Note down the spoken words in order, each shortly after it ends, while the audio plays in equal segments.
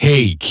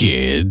Hey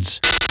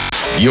kids,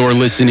 you're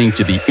listening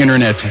to the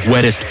internet's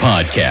wettest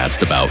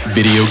podcast about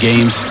video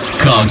games,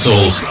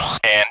 consoles,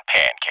 and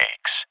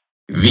pancakes.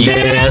 The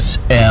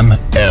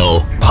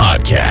SML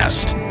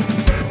Podcast.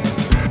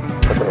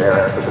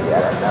 Prepare for the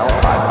SML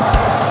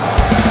Podcast.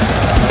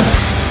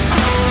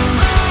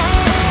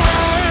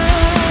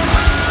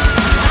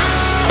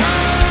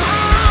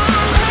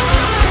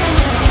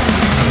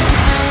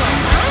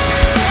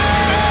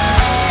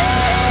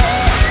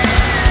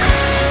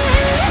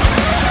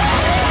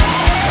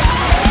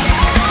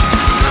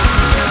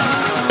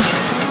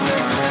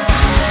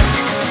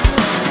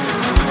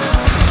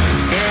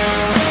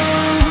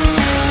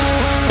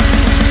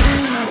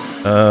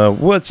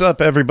 What's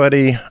up,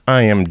 everybody?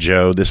 I am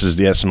Joe. This is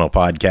the SML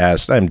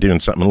Podcast. I'm doing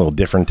something a little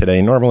different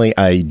today. Normally,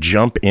 I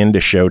jump into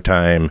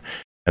Showtime,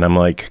 and I'm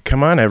like,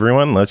 come on,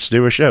 everyone, let's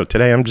do a show.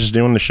 Today, I'm just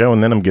doing the show,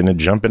 and then I'm going to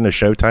jump into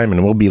Showtime,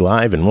 and we'll be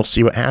live, and we'll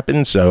see what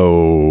happens.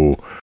 So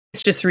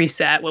it's just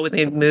reset, what with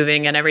me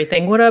moving and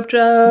everything. What up,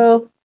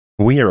 Joe?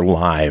 We are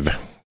live.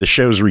 The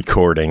show's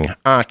recording.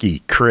 Aki,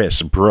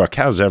 Chris, Brooke,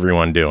 how's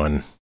everyone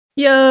doing?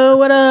 Yo,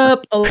 what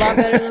up? A lot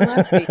better than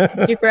last week.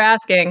 Thank you for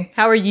asking.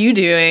 How are you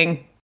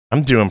doing?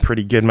 I'm doing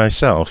pretty good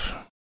myself.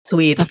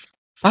 Sweet. The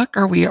fuck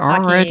are we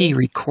already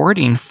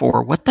recording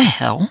for? What the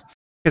hell?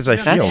 Because I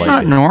feel That's like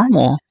not it.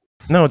 normal.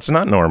 No, it's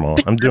not normal.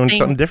 I'm doing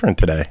something different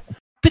today.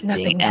 But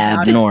Nothing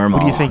abnormal.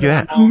 What do you think of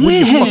that? What do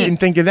you fucking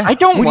think of that? I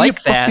don't What do you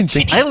like that. fucking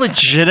think? I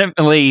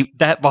legitimately,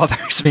 that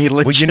bothers me.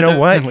 Well, you know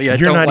what? Legitimately, I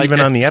You're don't not like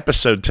even it. on the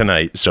episode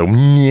tonight, so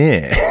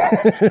yeah.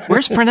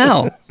 Where's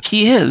Purnell?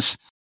 He is.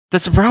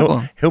 That's a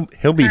problem.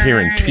 He'll be here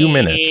in 2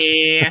 minutes.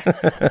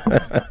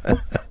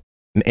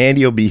 And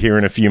Andy will be here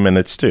in a few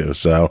minutes too.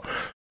 So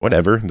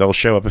whatever, they'll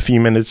show up a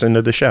few minutes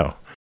into the show.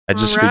 I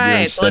just figure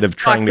instead of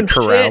trying to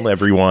corral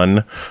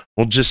everyone,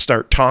 we'll just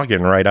start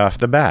talking right off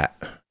the bat.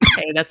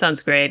 Hey, that sounds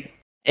great.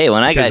 Hey,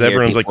 when I got here,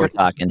 everyone's people like, were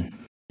talking.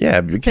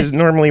 Yeah, because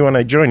normally when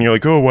I join, you're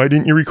like, oh, why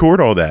didn't you record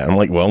all that? I'm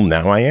like, well,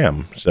 now I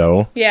am.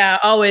 So Yeah,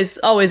 always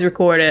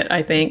record it,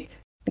 I think.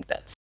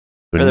 That's.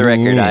 For the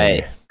record,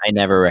 I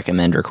never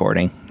recommend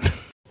recording.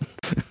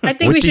 I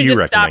think What we do should you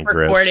just stop recommend,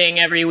 Chris? recording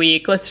every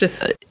week. Let's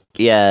just.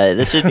 Yeah,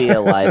 this should be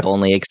a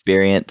live-only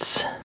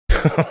experience,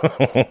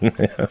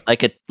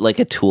 like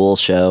a Tool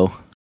show.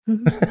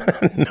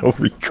 no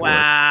record.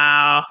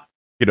 Wow.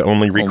 You could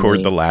only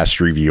record the last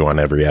review on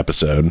every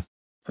episode.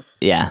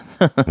 Yeah.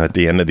 At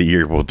the end of the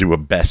year, we'll do a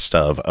best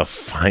of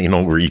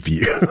final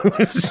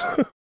reviews.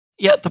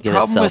 Yeah, the Get a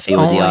problem with selfie with the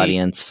only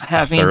audience.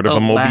 having A third of the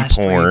them will be last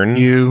porn.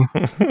 review-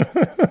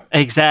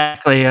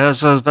 Exactly. I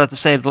was about to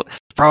say, the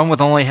problem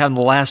with only having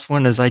the last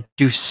one is I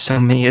do so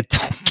many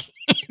adult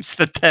games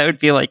that would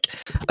be like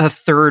a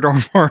third or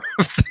more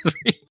of the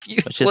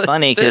reviews. Which is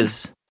funny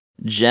because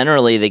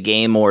generally the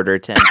game order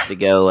tends to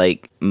go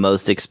like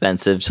most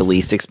expensive to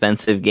least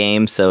expensive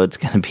game, so it's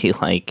going to be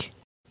like,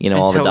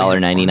 all the Until we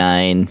have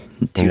 $1.99,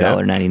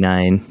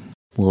 $2.99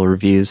 little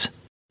reviews.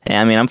 Hey,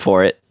 I mean, I'm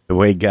for it. The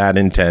way God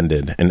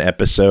intended, an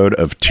episode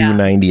of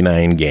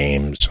 $2.99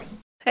 games.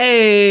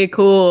 Hey,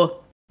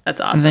 cool. That's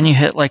And awesome. then you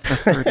hit like the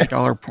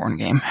 $30 porn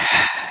game.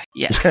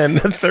 Yeah. And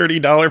the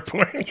 $30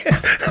 point.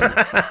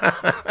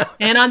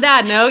 And on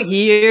that note,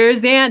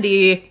 here's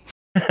Andy.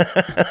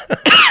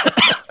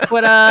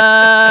 What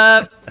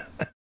up?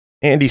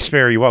 Andy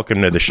Sperry,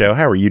 welcome to the show.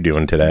 How are you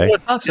doing today?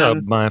 What's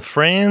up, my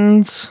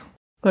friends?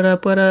 What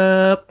up? What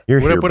up? You're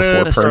What here up, what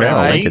before up? Purnell.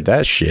 Sorry. Look at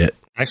that shit.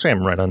 Actually,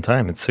 I'm right on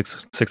time. It's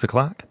six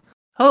o'clock.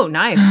 Oh,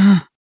 nice.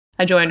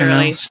 I joined Purnell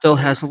early. still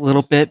has a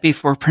little bit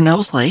before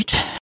Purnell's late.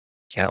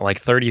 Yeah,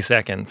 like 30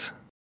 seconds.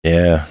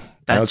 Yeah.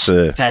 That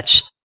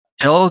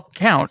still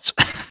counts.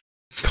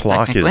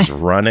 Clock is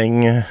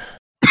running.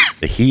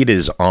 The heat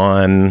is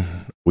on.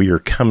 We are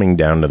coming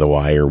down to the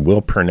wire.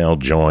 Will Purnell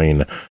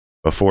join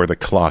before the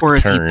clock Or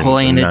is he turns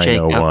pulling a 9:01?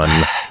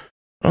 Jacob?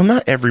 Well,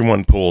 not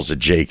everyone pulls a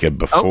Jacob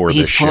before the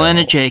He's show. pulling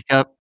a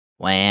Jacob.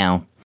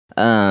 Wow.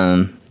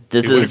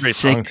 This Dude, what a is great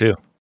song too.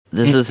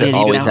 this is Maybe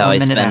always about how 1 I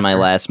minute spend my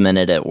after. last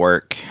minute at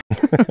work.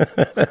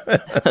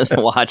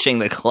 Watching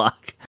the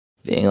clock,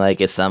 being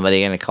like, "Is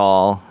somebody gonna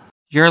call?"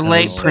 You're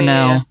late, yeah.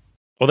 Purnell.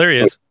 Well, there he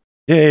is.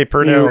 Yay,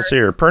 Purnell's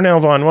here. Purnell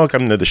Vaughn,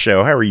 welcome to the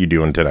show. How are you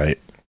doing tonight?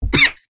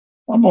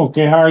 I'm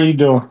okay. How are you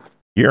doing?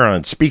 You're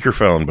on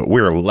speakerphone, but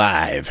we're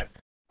live.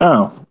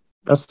 Oh,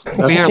 that's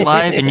We are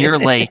live and you're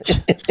late.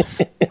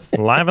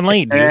 Live and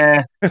late,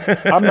 dude.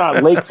 I'm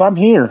not late 'cause I'm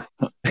here.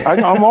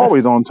 I'm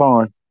always on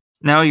time.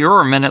 No,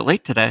 you're a minute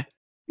late today.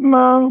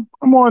 No,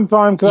 I'm on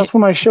time because that's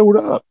when I showed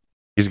up.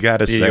 He's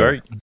got us You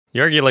there.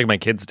 you argue like my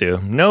kids do.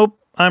 Nope,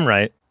 I'm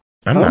right.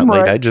 I'm not I'm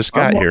late. right. I just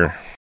got here.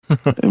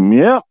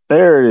 Yep,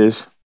 there it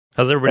is.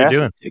 How's everybody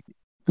doing?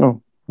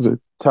 Oh, was it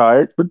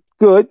tired but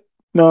good?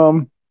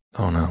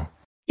 Oh no.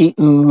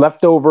 Eating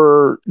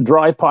leftover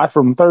dry pot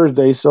from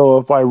Thursday, so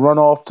if I run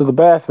off to the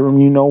bathroom,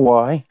 you know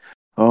why.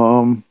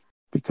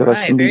 Because I Right,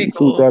 shouldn't very eat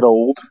cool. food that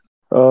old.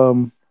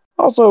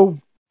 Also,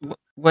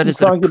 What is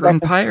it, trying a to get prune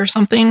back- pie or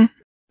something?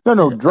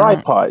 no, dry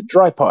pot.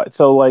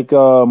 So like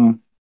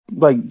Some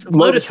lotus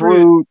lotus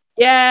root.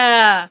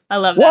 Yeah, I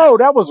love that. Whoa,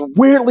 that was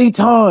weirdly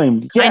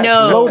timed. I Yes,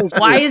 know. Lotus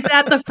Why Fruit. is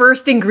that the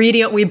first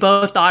ingredient we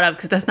both thought of?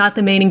 Because that's not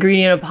the main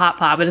ingredient of Hot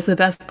Pot, but it's the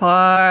best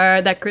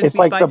part. That crispy, It's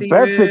like the spicy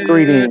best food.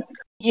 ingredient.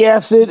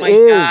 Yes, it Oh my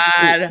is.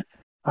 God.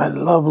 I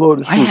love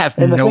Lotus I Fruit. have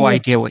And the no thing is-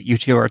 idea what you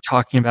two are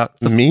talking about.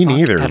 The Me fuck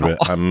neither, at but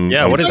all. I'm,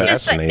 Yeah, I'm what is it?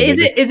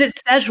 fascinated. Is it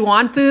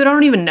Szechuan food? I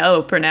don't even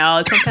know,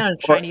 Pernell. It's some kind of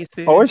Chinese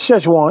food. Oh, it's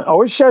Szechuan.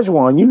 Oh, it's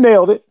Szechuan. You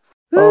nailed it.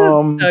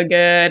 So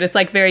good. It's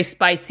like very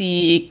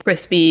spicy,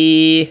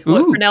 crispy.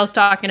 What Ooh. Pernell's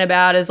talking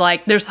about is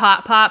like there's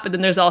hot pot, but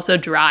then there's also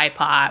dry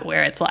pot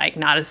where it's like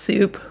not a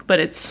soup, but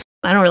it's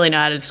I don't really know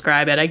how to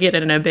describe it. I get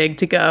it in a big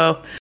to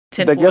go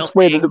The tinfoil best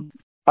way thing.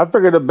 I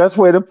figured the best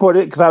way to put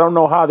it, because I don't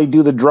know how they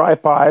do the dry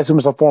pie. I assume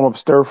it's a form of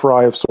stir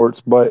fry of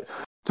sorts, but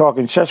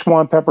talking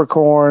Szechuan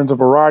peppercorns, a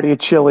variety of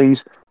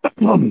chilies,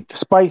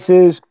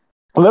 spices,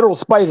 literal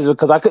spices,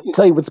 because I couldn't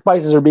tell you what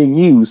spices are being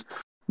used.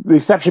 The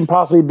exception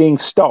possibly being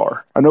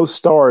star. I know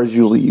star is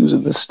usually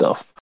using this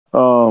stuff.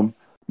 But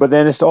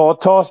then it's all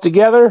tossed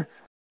together,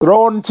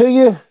 thrown into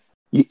you.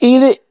 You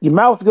eat it, your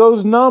mouth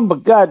goes numb,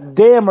 but god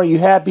damn are you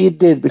happy it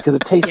did because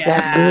it tastes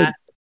that good.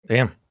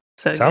 Damn.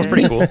 So Sounds good.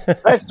 pretty cool.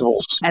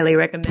 Vegetables. Highly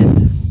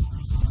recommend.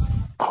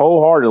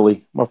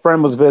 Wholeheartedly. My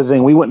friend was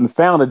visiting. We went and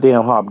found a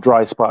damn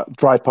dry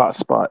pot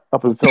spot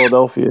up in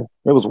Philadelphia.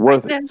 It was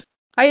worth it.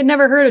 I had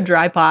never heard of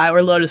dry pot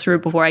or lotus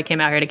root before I came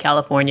out here to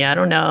California. I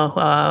don't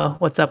know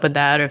what's up with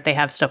that or if they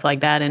have stuff like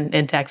that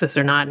in Texas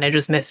or not, and I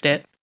just missed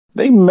it.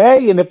 They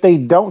may, and if they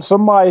don't,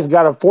 somebody's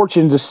got a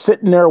fortune just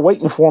sitting there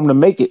waiting for them to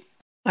make it.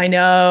 I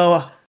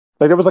know.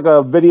 Like there was like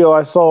a video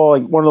I saw,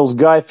 like one of those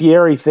Guy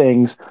Fieri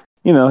things.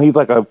 You know, he's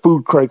like a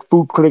food critic /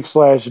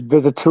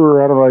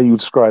 visitor. I don't know how you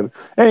describe it.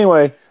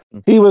 Anyway,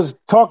 he was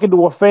talking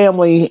to a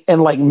family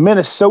in like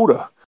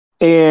Minnesota,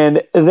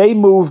 and they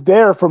moved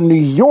there from New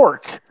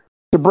York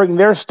to bring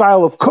their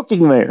style of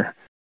cooking there.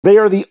 They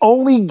are the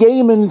only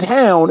game in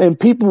town, and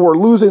people were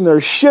losing their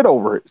shit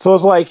over it. So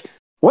it's like,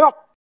 well,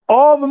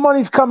 all the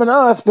money's coming to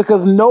us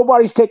because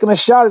nobody's taking a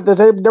shot at this.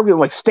 They're getting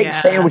like steak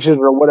sandwiches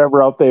or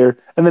whatever out there.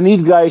 And then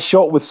these guys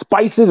show up with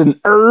spices and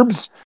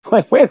herbs.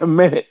 Like, wait a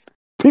minute.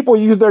 People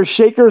use their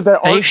shakers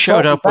that They aren't showed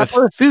salt and up with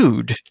pepper.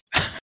 food.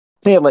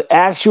 They have like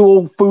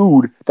actual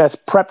food that's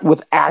prepped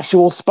with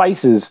actual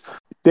spices.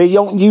 They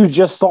don't use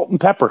just salt and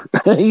pepper.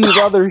 They use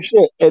other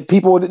shit, and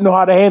people didn't know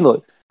how to handle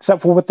it,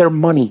 except for with their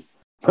money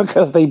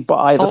because they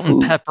buy Salt the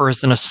food. and pepper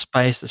isn't a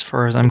spice as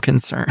far as I'm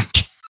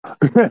concerned.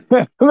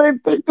 they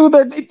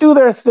do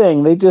their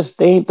thing. They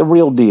ain't the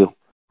real deal.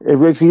 It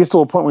gets to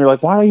a point where you're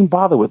like, why do I even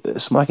bother with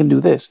this? I can do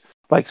this.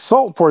 Like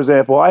salt, for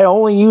example, I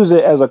only use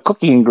it as a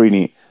cooking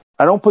ingredient.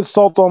 I don't put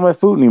salt on my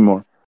food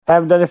anymore. I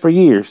haven't done it for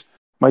years.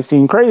 Might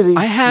seem crazy.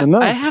 I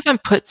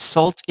haven't put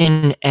salt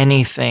in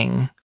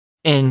anything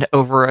in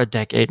over a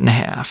decade and a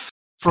half.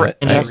 For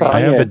any reason. I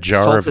have a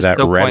jar Salt of is that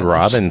so Red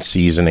pointless. Robin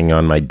seasoning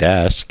on my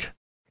desk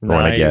when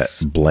I get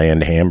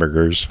bland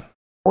hamburgers.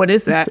 What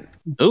is that?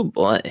 Oh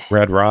boy.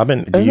 Red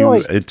Robin,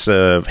 it's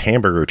a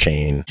hamburger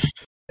chain,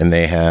 and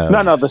they have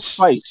No, the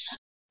spice.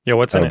 Yeah,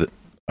 what's in it?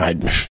 I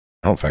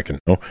don't fucking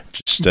know.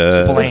 Just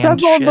It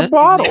says on the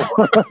bottle.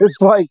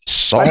 It's like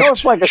salt, I know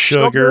it's like a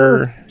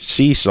sugar,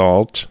 sea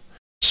salt,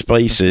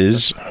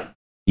 spices,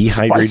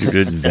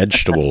 dehydrated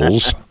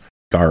vegetables,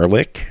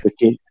 garlic,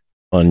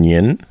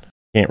 onion.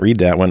 Can't read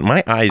that one.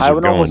 My eyes are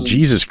going.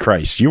 Jesus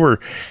Christ, you're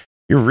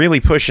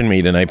really pushing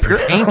me tonight. You're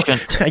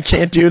ancient. I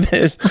can't do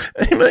this.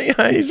 My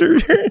eyes are.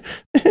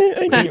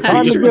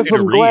 Time to get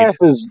some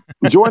glasses.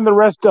 Join the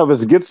rest of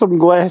us. Get some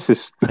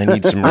glasses. I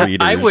need some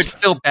readers. I would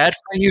feel bad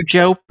for you,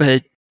 Joe,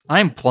 but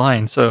I'm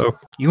blind, so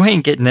you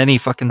ain't getting any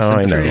fucking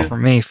sympathy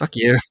from me. Fuck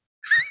you.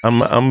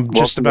 I'm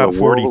just about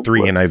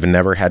 43, and I've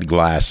never had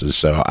glasses,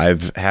 so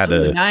I've had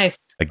a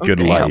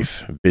good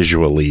life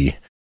visually.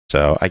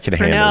 So I can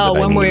handle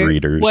that. I need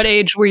readers. What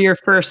age were your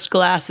first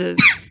glasses?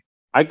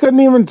 I couldn't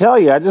even tell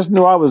you. I just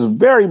knew I was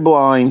very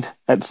blind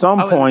at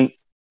some point.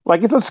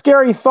 Like, it's a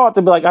scary thought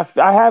to be like,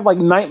 I have like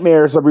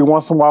nightmares every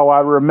once in a while. I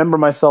remember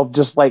myself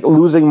just like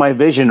losing my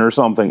vision or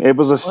something. It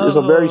was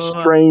a very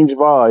strange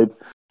vibe.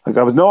 Like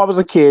I was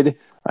a kid.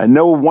 I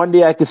know one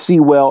day I could see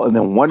well, and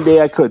then one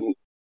day I couldn't.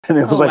 And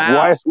it was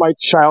why is my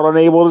child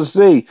unable to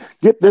see?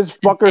 Get this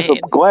fucker some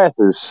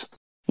glasses.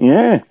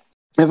 Yeah.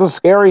 It's a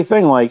scary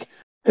thing. Like,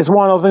 it's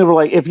one of those things where,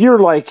 like, if you're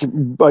like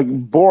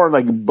born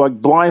like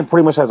blind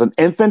pretty much as an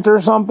infant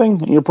or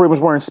something, and you're pretty much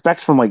wearing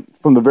specs from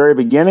the very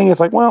beginning, it's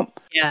like, well,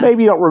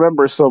 maybe you don't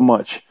remember so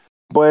much.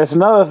 But it's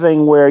another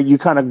thing where you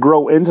kind of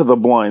grow into the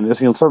blindness,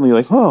 and you'll suddenly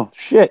like, oh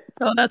shit,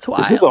 that's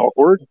wild. This is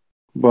awkward.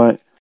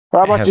 But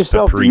how about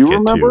yourself? Do you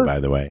remember? Too, by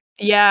the way,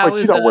 yeah,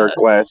 you don't wear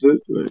glasses.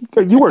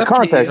 You wear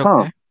contacts,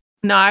 huh?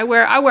 No, I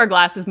wear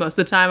glasses most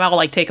of the time. I'll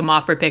like take them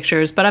off for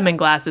pictures, but I'm in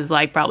glasses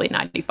like probably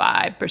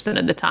 95%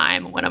 of the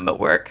time when I'm at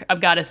work.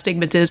 I've got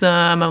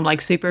astigmatism. I'm like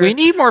super. We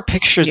need more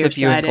pictures of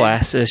you in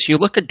glasses. You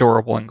look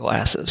adorable in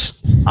glasses.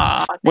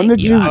 When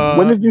did you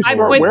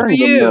start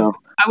wearing them?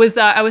 I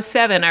was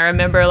 7. I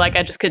remember like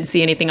I just couldn't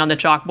see anything on the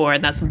chalkboard,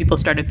 and that's when people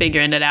started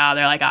figuring it out.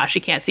 They're like, she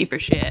can't see for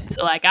shit.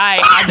 So like I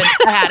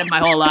had it my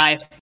whole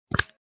life.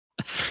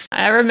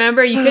 I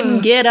remember you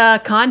couldn't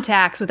get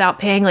contacts without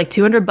paying like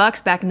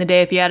 $200 back in the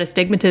day if you had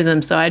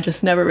astigmatism. So I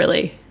just never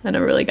really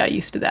got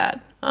used to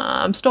that.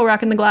 I'm still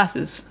rocking the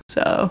glasses.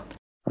 So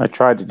I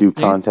tried to do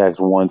contacts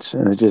once,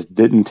 and it just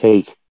didn't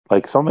take.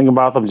 Like something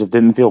about them just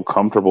didn't feel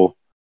comfortable.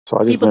 So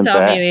I just people went tell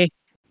back. me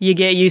you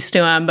get used to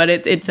them, but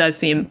it does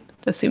seem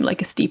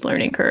like a steep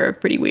learning curve.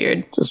 Pretty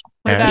weird. Just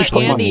what about Ashley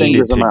put my Andy?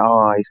 fingers in my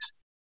eyes.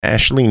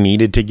 Ashley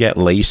needed to get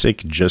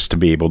LASIK just to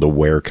be able to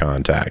wear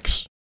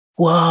contacts.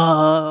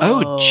 Whoa!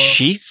 Oh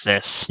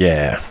Jesus!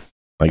 Yeah,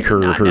 like Did not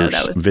know her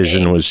that was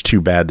vision big. was too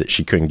bad that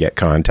she couldn't get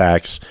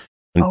contacts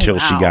until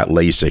she wow. got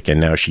LASIK, and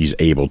now she's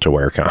able to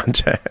wear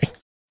contacts.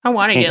 I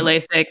want to get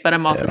LASIK, but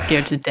I'm also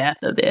scared to death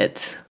of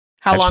it.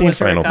 How I've long seen was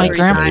her Final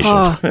recovery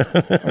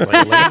Destination. time?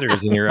 Like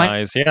lasers in your My-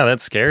 eyes. Yeah,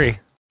 that's scary.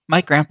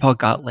 My grandpa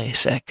got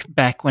LASIK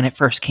back when it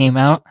first came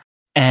out,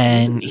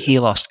 and he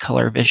lost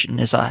color vision in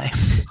his eye.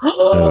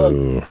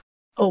 Oh,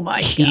 Oh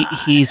my He god!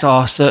 he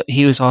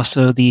was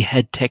also the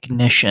head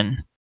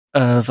technician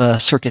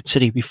of Circuit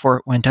City before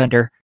it went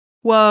under,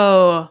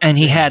 Whoa! and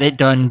he had it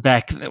done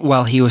back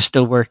while he was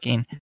still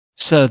working.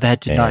 So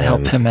that did not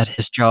help Man. him at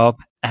his job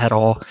at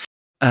all.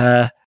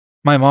 My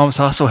mom's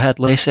also had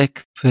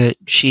LASIK, but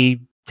she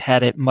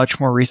had it much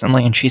more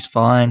recently, and she's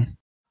fine.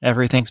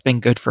 Everything's been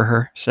good for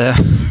her. So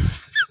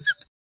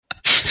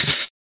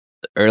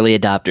Early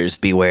adopters,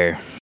 beware.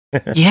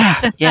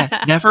 yeah.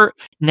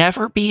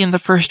 Never be in the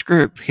first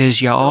group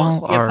because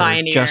y'all Be a are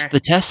pioneer. just the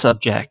test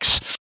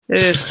subjects.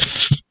 Ugh.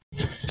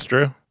 It's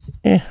true.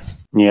 Yeah,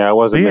 I so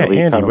wasn't yeah, really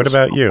Andy, kind of what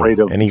about you? afraid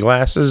of- Any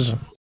glasses?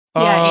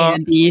 Yeah,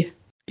 Andy.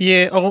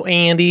 Yeah. Oh,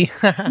 Andy.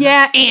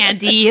 Yeah,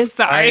 Andy.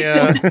 Sorry.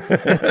 I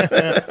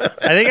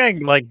think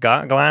I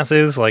got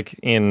glasses like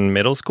in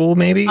middle school,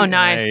 maybe. Oh,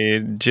 nice. I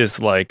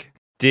just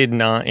did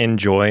not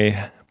enjoy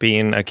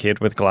being a kid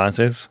with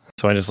glasses,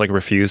 so I just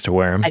refused to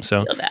wear them. I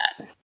So feel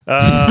that.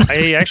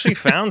 I actually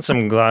found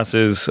some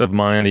glasses of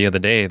mine the other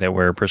day that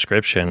were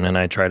prescription, and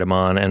I tried them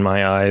on, and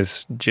my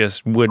eyes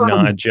just would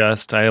not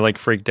adjust. I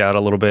freaked out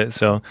a little bit,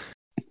 so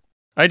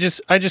I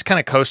just kind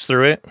of coast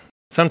through it.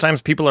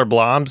 Sometimes people are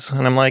blobs,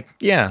 and I'm like,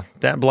 yeah,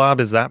 that blob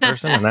is that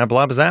person, and that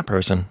blob is that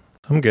person.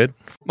 I'm good.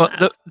 Well,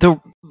 the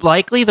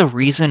likely the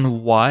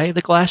reason why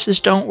the glasses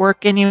don't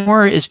work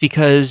anymore is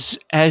because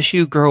as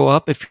you grow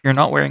up, if you're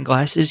not wearing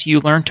glasses, you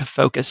learn to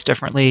focus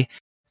differently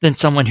than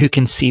someone who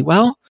can see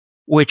well,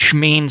 which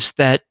means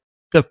that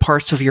the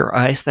parts of your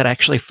eyes that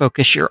actually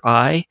focus your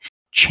eye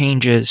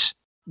changes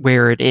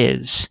where it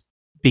is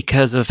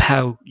because of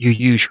how you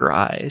use your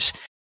eyes.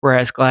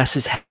 Whereas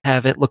glasses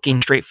have it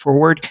looking straight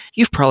forward,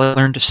 you've probably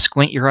learned to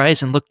squint your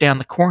eyes and look down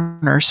the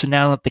corner, so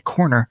now that the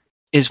corner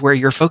is where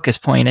your focus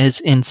point is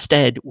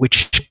instead,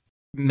 which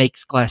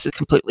makes glasses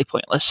completely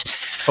pointless.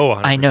 Oh,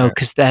 100%. I know,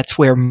 because that's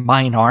where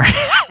mine are.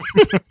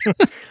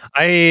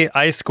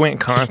 I squint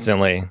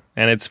constantly,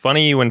 and it's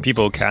funny when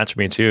people catch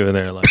me too, and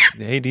they're like,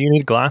 hey, do you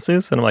need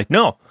glasses? And I'm like,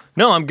 no,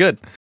 I'm good.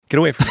 Get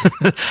away from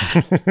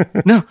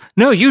me.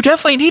 No, you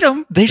definitely need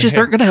them. They just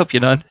aren't going to help you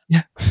none.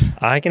 Yeah.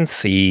 I can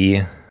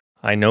see.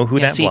 I know who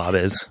that blob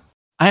is.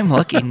 I'm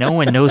lucky no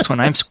one knows when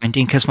I'm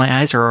squinting because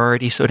my eyes are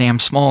already so damn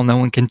small no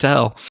one can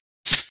tell.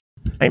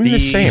 I'm the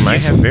same. I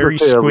have very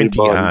Okay, squinty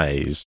everybody.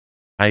 eyes.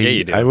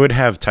 you do. I would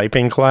have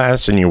typing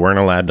class, and you weren't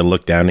allowed to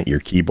look down at your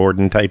keyboard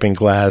in typing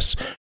class.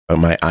 But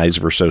my eyes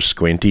were so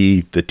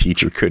squinty, the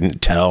teacher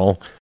couldn't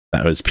tell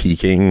I was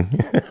peeking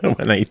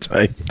when I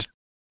typed.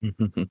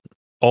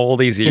 All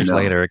these years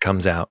later, it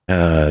comes out.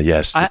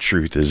 Yes, the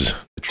truth is.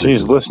 The truth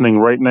She's is- listening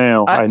right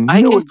now. I knew can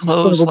it, you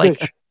close son of a like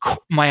bitch.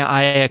 my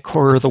eye a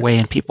quarter of the way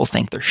and people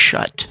think they're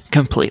shut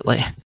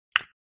completely.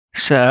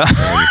 So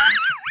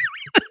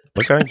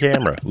Look on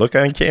camera. Look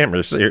on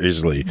camera.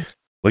 Seriously.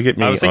 Look at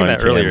me. I was thinking on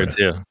that earlier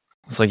camera. too.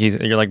 It's like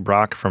you're like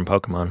Brock from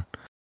Pokemon.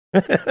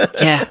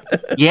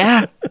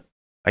 yeah.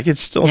 I could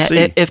still Yeah,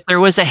 see. if there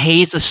was a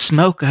haze of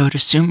smoke, I would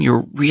assume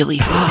you're really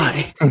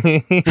high.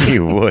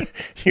 You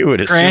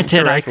would assume Granted,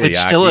 I correctly, could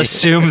still Aki.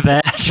 assume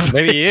that.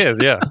 Maybe he is.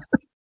 Yeah.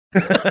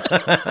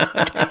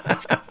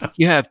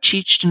 You have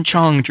cheeched and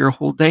chonged your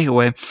whole day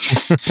away.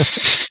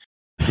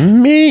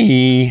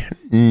 Me?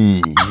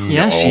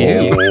 Yes,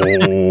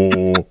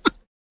 you.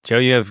 Joe,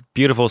 you have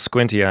beautiful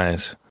squinty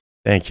eyes.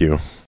 Thank you.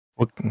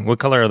 What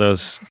color are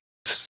those?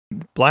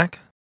 Black?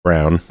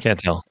 Brown. Can't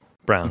tell.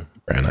 Brown.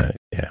 Brown eye.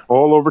 Yeah.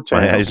 All over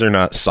town. My eyes are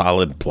not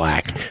solid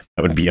black.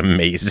 That would be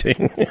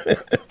amazing.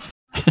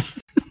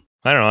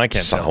 I don't know. I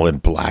can't tell.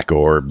 Solid black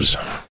orbs.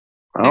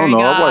 I don't know.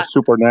 I watch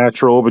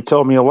Supernatural, but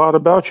tell me a lot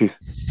about you.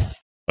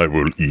 I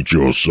will eat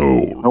your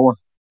soul. No one.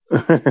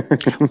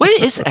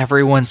 What is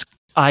everyone's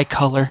eye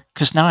color?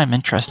 Because now I'm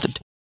interested.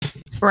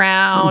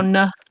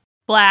 Brown,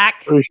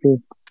 black, Pretty sure,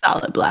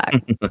 solid black.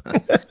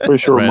 pretty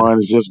sure Red. mine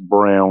is just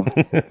brown.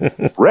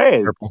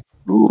 Red. Purple.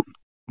 Ooh,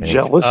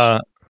 jealous.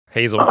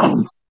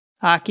 Hazel.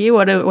 Hockey,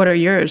 what are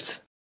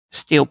yours?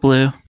 Steel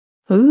blue.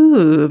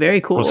 Ooh,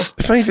 very cool.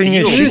 The funny thing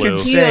is, she Steel could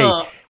blue.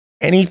 say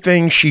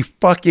anything she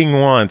fucking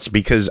wants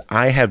because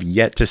I have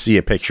yet to see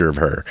a picture of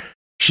her.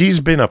 She's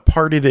been a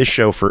part of this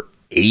show for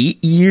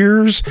 8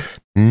 years.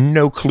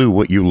 No clue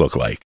what you look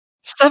like.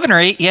 7 or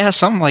 8, yeah,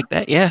 something like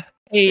that, yeah.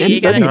 Hey, It's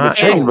you gotta not-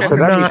 change because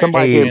that means not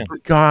somebody a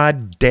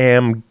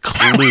goddamn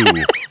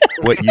clue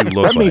what you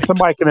look That means like.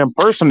 somebody can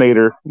impersonate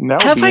her. That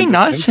would Have be I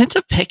not interesting. sent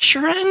a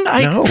picture in?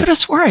 I No. could have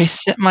swore I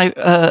sent my,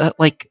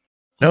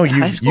 No,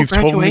 high school you've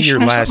told me your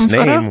graduation or last something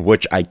photo? name,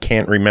 which I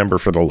can't remember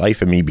for the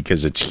life of me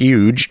because it's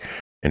huge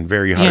and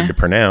very hard Yeah. to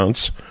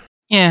pronounce.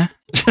 Yeah.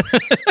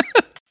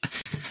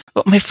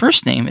 But my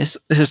first name is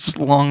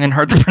long and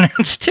hard to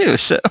pronounce too,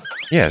 so.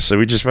 Yeah, so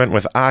we just went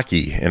with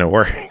Aki and it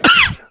worked.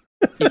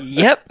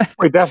 Yep.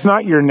 Wait, that's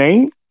not your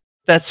name?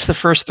 That's the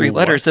first 3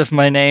 letters of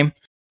my name.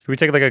 Should we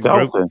take like a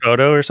group Dalton.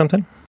 photo or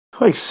something?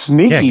 Like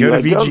sneaky. Yeah, go to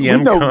like, we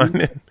VGM know- Con. Go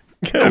to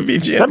That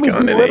VGM means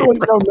Con we in literally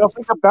April. know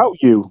nothing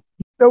about you.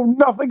 We know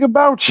nothing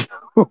about you.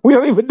 We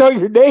don't even know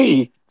your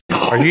name.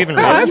 Are you even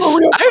I'm real? a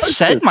real I've person.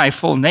 said my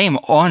full name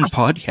on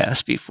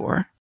podcast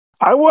before.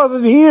 I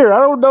wasn't here. I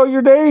don't know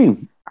your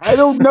name. I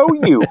don't know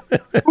you.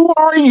 Who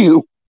are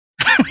you?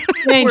 Where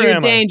Danger, am I?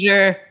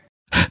 danger.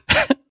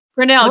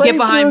 Brunel, get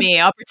behind me.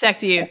 I'll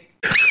protect you.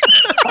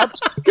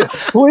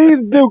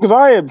 Please do, because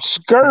I am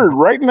scared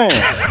right now.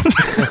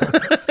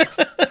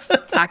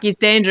 Hockey's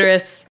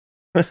dangerous.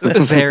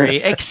 Very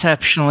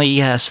exceptionally,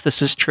 yes,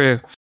 this is true.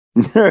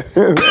 I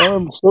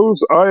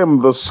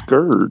am the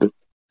scared.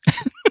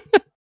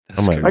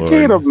 Oh my I lord.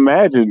 can't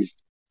imagine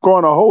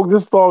going a whole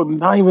this long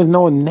not even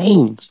knowing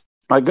names.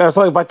 Like that's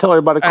like if I tell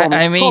everybody, call me,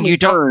 I mean, call me you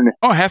don't- Perny.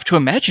 Oh, I have to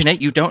imagine it.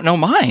 You don't know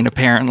mine,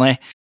 apparently.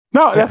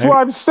 No, that's Yeah, what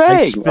I'm I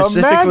saying.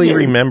 specifically Imagine.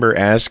 remember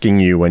asking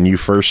you when you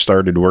first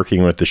started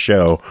working with the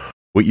show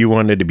what you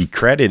wanted to be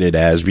credited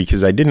as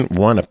because I didn't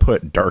want to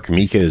put Dark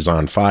Mika is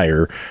on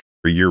fire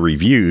for your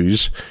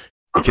reviews.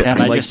 Because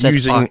And I I like just said,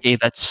 using, Hockey,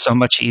 that's so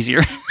much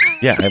easier.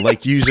 yeah, I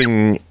like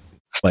using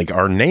like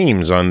our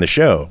names on the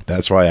show.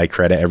 That's why I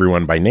credit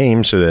everyone by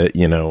name so that,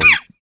 you know,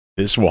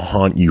 this will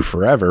haunt you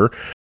forever.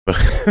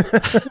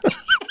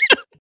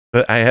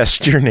 But I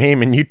asked your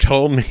name and you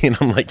told me, and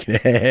I'm like,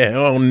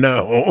 oh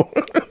no.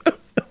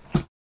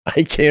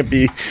 I can't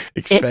be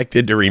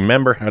expected to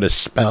remember how to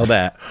spell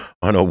that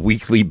on a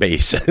weekly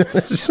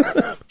basis.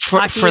 For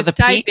Hockey the is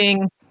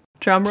typing.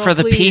 Drum roll, for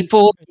the please.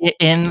 people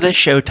in the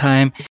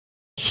Showtime,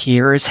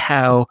 here's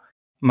how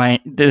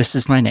this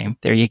is my name.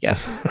 There you go.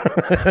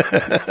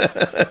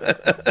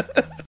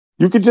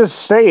 You could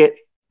just say it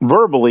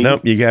verbally.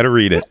 Nope, you got to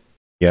read it.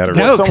 You got to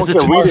No, read it. someone because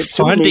it's can read more it to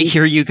fun to me.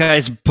 hear you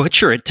guys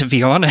butcher it, to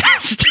be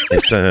honest.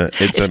 It's a If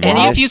mystery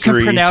any of you can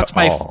pronounce to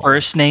my all.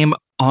 first name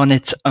on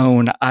its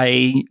own,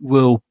 I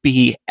will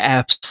be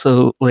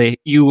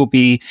you will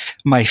be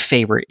my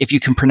favorite if you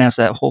can pronounce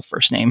that whole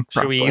first name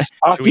Should we properly. use?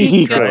 Should we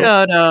use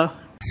Akihiko. Kyoto.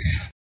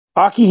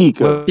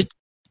 Akihiko.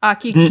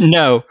 Aki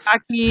No,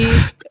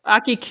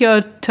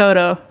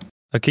 Kyoto.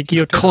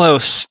 Akikio?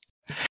 close.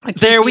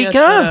 There we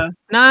go.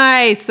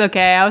 Nice.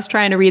 Okay, I was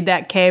trying to read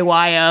that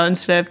KYO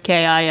instead of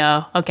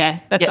KIO.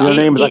 Okay, that's Yeah, So your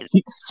awesome. name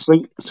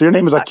is so your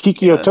name is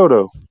Akikio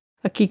Toto.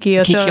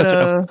 Akikio Kyoto.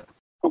 Toto.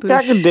 Okay,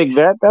 I can dig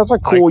that. That's a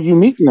cool,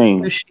 unique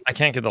name. I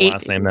can't get the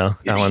last name though.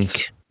 That one's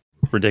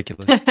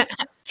ridiculous.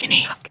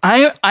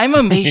 I'm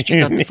amazed you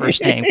got the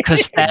first name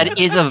because that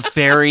is a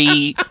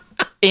very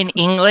in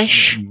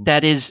English.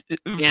 That is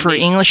for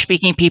English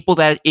speaking people.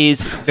 That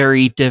is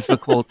very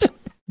difficult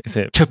Is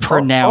it? to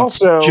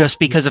pronounce Also- just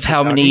because of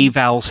how many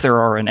vowels there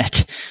are in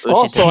it.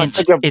 Also, I Hence,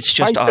 think of it's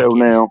just Taito Aki.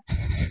 now.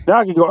 Now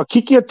I can go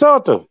Akikio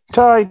Toto.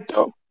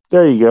 Taito.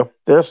 There you go.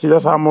 That's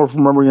how I'm going to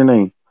remember your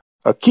name.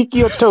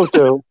 Akikio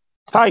Toto.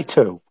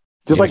 Taito.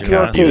 Just like the Yeah,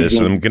 arcade this,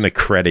 and I'm game. going to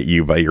credit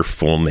you by your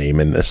full name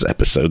in this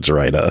episode's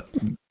write up.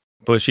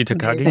 Bushi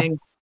Takagi? Amazing.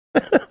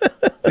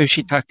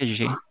 Bushi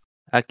Takaji.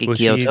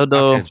 Akikio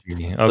Todo.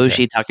 Takagi.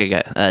 Bushi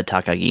Okay.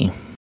 Takagi.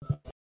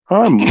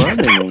 I'm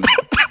learning.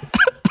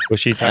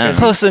 Bushi Takagi.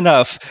 Close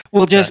enough.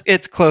 We'll just,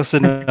 it's close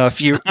enough.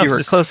 You were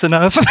just- close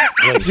enough.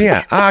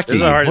 Yeah, Aki, This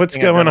is the hardest what's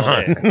thing I've going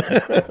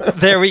ever on?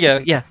 There we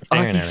go. Yeah.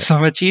 Staring Aki's at it. so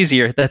much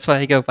easier. That's why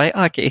I go by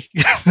Aki.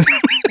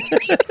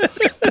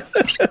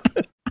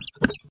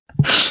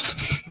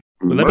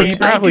 Well, But that's-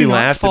 you I probably do not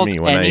laughed at fault me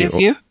when any of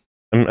you.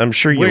 I'm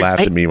sure you Wait,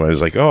 laughed at me when I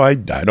was like, oh, I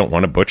don't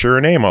want to butcher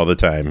her name all the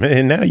time.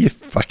 And now you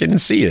fucking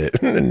see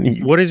it. And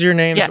you- What is your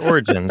name's Yeah.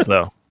 origins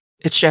though?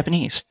 It's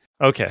Japanese.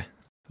 Okay.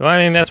 Well, I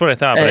mean, that's what I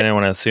thought, but I Uh, didn't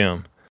want to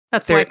assume.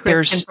 That's why Chris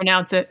there's- can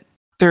pronounce it.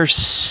 There's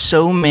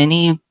so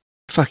many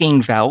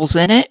fucking vowels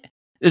in it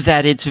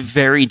that it's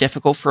very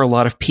difficult for a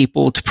lot of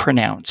people to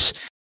pronounce.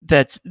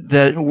 Whose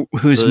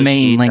Bushi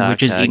main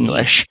language is Takagi.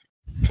 English.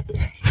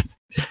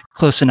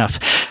 Close enough.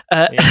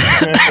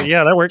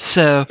 Yeah, that works.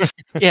 So,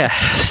 yeah.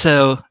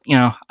 So,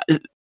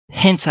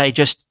 hence I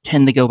just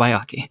tend to go by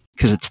Aki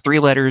because it's 3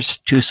 letters,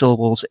 2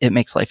 syllables. It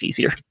makes life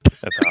easier.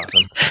 That's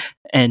awesome.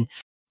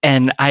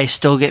 And I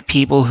still get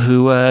people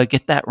who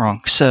get that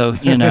wrong. So,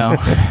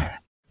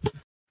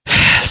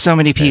 so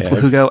many people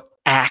who go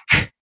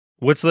ack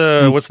What's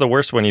the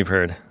worst one you've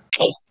heard?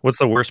 What's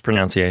the worst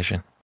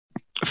pronunciation?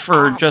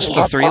 for just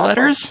the 3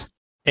 letters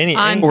Any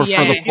On or Yeah,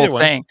 for the either full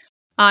one. thing.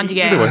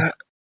 Andy. Either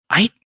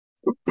way.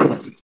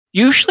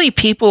 Usually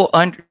people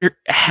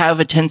have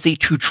a tendency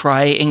to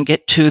try and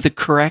get to the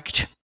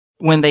correct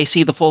when they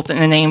see the full thing,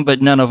 the name,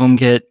 but none of them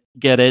get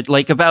it.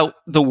 Like about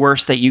the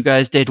worst that you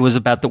guys did was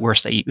about the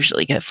worst I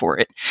usually get for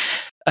it.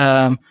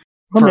 I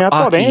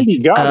thought Andy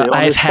got it.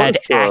 I've had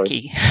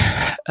Aki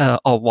a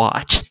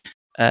lot.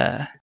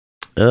 As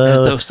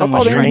though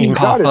someone's trying to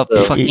pop up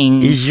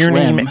fucking Is your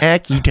phlegm. name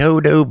Aki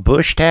Toto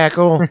Bush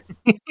Tackle?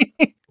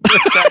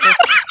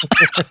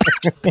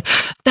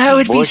 That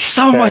would be Bush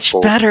so much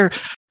tackle. better.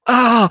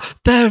 Oh,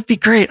 that would be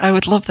great. I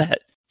would love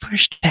that.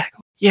 Bush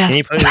tackle. Yes. Can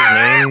you put his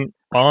name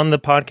on the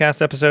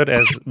podcast episode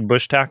as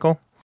Bush Tackle?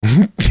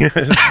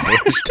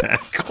 Bush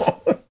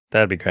Tackle.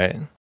 That'd be great.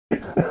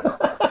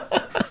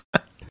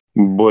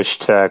 Bush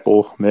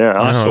tackle. Yeah,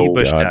 I'm Oh, sold.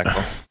 Bush God.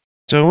 Tackle.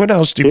 So what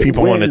else do It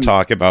people want to wins.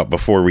 talk about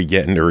before we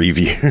get into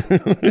reviews?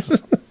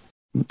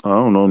 I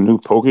don't know, new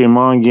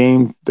Pokemon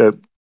game that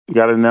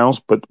got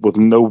announced, but with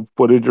no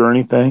footage or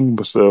anything.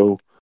 But so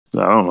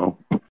I don't know.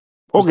 There's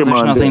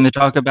Pokemon. nothing to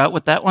talk about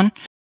with that one.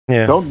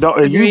 Yeah. Don't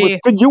Agree.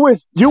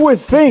 you would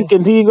think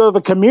until you go to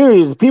the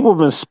community, people have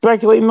been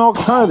speculating all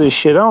kinds of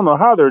shit. I don't know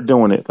how they're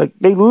doing it. Like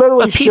they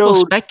literally But people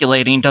showed.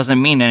 speculating doesn't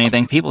mean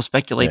anything. People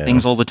speculate Yeah.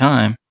 things all the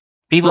time.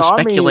 People No, I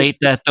mean, speculate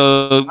that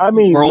the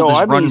world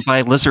is run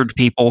by lizard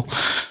people.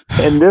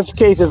 In this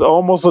case, it's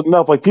almost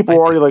enough. Like people are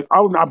already like,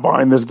 I'm not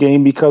buying this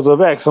game because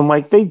of X. I'm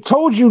like, they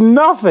told you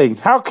nothing.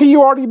 How can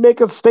you already make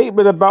a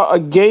statement about a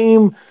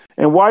game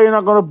and why you're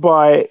not going to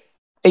buy it,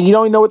 and you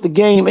don't even know what the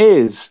game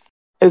is?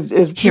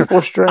 It's Here,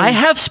 people strange. I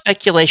have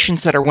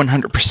speculations that are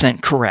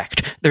 100%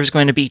 correct. There's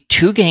going to be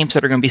 2 games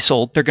that are going to be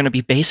sold. They're going to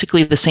be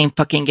basically the same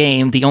fucking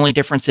game. The only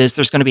difference is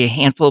there's going to be a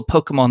handful of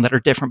Pokemon that are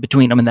different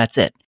between them, and that's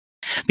it.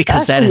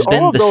 Because that Actually, has all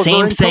been of the those are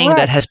same thing that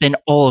incorrect. has been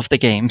all of the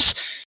games.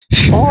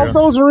 All of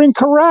those are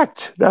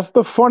incorrect. That's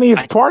the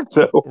funniest part,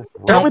 though.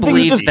 Don't Everything you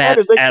believe just that said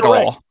is at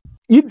incorrect. all.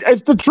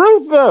 It's the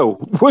truth, though.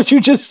 What you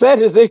just said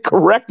is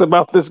incorrect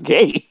about this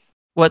game.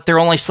 What, they're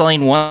only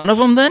selling one of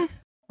them then?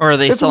 Or are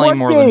they It's selling one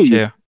more than game.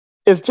 2?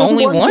 It's just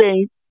Only one one?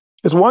 game.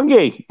 It's one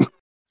game.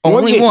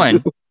 Only game.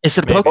 one. Is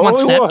it a Pokemon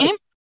Only Snap one. game?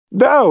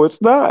 No,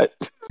 it's not.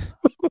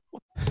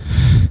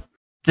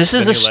 This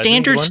is The a new Legends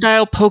standard one?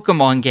 style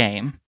Pokemon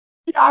game,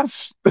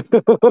 Yes.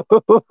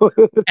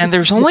 and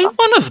there's only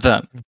one of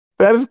them.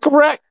 That is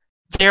correct.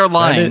 They're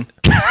lying.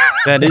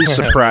 That is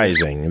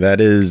surprising.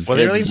 That is. Well,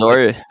 It, they're at least,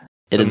 absor-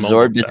 it some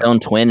absorbed moments its out. own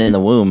twin in the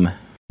womb.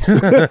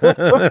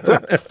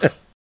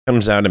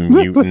 Comes out a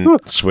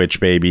mutant Switch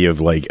baby of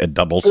like a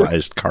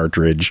double-sized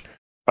cartridge.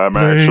 I'm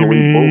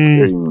actually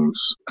both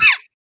games.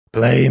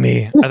 Play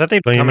me. I thought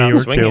they'd Play come me out or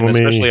swinging, kill me.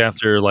 especially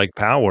after like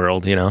Power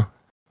World. You know,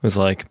 it was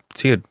like,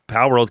 dude,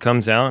 Power World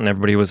comes out and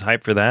everybody was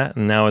hyped for that,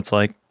 and now it's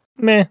like,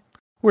 meh,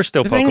 we're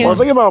still The thing Pokemon. Well, is,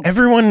 think about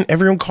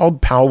Everyone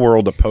called Pal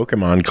World a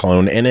Pokemon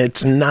clone, and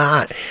it's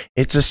not.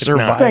 It's a not.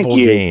 survival Thank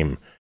you. game.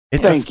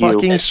 It's Thank a you.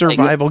 fucking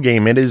survival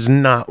game. It is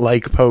not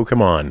like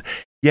Pokemon.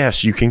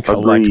 Yes, you can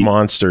collect Agreed.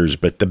 monsters,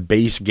 but the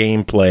base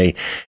gameplay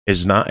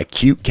is not a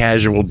cute,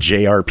 casual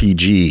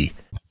JRPG.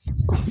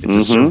 It's a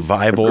Mhm.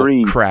 survival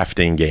Agreed.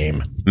 crafting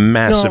game.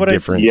 Massive but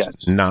difference.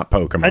 yes. Not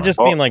Pokemon. I just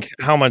mean like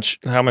how much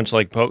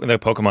like the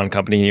Pokemon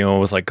company, you know,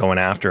 was like going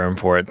after him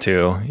for it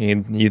too.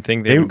 You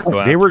think they, would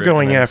go they were it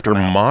going and then after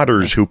come out.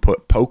 modders who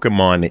put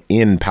Pokemon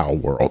in Pal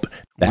World.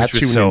 That's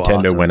Which who was so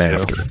Nintendo awesome, went too.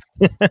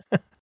 after.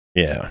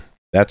 Yeah,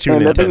 that's who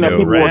and the thing that Nintendo.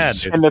 people Rad, were,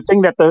 dude. and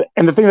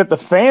the thing that the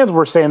fans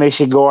were saying they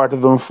should go after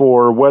them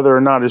for, whether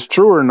or not it's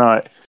true or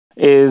not,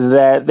 is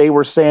that they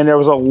were saying there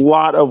was a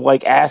lot of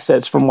like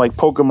assets from like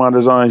Pokemon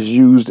designs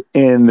used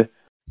in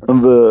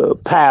the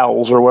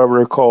PALs or whatever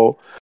they're called.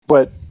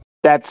 But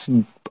that's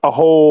a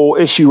whole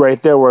issue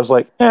right there, where it's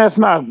like, it's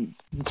not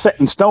set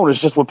in stone. It's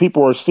just what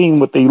people are seeing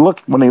when they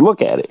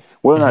look at it.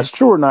 Whether or not it's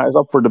true or not is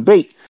up for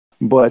debate.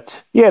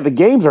 But yeah, the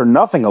games are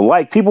nothing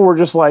alike. People were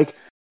just like,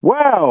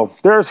 wow,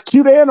 there's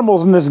cute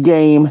animals in this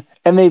game,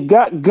 and they've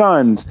got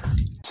guns.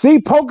 See,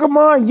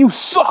 Pokemon, you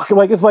suck.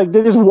 Like, it's like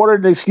they just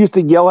wanted an excuse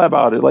to yell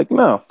about it. Like,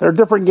 no, they're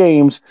different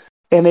games,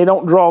 and they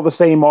don't draw the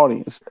same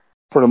audience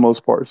for the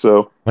most part.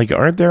 So, Like,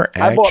 aren't there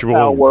I bought actual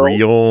Pal World.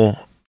 real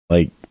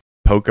like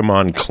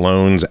Pokemon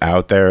clones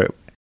out there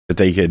that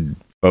they could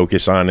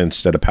focus on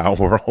instead of Pal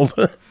World?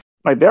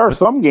 like, there are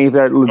some games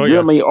that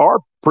legitimately are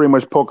pretty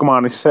much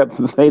Pokemon, except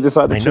they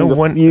decided to I change know a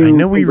one. few I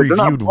know we things, but they're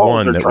not reviewed balls,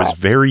 one they're that was trash.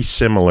 very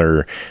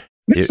similar.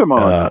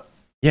 Nexamon.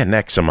 Yeah,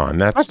 Nexamon.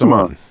 That's the Nexamon.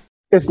 one.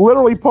 It's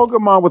literally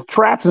Pokemon with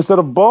traps instead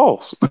of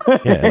balls.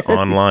 Yeah, and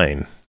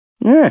online.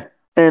 Yeah.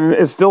 And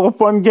it's still a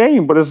fun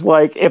game, but it's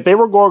like if they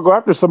were going to go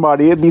after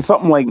somebody, it'd be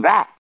something like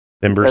that.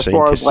 Remember As saying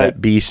far as, Cassette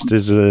like- Beast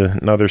is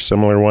another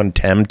similar one.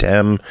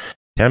 Temtem,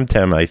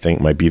 I think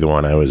might be the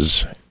one I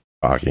was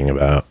talking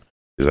about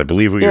because I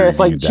believe we Yeah, it's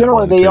like reviewed that generally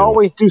one, they too.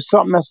 always do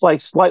something that's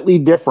like slightly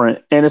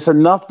different, and it's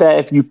enough that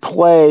if you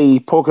play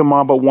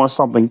Pokemon but want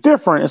something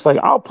different, it's like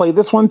I'll play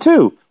this one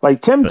too.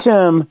 Like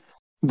Temtem,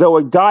 though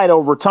it died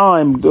over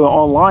time, the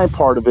online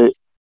part of it,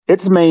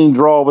 its main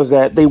draw was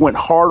that they went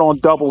hard on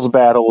doubles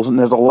battles, and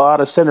there's a lot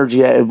of synergy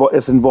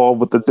that's involved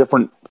with the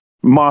different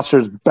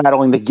monsters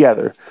battling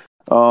together.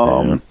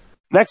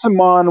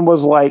 Nexamon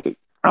was like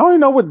I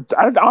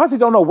honestly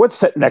don't know what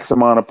set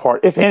Nexamon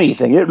apart, if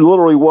anything. It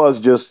literally was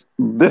just,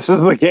 this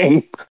is the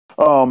game.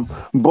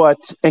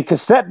 And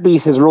Cassette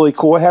Beast is really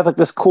cool. It has like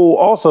this cool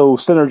also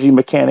synergy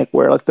mechanic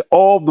where like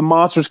all the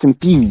monsters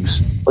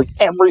confuse, like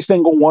every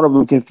single one of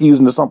them confuse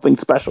into something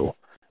special.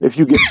 If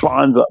you get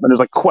bonds up, and there's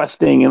like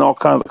questing and all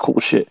kinds of cool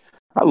shit.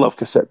 I love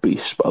Cassette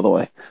Beast, by the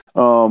way.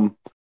 I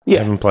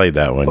haven't played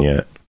that one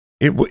yet.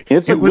 It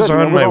was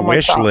on my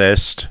wish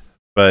list,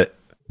 but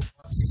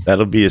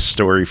that'll be a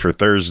story for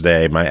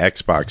Thursday. My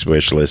Xbox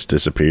wish list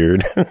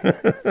disappeared.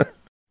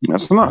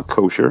 That's not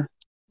kosher.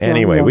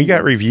 Anyway, we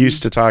got reviews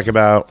to talk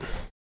about.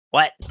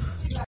 What?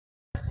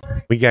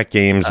 We got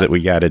games that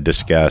we got to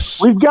discuss.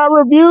 We've got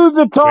reviews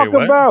to talk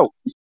about.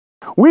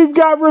 We've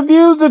got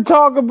reviews to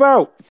talk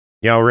about.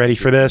 Y'all ready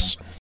for this?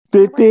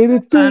 There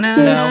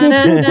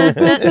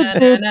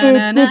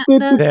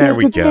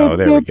we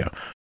go.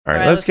 All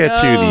right, let's get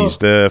to these.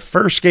 The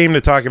first game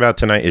to talk about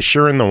tonight is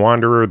Shiren the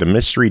Wanderer, the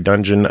Mystery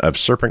Dungeon of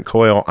Serpent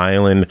Coil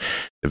Island,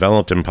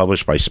 developed and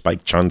published by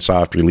Spike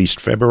Chunsoft,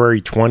 released February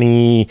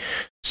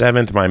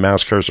 27th. My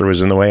mouse cursor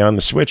was in the way on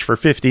the Switch for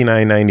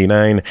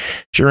 $59.99.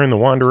 Shiren the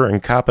Wanderer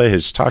and Kappa,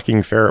 his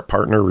talking ferret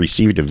partner,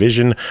 received a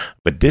vision of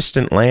a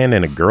distant land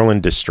and a girl in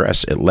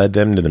distress. It led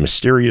them to the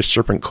mysterious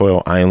Serpent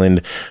Coil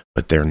Island,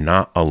 but they're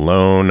not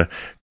alone.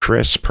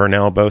 Chris,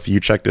 Pernell, both of you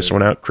check this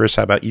one out. Chris,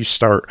 how about you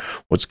start?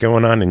 What's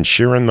going on in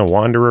Shiren the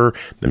Wanderer,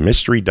 the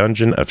Mystery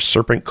Dungeon of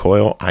Serpent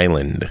Coil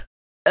Island?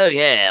 Oh,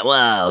 yeah.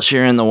 Well,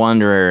 Shiren the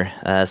Wanderer,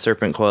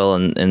 Serpent Coil,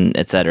 and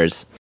et cetera.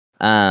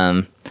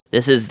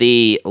 This is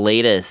the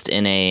latest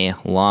in a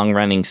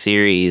long-running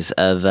series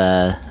of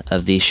the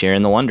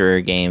Shiren the Wanderer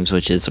games,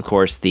 which is, of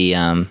course, the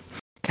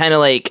kind of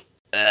like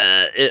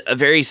a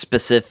very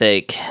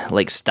specific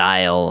like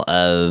style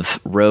of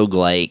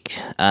roguelike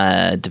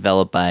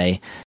developed by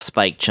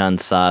Spike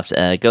Chunsoft.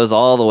 It goes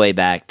all the way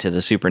back to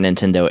the Super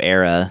Nintendo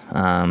era,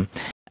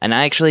 and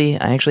I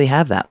actually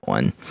have that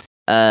one.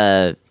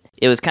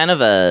 It was kind of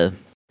a,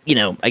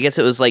 I guess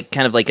it was like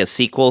kind of like a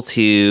sequel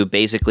to,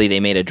 basically they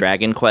made a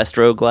Dragon Quest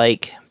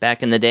roguelike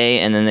back in the day,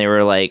 and then they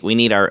were like, we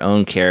need our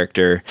own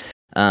character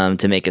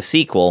to make a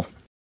sequel.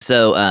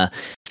 So,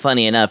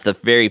 funny enough, the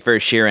very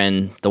first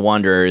Shiren the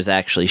Wanderer is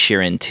actually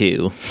Shiren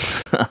 2.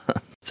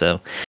 So,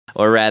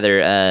 or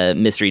rather,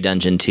 Mystery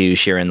Dungeon 2,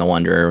 Shiren the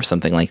Wanderer, or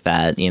something like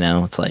that.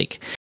 It's like,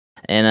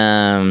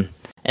 and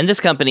this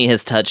company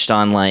has touched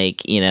on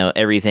like,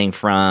 everything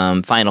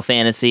from Final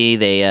Fantasy.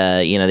 They,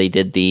 they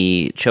did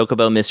the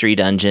Chocobo Mystery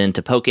Dungeon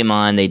to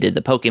Pokemon. They did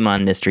the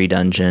Pokemon Mystery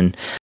Dungeon.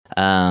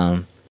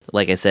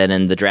 Like I said,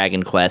 and the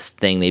Dragon Quest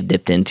thing they've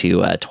dipped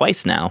into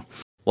twice now.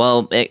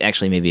 Well,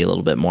 actually, maybe a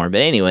little bit more, but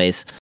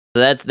anyways,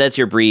 so that's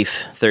your brief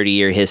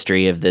 30-year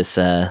history of this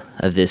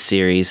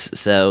series.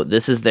 So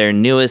this is their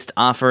newest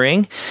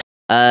offering.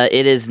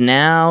 It is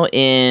now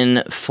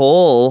in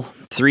full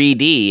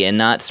 3D and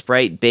not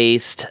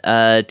sprite-based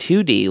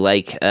 2D,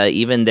 like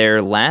even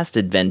their last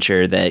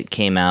adventure that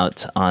came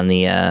out on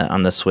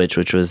the Switch,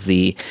 which was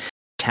the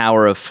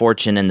Tower of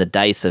Fortune and the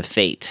Dice of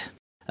Fate.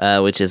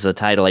 Which is a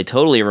title I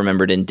totally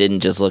remembered and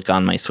didn't just look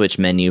on my Switch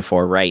menu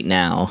for right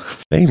now.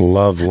 They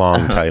love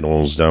long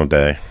titles, don't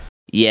they?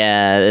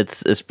 Yeah,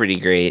 it's pretty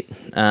great.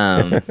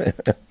 I'll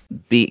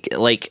get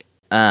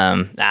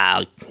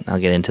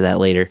into that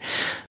later.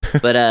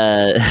 But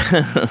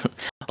well,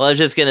 I was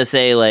just gonna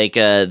say like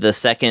the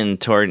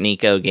second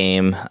Tornico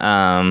game,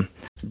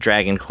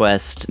 Dragon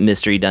Quest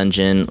Mystery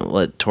Dungeon.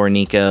 What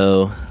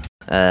Tornico?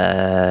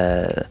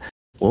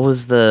 What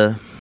was the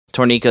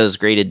Tornico's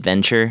Great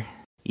Adventure?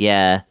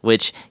 Yeah,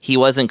 which he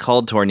wasn't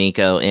called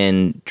Tornico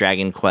in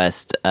Dragon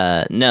Quest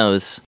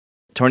Knows.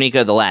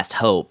 Tornico the Last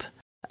Hope.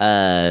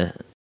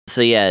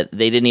 So yeah,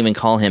 they didn't even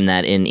call him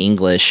that in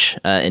English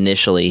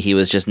initially. He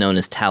was just known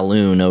as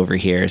Talon over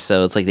here.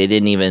 So it's like they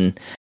didn't even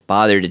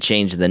bother to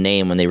change the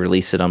name when they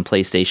released it on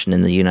PlayStation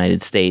in the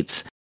United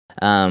States.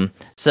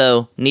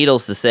 So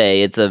needless to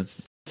say, it's a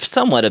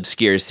somewhat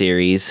obscure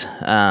series.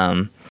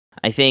 I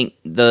think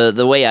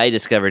the way I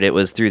discovered it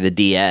was through the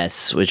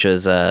DS, which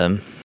was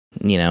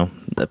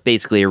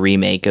basically a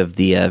remake of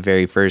the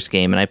very first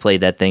game, and I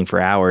played that thing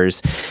for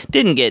hours.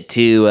 Didn't get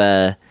too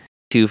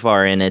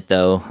far in it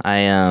though.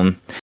 I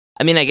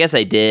guess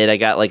I did. I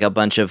got like a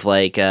bunch of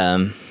like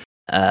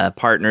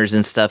partners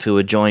and stuff who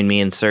would join me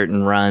in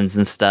certain runs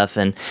and stuff,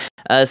 and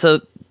so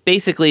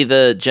basically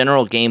the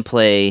general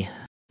gameplay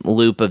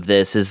loop of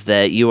this is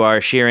that you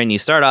are Shiren. You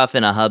start off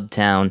in a hub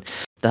town.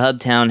 The hub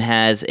town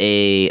has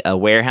a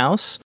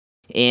warehouse.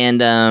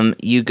 And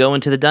you go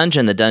into the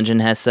dungeon. The dungeon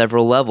has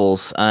several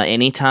levels.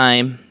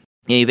 Anytime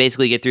you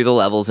basically get through the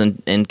levels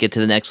and get to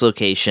the next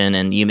location,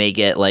 and you may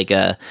get like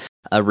a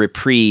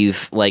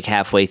reprieve like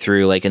halfway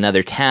through, like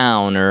another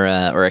town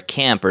or a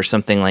camp or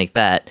something like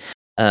that.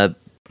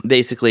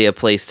 Basically, a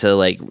place to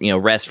like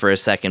rest for a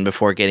second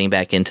before getting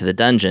back into the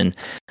dungeon.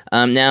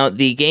 Now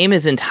the game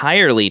is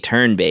entirely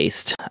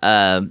turn-based.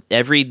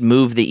 Every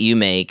move that you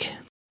make,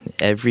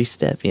 every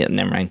step. Yeah,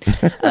 never mind.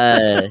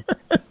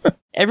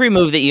 Every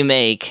move that you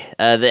make,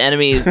 the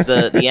enemies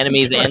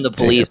and the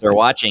police are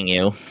watching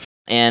you,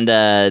 and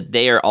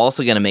they are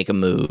also going to make a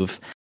move.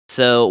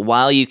 So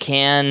while you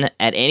can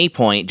at any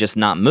point just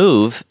not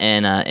move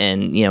and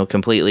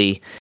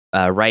completely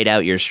write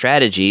out your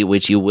strategy,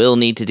 which you will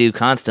need to do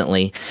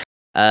constantly,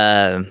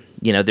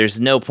 there's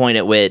no point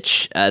at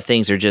which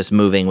things are just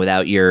moving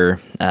without your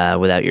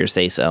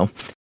say so.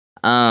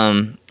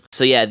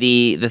 So yeah,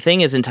 the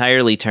thing is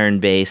entirely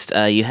turn-based.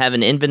 You have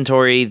an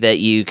inventory that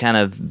you kind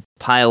of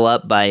pile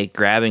up by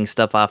grabbing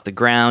stuff off the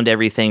ground,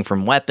 everything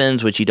from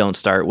weapons, which you don't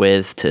start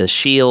with, to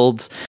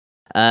shields,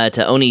 to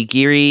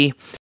onigiri,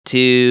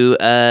 to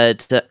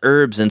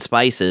herbs and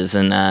spices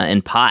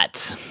and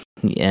pots.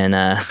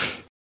 And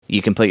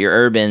you can put your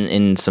herb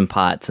in some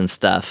pots and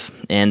stuff.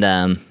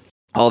 And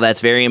all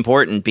that's very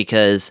important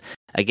because,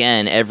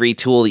 again, every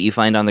tool that you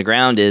find on the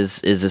ground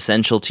is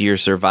essential to your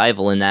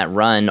survival in that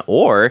run,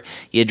 or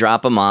you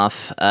drop them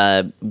off,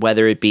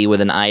 whether it be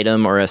with an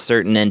item or a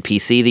certain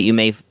NPC that you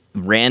may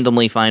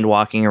randomly find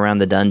walking around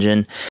the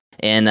dungeon,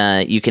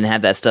 and you can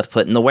have that stuff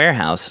put in the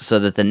warehouse so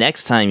that the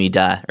next time you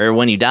die, or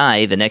when you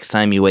die, the next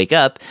time you wake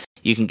up,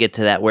 you can get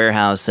to that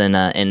warehouse and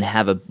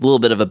have a little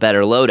bit of a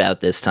better loadout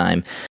this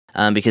time.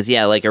 Because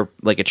like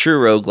a true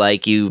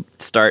roguelike, you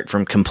start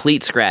from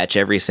complete scratch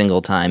every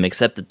single time,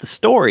 except that the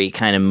story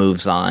kind of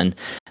moves on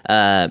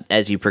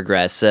as you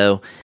progress.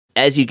 So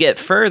as you get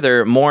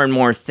further, more and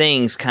more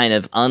things kind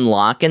of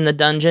unlock in the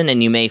dungeon,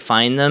 and you may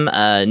find them.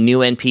 New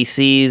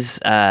NPCs,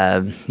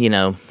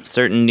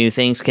 certain new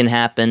things can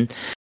happen.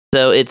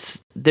 So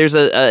there's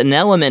an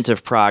element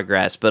of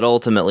progress, but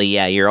ultimately,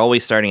 you're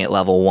always starting at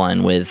level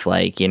 1 with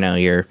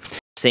your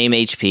same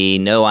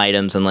HP, no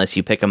items unless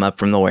you pick them up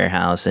from the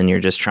warehouse, and you're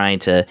just trying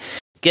to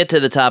get to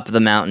the top of the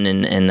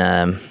mountain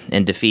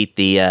and defeat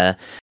the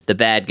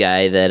bad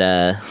guy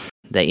that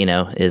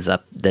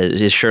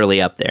is surely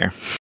up there.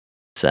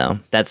 So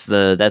that's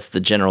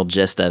the general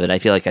gist of it. I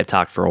feel like I've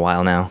talked for a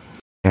while now.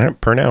 All right,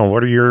 Pernell,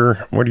 what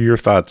are your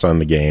thoughts on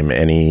the game?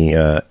 Any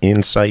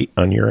insight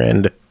on your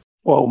end?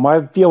 Well,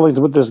 my feelings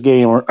with this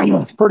game are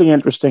pretty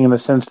interesting in the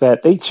sense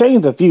that they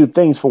changed a few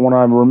things from what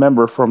I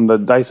remember from the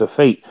Dice of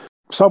Fate.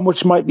 Some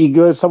which might be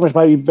good, some which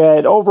might be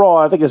bad. Overall,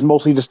 I think it's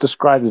mostly just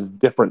described as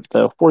different,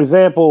 though. For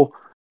example,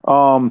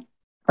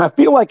 I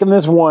feel like in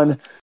this one,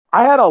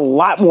 I had a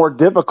lot more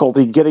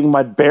difficulty getting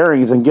my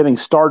bearings and getting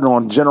started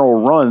on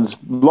general runs,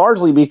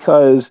 largely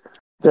because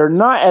they're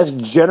not as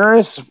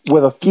generous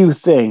with a few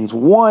things.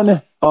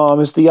 One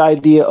is the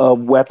idea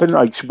of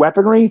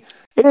weaponry.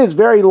 It is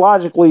very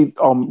logically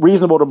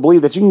reasonable to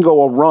believe that you can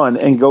go a run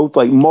and go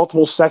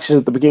multiple sections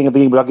at the beginning of the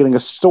game without getting a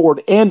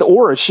sword and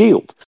or a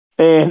shield.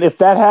 And if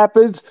that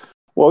happens,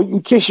 well, you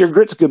can kiss your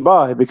grits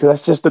goodbye because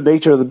that's just the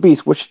nature of the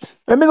beast, which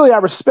admittedly I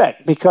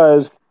respect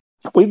because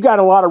we've got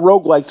a lot of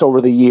roguelikes over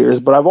the years,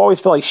 but I've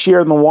always felt like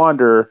Sharon the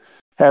Wanderer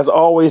has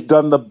always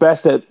done the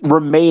best at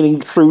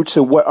remaining true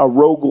to what a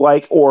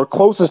roguelike or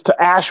closest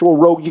to actual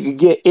rogue you could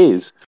get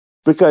is,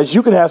 because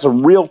you can have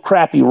some real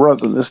crappy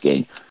runs in this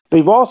game.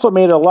 They've also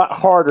made it a lot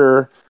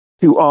harder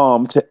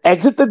to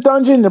exit the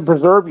dungeon and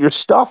preserve your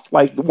stuff.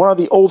 Like one of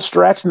the old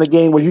strats in the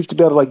game was you used to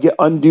be able to get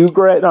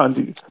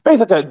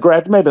basically a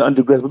grab, maybe an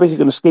undo grab, but basically you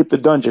can escape the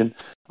dungeon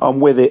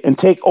with it and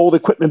take old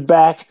equipment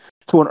back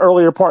to an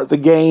earlier part of the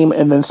game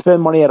and then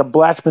spend money at a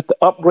blacksmith to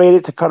upgrade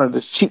it to kind of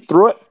just cheat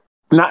through it.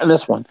 Not in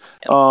this one.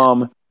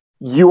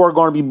 You are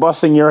going to be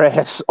busting your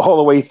ass all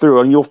the way through,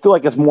 and you'll feel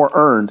like it's more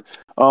earned.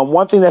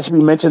 One thing that should be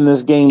mentioned in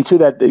this game, too,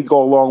 that they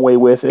go a long way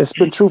with, it's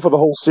been true for the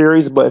whole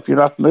series, but if you're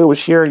not familiar with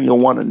Sharon, you'll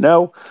want to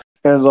know,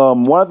 is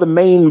one of the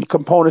main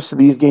components to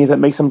these games that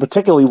makes them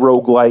particularly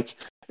roguelike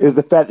is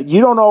the fact that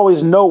you don't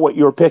always know what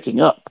you're picking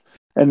up.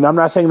 And I'm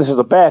not saying this is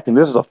a bad thing.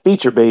 This is a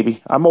feature,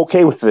 baby. I'm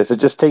okay with this. It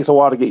just takes a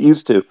while to get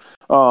used to.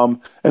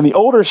 And the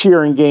older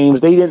Sharon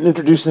games, they didn't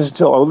introduce this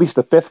until, at least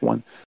the 5th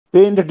one.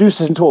 They introduced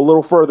this until a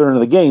little further into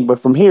the game, but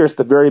from here, it's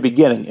the very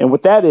beginning. And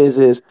what that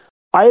is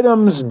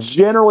items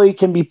generally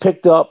can be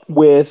picked up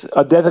with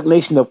a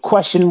designation of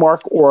question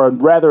mark or a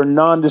rather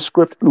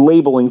nondescript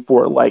labeling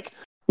for it, like,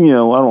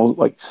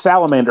 like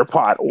salamander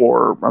pot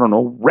or,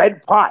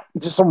 red pot,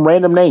 just some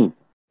random name.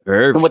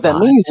 Herb and what pot. That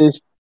means is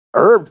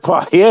herb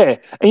pot, yeah.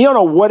 And you don't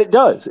know what it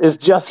does. It's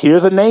just,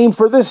 here's a name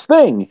for this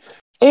thing.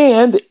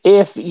 And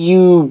if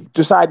you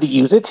decide to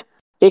use it,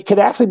 it could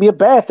actually be a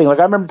bad thing. Like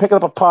I remember picking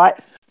up a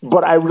pot,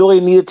 but I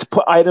really needed to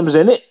put items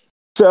in it.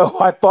 So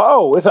I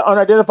thought, it's an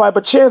unidentified,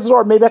 but chances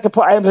are maybe I could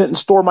put items in it and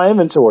store my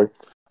inventory.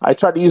 I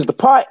tried to use the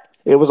pot.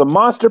 It was a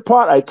monster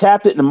pot. I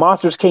tapped it and the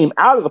monsters came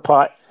out of the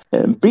pot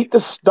and beat the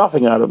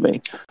stuffing out of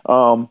me.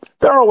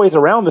 There are ways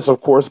around this,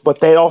 of course, but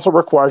that also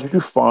requires you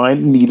to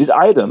find needed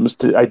items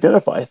to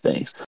identify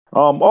things.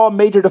 All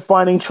major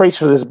defining traits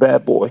for this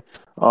bad boy.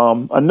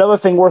 Another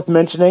thing worth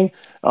mentioning,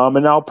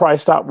 and I'll probably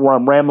stop where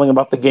I'm rambling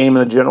about the game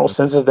in a general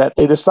sense, is that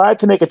they decided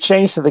to make a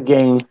change to the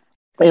game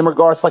in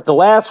regards, like the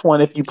last one,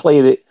 if you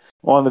played it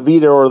on the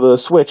Vita or the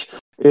Switch,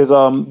 is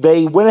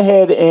they went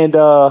ahead and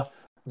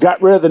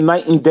got rid of the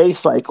night and day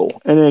cycle.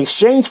 And in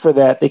exchange for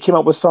that, they came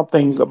up with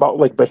something about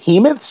like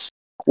behemoths,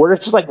 where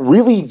it's just like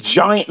really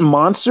giant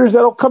monsters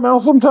that'll come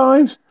out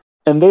sometimes,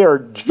 and they are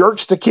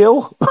jerks to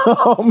kill.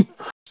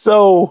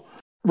 So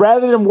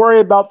rather than worry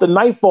about the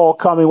nightfall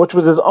coming, which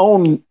was his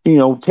own,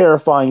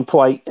 terrifying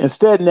plight,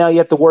 instead now you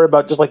have to worry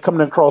about just like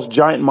coming across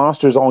giant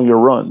monsters on your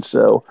run.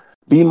 So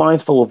be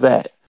mindful of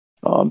that.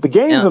 The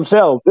games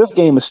themselves, this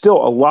game is still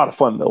a lot of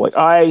fun though. Like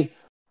I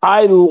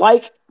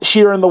like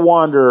Sheeran the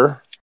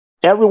Wanderer,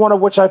 every one of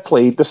which I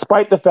played,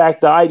 despite the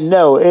fact that I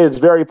know it is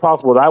very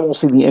possible that I won't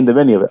see the end of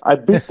any of it. I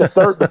beat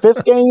the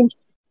fifth game.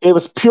 It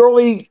was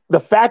purely the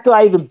fact that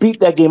I even beat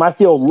that game. I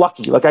feel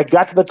lucky. Like I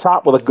got to the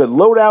top with a good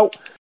loadout,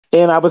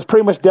 and I was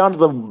pretty much down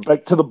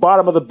to the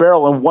bottom of the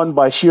barrel and won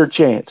by sheer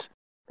chance.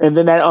 And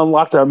then that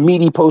unlocked a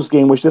meaty post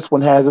game, which this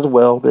one has as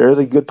well. There is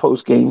a good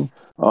post game.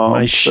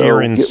 My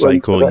Sheeran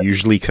cycle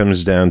usually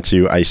comes down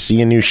to I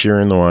see a new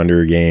Sheeran the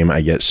Wanderer game.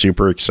 I get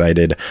super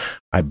excited.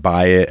 I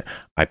buy it.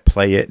 I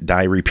play it,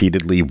 die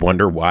repeatedly,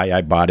 wonder why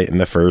I bought it in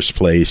the first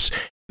place.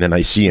 Then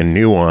I see a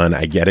new one.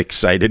 I get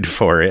excited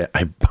for it.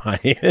 I buy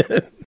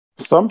it.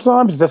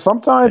 Sometimes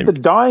the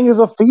dying is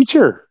a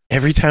feature.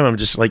 Every time I'm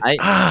just like,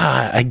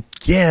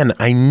 again,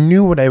 I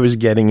knew what I was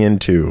getting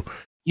into.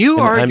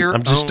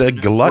 I'm just a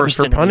glutton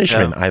for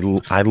punishment.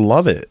 I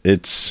love it.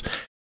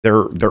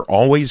 They're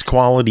always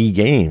quality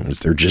games.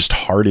 They're just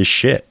hard as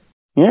shit.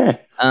 Yeah.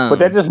 But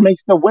that just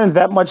makes the win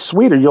that much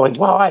sweeter. You're like,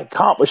 wow, I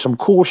accomplished some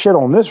cool shit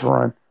on this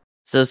run.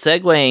 So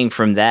segueing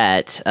from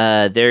that,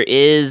 there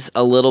is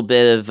a little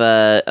bit of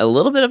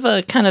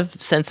a kind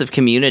of sense of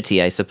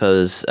community, I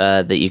suppose,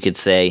 that you could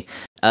say.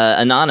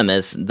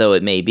 Anonymous though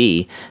it may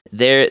be,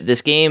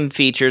 this game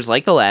features,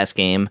 like the last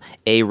game,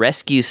 a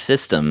rescue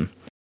system.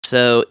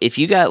 So if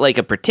you got like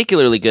a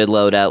particularly good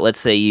loadout, let's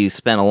say you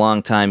spent a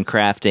long time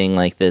crafting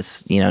like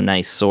this,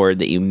 nice sword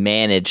that you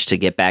managed to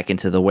get back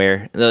into the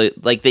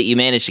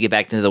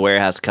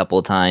warehouse a couple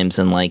of times,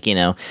 and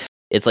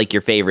it's like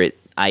your favorite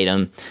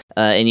item,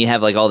 and you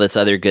have like all this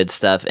other good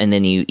stuff, and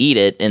then you eat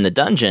it in the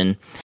dungeon,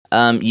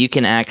 you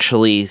can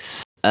actually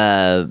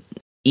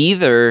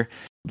either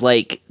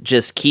like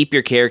just keep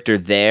your character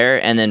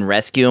there and then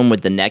rescue him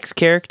with the next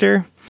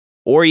character,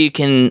 or you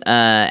can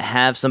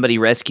have somebody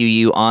rescue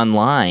you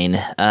online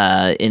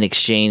in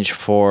exchange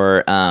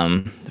for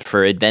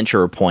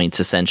adventurer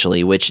points,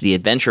 essentially, which the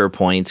adventurer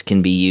points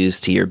can be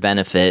used to your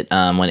benefit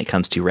when it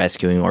comes to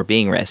rescuing or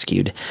being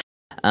rescued.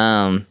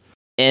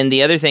 And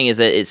the other thing is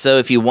that so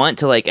if you want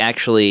to like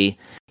actually,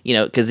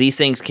 because these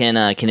things can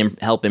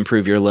help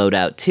improve your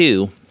loadout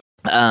too.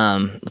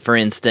 For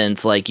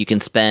instance, like you can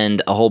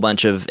spend a whole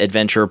bunch of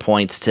adventurer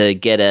points to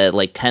get a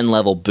like 10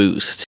 level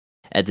boost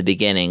at the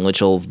beginning,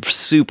 which will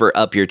super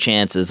up your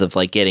chances of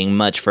like getting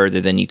much further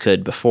than you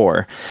could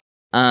before.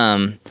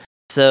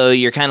 So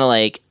you're kind of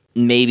like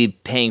maybe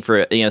paying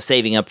for,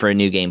 saving up for a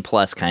new game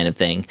plus kind of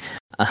thing.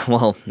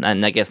 Well,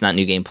 I guess not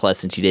new game plus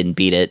since you didn't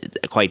beat it.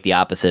 Quite the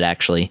opposite,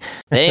 actually.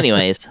 But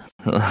anyways,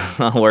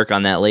 I'll work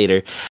on that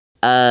later.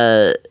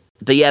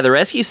 But yeah, the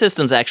rescue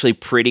system's actually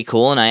pretty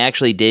cool, and I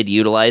actually did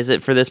utilize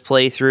it for this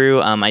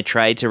playthrough. I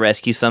tried to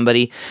rescue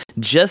somebody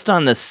just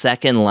on the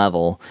second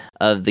level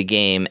of the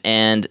game,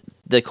 and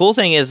the cool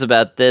thing is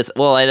about this,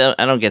 well, I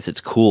don't guess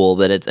it's cool,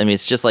 but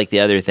it's just like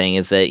the other thing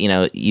is that,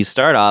 you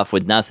start off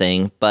with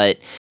nothing, but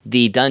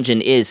the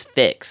dungeon is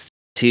fixed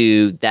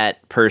to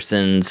that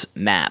person's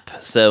map.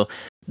 So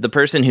the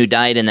person who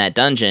died in that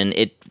dungeon,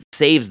 it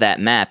saves that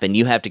map, and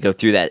you have to go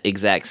through that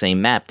exact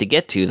same map to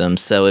get to them.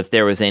 So if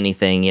there was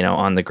anything,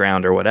 on the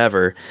ground or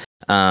whatever,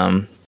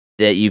 that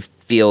you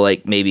feel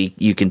like maybe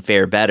you can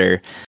fare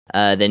better,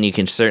 then you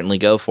can certainly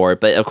go for it.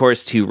 But of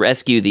course, to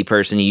rescue the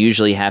person, you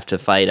usually have to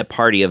fight a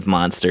party of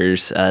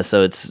monsters,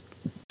 so it's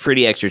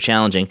pretty extra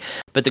challenging.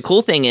 But the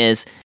cool thing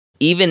is,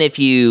 even if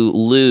you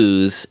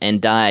lose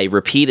and die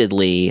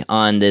repeatedly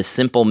on this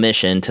simple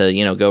mission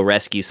to, go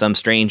rescue some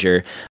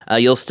stranger,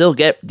 you'll still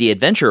get the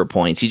adventurer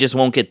points. You just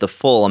won't get the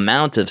full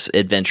amount of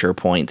adventurer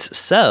points.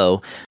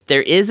 So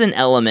there is an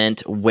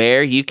element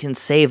where you can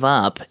save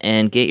up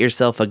and get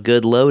yourself a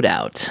good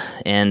loadout.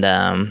 And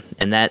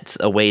that's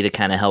a way to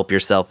kind of help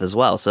yourself as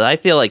well. So I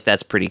feel like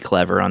that's pretty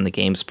clever on the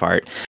game's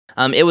part.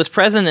 It was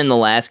present in the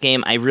last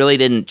game. I really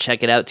didn't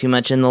check it out too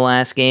much in the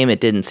last game.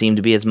 It didn't seem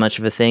to be as much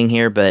of a thing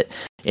here, but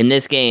in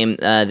this game,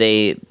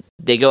 they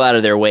go out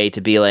of their way to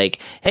be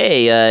like,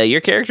 hey, your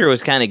character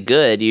was kind of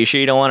good. You sure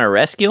you don't want to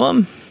rescue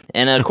him?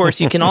 And of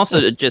course, you can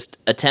also just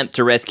attempt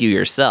to rescue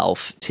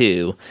yourself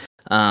too.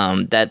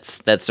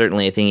 That's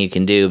certainly a thing you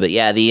can do. But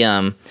yeah,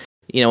 the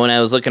when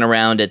I was looking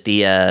around at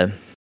the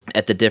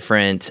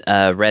different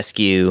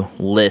rescue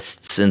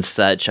lists and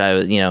such,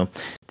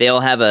 they all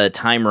have a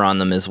timer on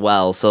them as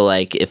well. So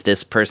like if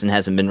this person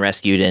hasn't been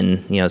rescued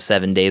in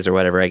 7 days or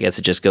whatever, I guess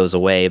it just goes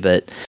away.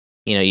 But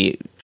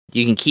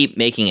you can keep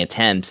making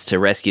attempts to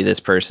rescue this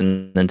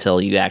person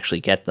until you actually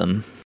get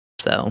them.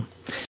 So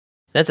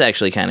that's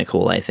actually kind of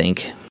cool, I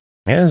think.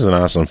 Yeah, it's an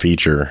awesome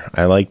feature.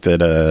 I like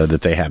that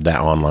they have that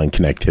online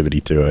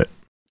connectivity to it.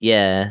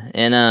 Yeah,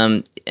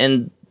 and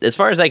as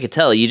far as I could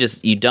tell,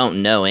 you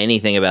don't know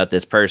anything about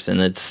this person.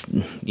 It's,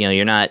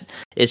 you're not.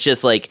 It's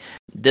just like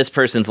this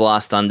person's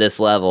lost on this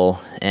level,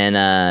 and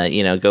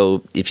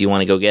go if you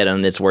want to go get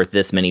them, it's worth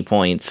this many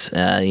points.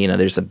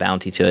 There's a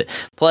bounty to it.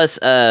 Plus,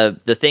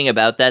 the thing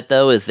about that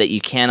though is that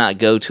you cannot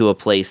go to a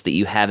place that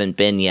you haven't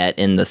been yet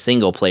in the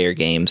single player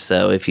game.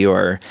 So if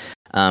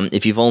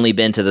you've only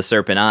been to the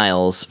Serpent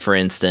Isles, for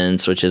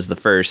instance, which is the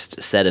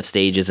first set of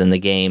stages in the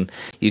game,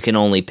 you can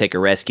only pick a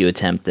rescue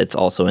attempt that's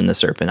also in the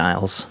Serpent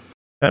Isles.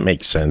 That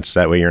makes sense.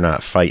 That way you're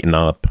not fighting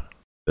up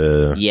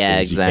the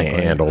things exactly. you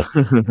can't handle.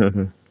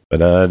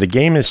 But the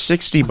game is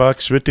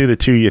 $60. What do the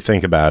two you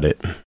think about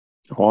it?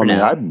 Well,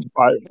 I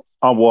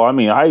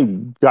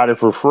got it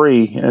for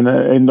free,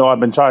 and though I've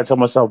been trying to tell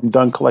myself I'm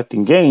done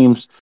collecting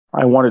games,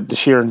 I wanted to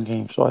share in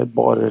games, so I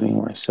bought it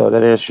anyway. So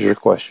that answers your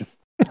question.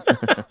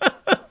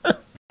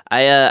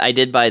 I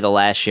did buy the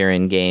last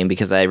Sheeran game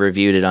because I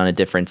reviewed it on a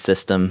different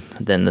system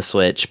than the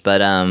Switch.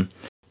 But I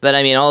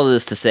mean, all of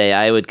this to say,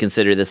 I would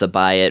consider this a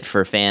buy it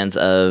for fans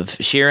of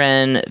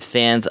Sheeran,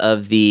 fans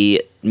of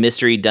the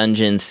Mystery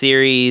Dungeon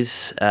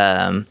series,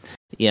 and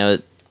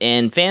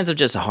fans of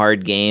just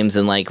hard games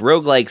and like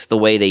roguelikes the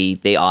way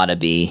they ought to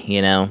be,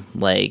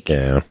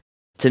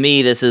 To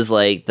me, this is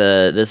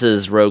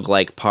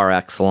roguelike par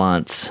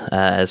excellence,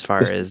 as far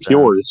as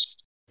yours.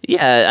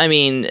 Yeah, I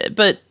mean,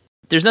 but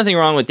there's nothing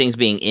wrong with things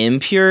being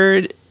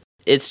impure.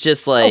 It's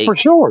just like, for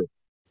sure,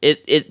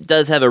 it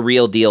does have a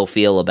real deal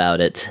feel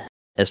about it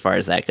as far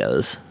as that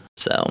goes.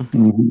 So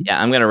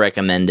yeah, I'm gonna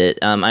recommend it.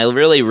 I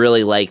really,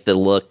 really like the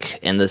look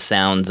and the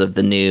sounds of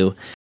the new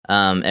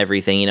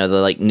everything. The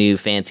like new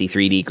fancy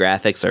 3D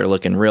graphics are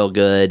looking real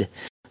good.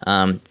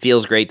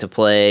 Feels great to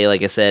play.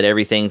 Like I said,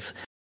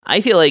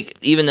 I feel like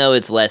even though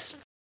it's less,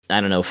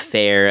 I don't know,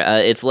 fair,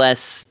 it's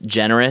less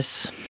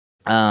generous.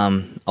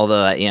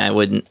 Although I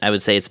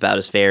would say it's about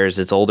as fair as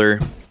its older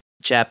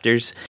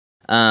chapters.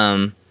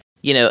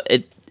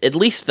 It at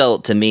least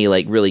felt to me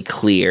like really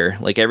clear,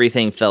 like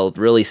everything felt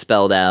really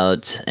spelled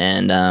out,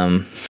 and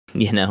and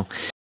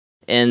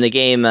the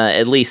game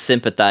at least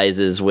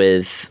sympathizes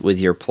with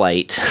your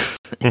plight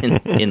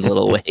in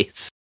little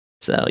ways.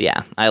 So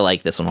yeah, I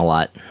like this one a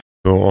lot.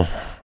 Cool.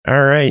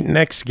 All right,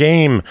 next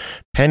game,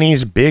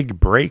 Penny's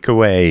Big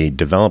Breakaway,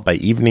 developed by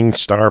Evening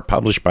Star,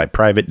 published by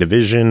Private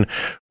Division,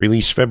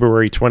 released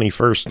February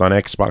 21st on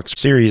Xbox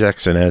Series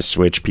X and S,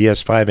 Switch,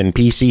 PS5, and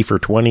PC for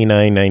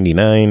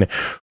 $29.99.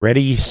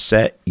 Ready,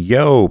 set,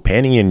 yo!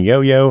 Penny and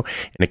Yo-Yo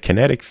in a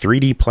kinetic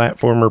 3D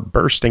platformer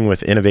bursting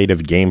with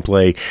innovative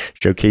gameplay.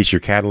 Showcase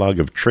your catalog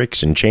of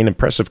tricks and chain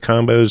impressive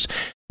combos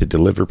to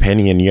deliver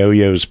Penny and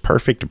Yo-Yo's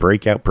perfect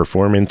breakout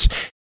performance.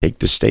 Take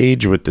the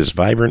stage with this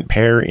vibrant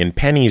pair in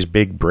Penny's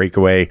Big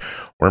Breakaway,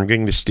 or I'm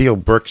going to steal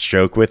Brooke's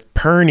joke with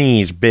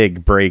Perny's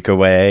Big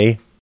Breakaway.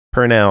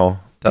 Pernell,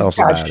 tell us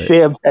about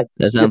it.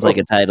 That sounds like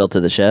a title to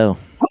the show.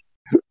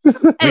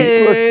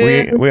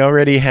 We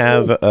already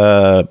have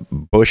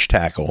Bush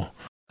Tackle.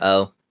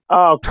 Oh,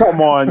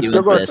 come on.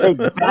 You're going to take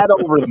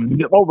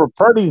that over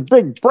Perny's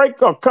Big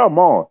Break? Oh, come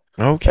on.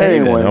 Okay,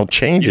 anyway, then I'll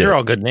change it. These are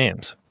all good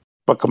names.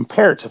 But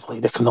comparatively,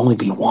 there can only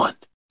be one.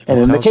 And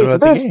in the case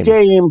of this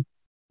game,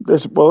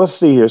 let's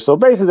see here. So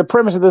basically, the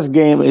premise of this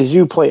game is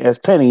you play as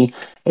Penny,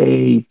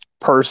 a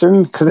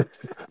person,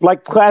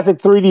 like classic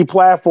 3D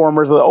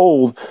platformers, the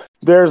old.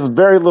 There's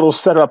very little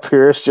setup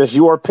here. It's just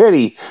you are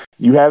Penny.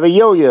 You have a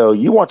yo-yo.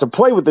 You want to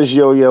play with this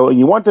yo-yo, and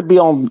you want to be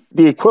on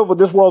the equivalent.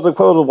 This world's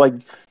equivalent of like,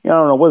 I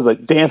don't know, what is it,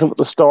 like Dancing with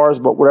the Stars,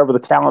 but whatever the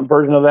talent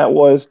version of that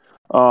was.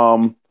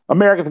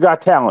 America's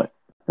Got Talent.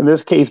 In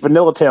this case,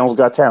 Vanilla Town's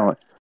Got Talent.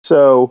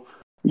 So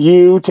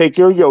you take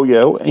your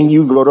yo-yo and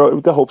you go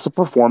to the hopes of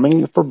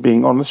performing for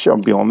being on the show,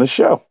 be on the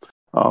show.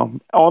 On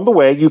the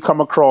way, you come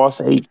across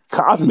a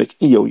cosmic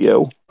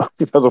yo-yo,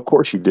 because of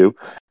course you do,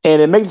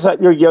 and it makes like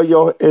your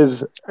yo-yo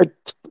is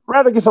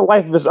rather gets a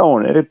life of its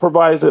own, and it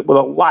provides it with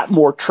a lot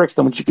more tricks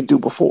than what you could do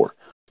before.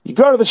 You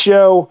go to the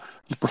show,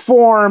 you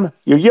perform,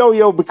 your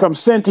yo-yo becomes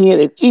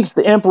sentient, it eats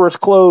the emperor's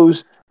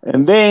clothes,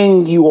 and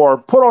then you are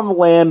put on the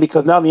land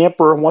because now the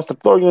emperor wants to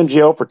throw you in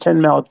jail for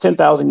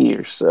 10,000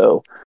 years.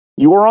 So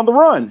you are on the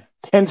run,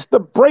 hence the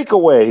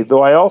breakaway,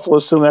 though I also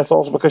assume that's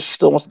also because she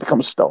still wants to become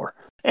a star.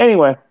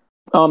 Anyway,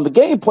 the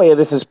gameplay of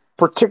this is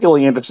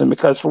particularly interesting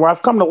because from what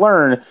I've come to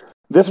learn,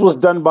 this was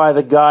done by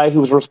the guy who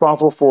was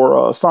responsible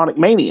for Sonic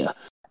Mania,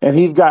 and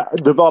he's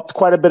developed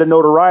quite a bit of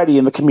notoriety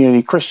in the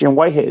community, Christian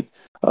Whitehead.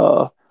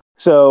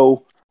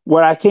 So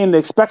what I came to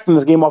expect from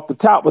this game off the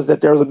top was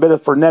that there was a bit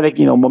of frenetic,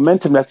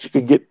 momentum that you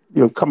could get,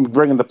 come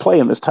bring into play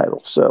in this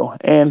title. So,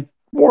 and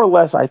more or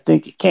less, I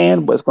think it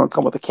can, but it's going to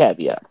come with a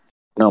caveat.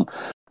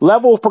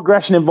 Level of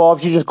progression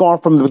involves you just going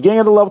from the beginning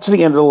of the level to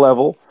the end of the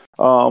level.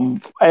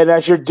 And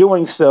as you're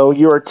doing so,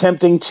 you're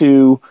attempting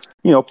to,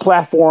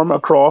 platform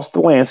across the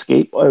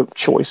landscape of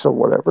choice or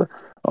whatever.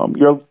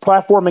 Your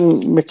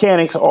platforming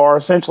mechanics are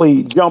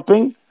essentially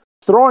jumping,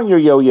 throwing your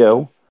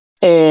yo-yo,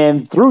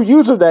 and through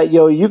use of that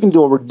yo-yo, you can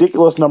do a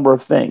ridiculous number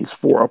of things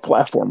for a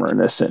platformer in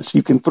this sense.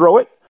 You can throw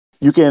it,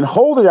 You can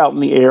hold it out in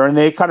the air, and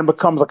then it kind of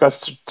becomes like a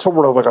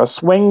sort of like a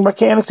swing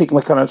mechanic. So you can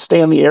like kind of stay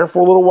in the air for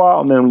a little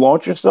while and then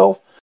launch yourself.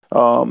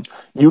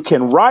 You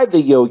can ride the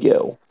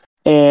yo-yo,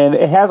 and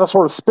it has a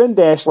sort of spin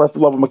dash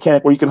level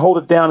mechanic where you can hold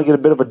it down and get a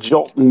bit of a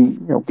jolt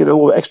and get a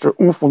little extra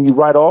oomph when you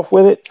ride off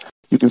with it.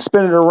 You can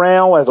spin it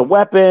around as a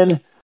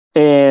weapon,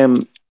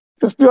 and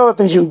there's a few other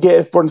things you can get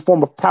in the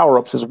form of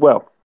power-ups as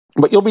well.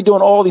 But you'll be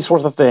doing all these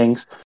sorts of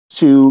things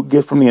to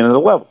get from the end of the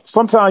level.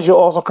 Sometimes you'll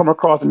also come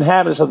across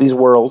inhabitants of these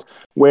worlds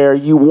where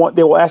they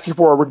will ask you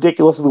for a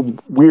ridiculously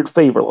weird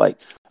favor, like,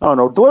 I don't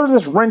know, deliver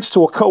this wrench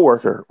to a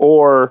coworker,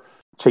 or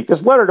take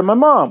this letter to my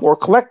mom, or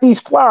collect these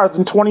flowers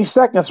in 20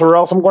 seconds or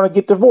else I'm going to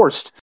get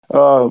divorced.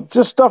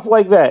 Just stuff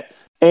like that.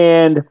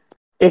 And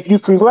if you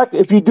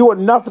do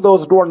enough of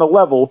those during the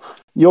level,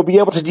 you'll be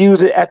able to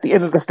use it at the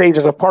end of the stage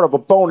as a part of a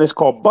bonus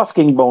called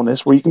busking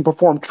bonus, where you can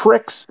perform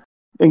tricks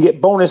and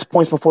get bonus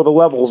points before the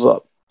level's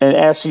up and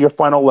adds to your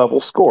final level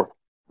score.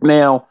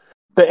 Now,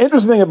 the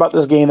interesting thing about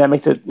this game that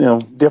makes it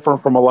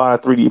different from a lot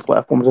of 3D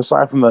platforms,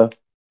 aside from the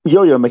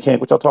yo-yo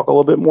mechanic, which I'll talk a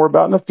little bit more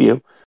about in a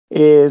few,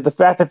 is the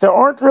fact that there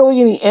aren't really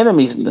any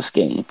enemies in this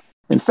game.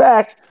 In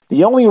fact,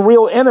 the only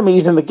real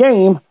enemies in the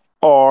game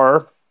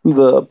are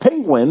the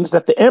penguins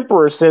that the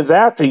Emperor sends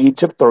after you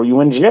to throw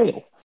you in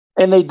jail.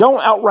 And they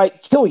don't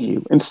outright kill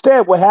you.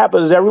 Instead, what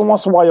happens is every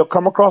once in a while you'll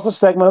come across a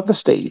segment of the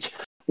stage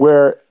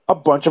where a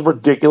bunch of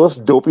ridiculous,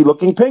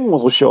 dopey-looking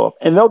penguins will show up,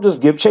 and they'll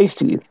just give chase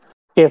to you.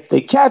 If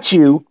they catch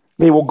you,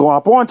 they will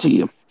glomp onto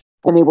you,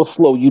 and they will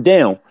slow you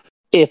down.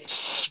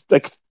 If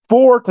like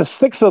 4 to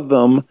 6 of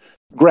them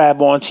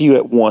grab onto you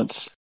at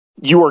once,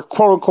 you are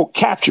quote-unquote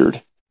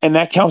captured, and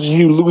that counts as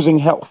you losing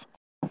health.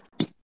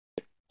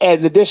 And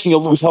in addition,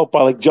 you'll lose health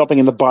by like jumping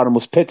in the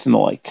bottomless pits and the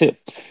like, too.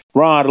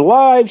 Run out of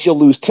lives, you'll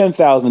lose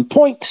 10,000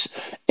 points,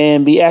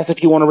 and be asked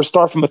if you want to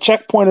restart from the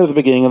checkpoint at the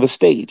beginning of the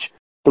stage.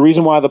 The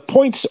reason why the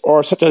points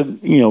are such a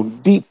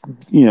deep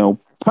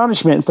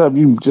punishment instead of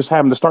you just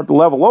having to start the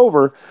level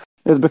over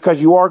is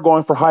because you are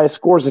going for highest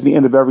scores at the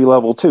end of every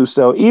level too.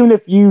 So even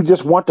if you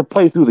just want to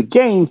play through the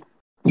game,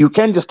 you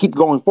can just keep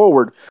going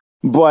forward.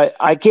 But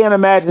I can't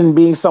imagine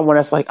being someone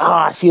that's like,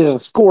 I see there's a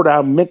score that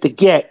I'm meant to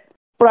get,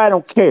 but I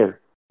don't care.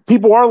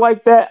 People are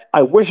like that.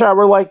 I wish I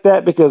were like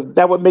that because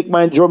that would make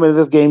my enjoyment of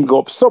this game go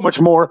up so much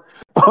more.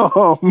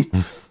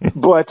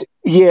 But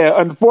yeah,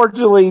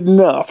 unfortunately,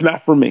 no,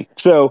 not for me.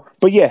 So,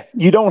 but yeah,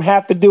 you don't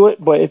have to do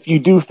it. But if you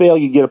do fail,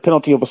 you get a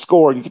penalty of a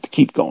score and you get to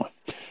keep going.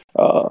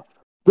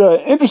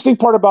 The interesting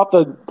part about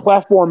the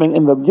platforming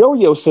and the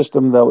yo-yo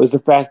system, though, is the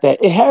fact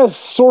that it has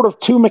sort of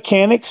 2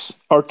 mechanics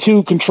or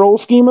 2 control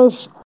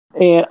schemas.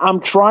 And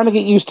I'm trying to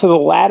get used to the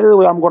latter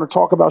that I'm going to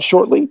talk about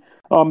shortly.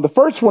 The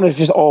first one is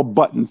just all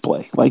button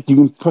play. Like you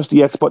can push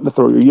the X button to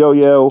throw your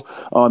yo-yo.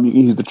 You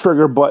can use the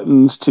trigger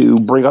buttons to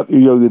bring up your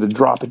yo-yo to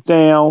drop it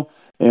down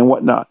and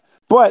whatnot.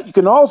 But you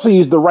can also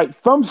use the right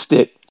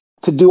thumbstick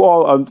to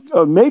do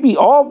maybe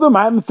all of them.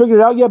 I haven't figured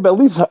it out yet, but at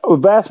least a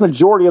vast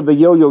majority of the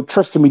yo-yo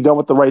tricks can be done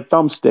with the right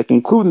thumbstick,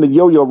 including the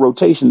yo-yo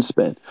rotation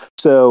spin.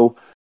 So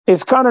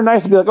it's kind of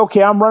nice to be like,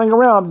 okay, I'm running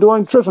around, I'm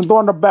doing tricks, I'm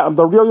throwing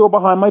the yo-yo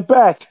behind my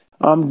back.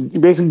 I'm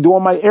basically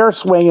doing my air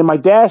swing and my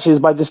dashes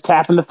by just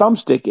tapping the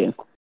thumbstick in.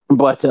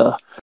 But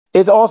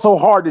it's also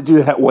hard to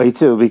do that way,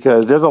 too,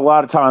 because there's a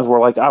lot of times where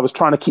like I was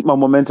trying to keep my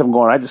momentum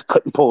going. I just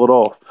couldn't pull it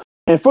off.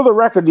 And for the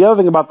record, the other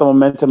thing about the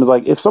momentum is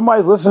like if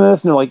somebody's listening to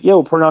this and they're like,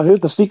 yo, Perny,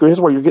 here's the secret.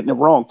 Here's where you're getting it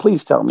wrong.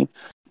 Please tell me.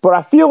 But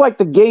I feel like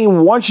the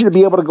game wants you to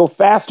be able to go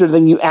faster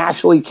than you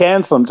actually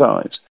can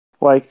sometimes.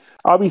 Like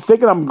I'll be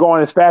thinking I'm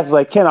going as fast as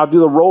I can. I'll do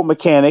the roll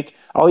mechanic.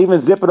 I'll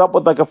even zip it up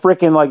with like a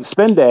freaking like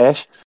spin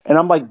dash. And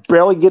I'm like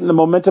barely getting the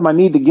momentum I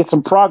need to get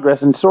some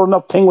progress. And sure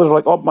enough, penguins are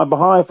like up my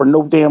behind for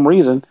no damn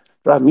reason.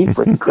 Drive me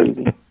freaking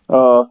crazy.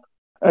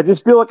 I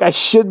just feel like I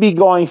should be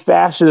going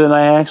faster than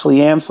I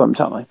actually am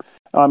sometimes.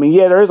 I mean,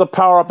 yeah, there is a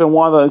power up in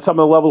some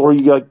of the levels where you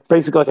get like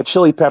basically like a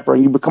chili pepper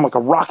and you become like a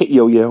rocket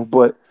yo-yo.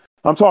 But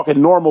I'm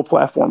talking normal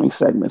platforming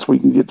segments where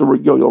you can get the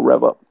yo-yo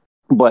rev up.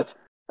 But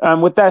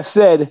with that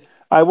said,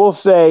 I will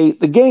say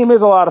the game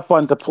is a lot of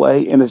fun to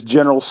play in its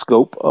general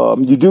scope.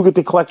 You do get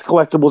to collect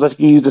collectibles that you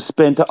can use to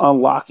spend to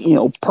unlock,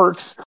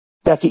 perks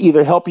that can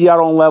either help you out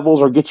on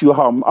levels or get you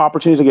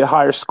opportunities to get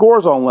higher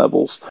scores on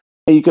levels.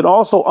 And you can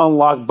also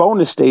unlock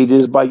bonus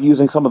stages by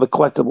using some of the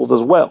collectibles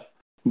as well.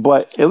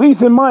 But at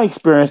least in my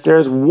experience,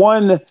 there's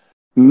one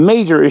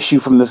major issue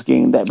from this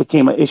game that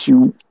became an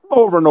issue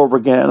over and over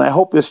again, and I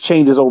hope this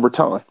changes over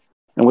time.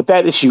 And what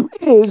that issue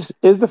is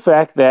the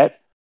fact that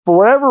for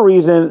whatever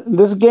reason,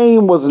 this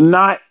game was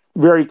not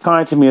very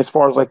kind to me as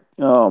far as like,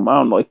 I don't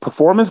know, like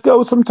performance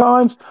goes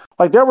sometimes.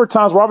 Like there were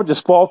times where I would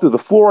just fall through the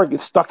floor,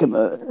 get stuck in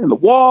the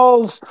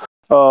walls.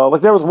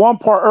 Like there was one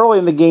part early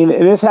in the game,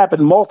 and this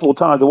happened multiple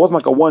times. It wasn't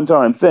like a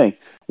one-time thing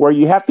where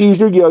you have to use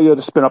your yo-yo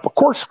to spin up a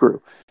corkscrew.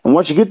 And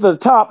once you get to the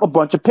top, a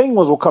bunch of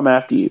penguins will come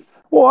after you.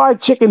 Well, I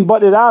chicken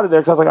butted out of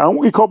there because I was like, I don't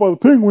want to get caught by the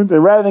penguins.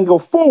 And rather than go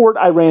forward,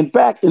 I ran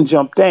back and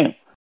jumped down.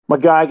 My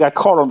guy got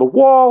caught on the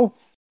wall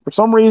for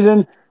some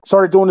reason,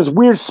 started doing this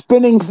weird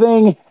spinning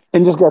thing,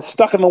 and just got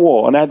stuck in the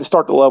wall. And I had to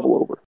start the level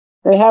over.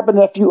 And it happened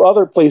in a few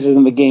other places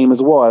in the game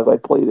as well as I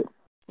played it.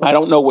 I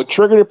don't know what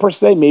triggered it per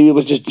se. Maybe it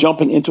was just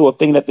jumping into a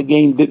thing that the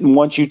game didn't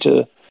want you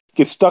to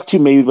get stuck to.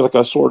 Maybe it was like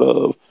a sort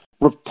of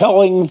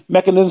repelling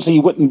mechanism so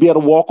you wouldn't be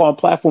able to walk on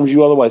platforms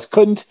you otherwise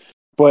couldn't.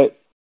 But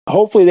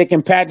hopefully they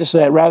can patch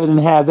that rather than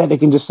have that. They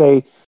can just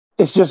say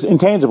it's just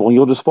intangible and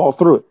you'll just fall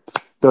through it.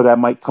 Though that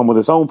might come with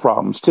its own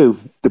problems too,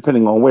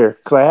 depending on where.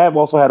 Because I have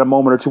also had a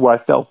moment or two where I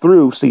fell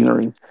through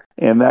scenery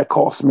and that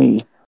cost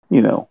me,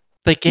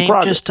 The game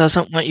progress. just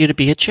doesn't want you to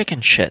be a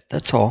chicken shit.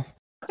 That's all.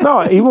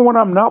 No, even when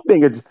I'm not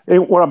being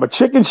when I'm a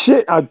chicken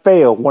shit, I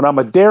fail. When I'm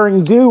a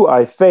daring do,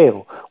 I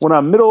fail. When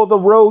I'm middle of the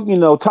road,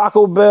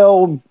 Taco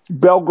Bell,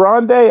 Bel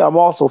Grande, I'm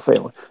also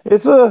failing.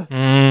 It's a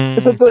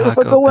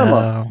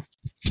dilemma.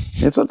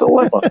 It's a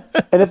dilemma.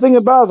 And the thing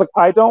about it is, like,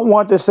 I don't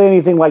want to say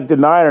anything like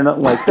denied or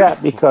nothing like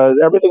that because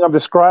everything I'm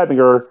describing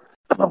are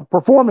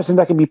performances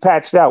that can be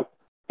patched out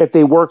if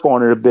they work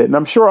on it a bit. And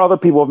I'm sure other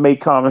people have made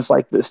comments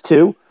like this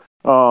too.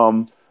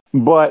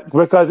 But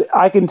because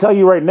I can tell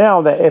you right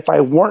now that if I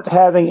weren't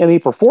having any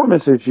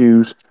performance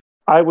issues,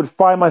 I would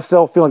find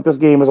myself feeling like this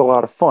game is a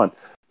lot of fun.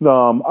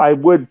 I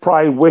would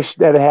probably wish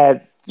that it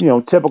had,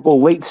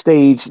 typical late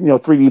stage,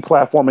 3D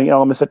platforming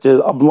elements such as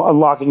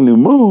unlocking new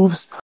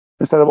moves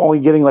instead of only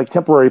getting like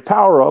temporary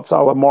power ups, a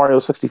la Mario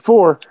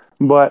 64.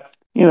 But,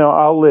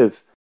 I'll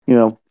live.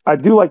 I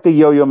do like the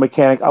yo-yo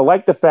mechanic. I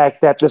like the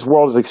fact that this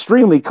world is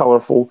extremely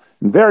colorful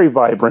and very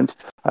vibrant.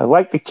 I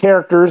like the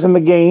characters in the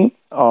game.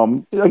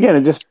 Again,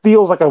 it just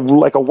feels like a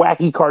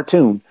wacky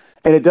cartoon,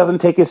 and it doesn't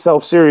take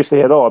itself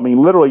seriously at all. I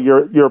mean, literally,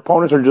 your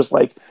opponents are just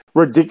like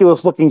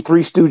ridiculous-looking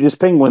Three Stooges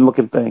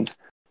penguin-looking things.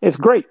 It's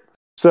great.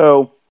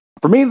 So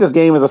for me, this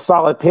game is a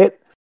solid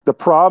hit. The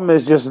problem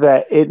is just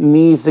that it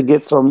needs to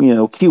get some,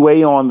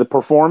 QA on the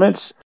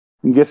performance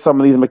and get some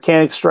of these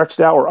mechanics stretched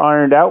out or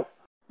ironed out,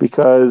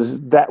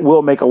 because that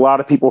will make a lot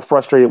of people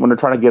frustrated when they're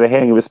trying to get a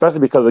hang of it, especially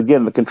because,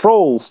 again, the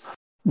controls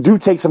do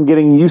take some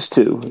getting used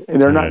to,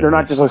 and they're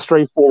not just a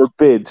straightforward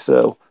bid.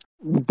 So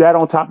that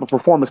on top of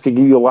performance can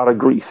give you a lot of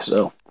grief.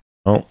 So,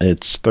 well,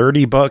 it's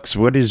 $30.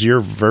 What is your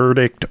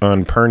verdict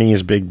on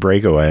Perny's Big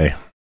Breakaway?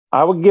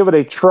 I would give it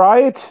a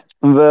try it,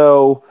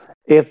 though.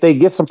 If they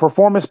get some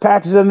performance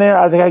patches in there,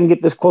 I think I can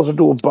get this closer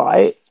to a buy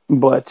it,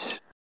 but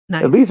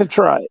Nice. at least a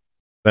try it.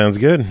 Sounds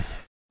good.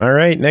 All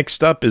right,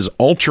 next up is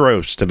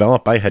Ultros,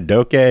 developed by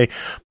Hadoke,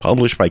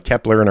 published by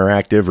Kepler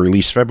Interactive,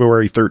 released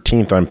February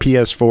 13th on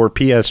PS4,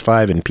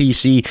 PS5, and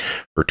PC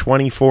for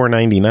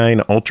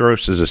 $24.99.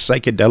 Ultros is a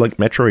psychedelic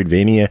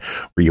Metroidvania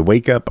where you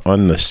wake up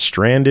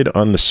stranded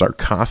on the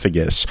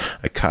sarcophagus,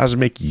 a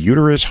cosmic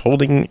uterus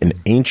holding an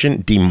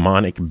ancient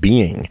demonic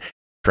being.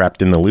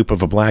 Trapped in the loop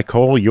of a black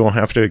hole, you'll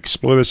have to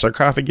explore the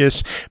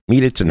sarcophagus,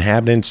 meet its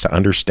inhabitants to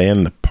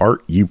understand the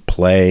part you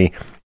play.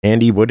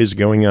 Andy, what is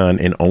going on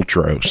in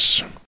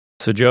Ultros?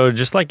 So, Joe,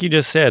 just like you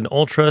just said,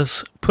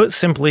 Ultros, put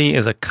simply,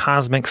 is a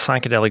cosmic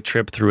psychedelic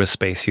trip through a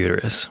space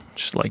uterus.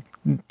 Just like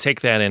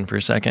take that in for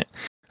a second.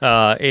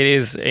 It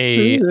is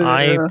a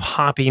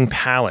eye-popping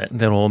palette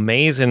that will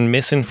amaze and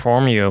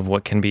misinform you of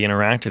what can be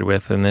interacted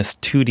with in this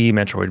 2D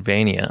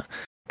Metroidvania.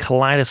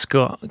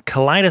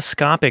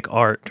 Kaleidoscopic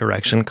art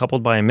direction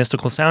coupled by a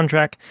mystical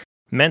soundtrack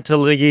meant to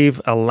leave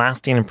a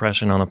lasting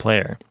impression on the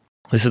player.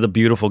 This is a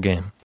beautiful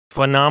game.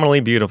 Phenomenally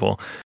beautiful.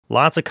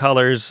 Lots of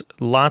colors,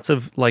 lots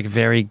of like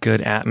very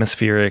good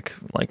atmospheric,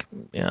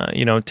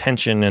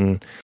 tension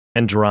and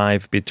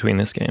drive between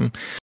this game.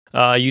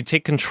 You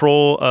take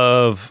control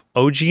of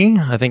OG,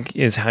 I think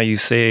is how you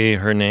say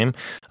her name,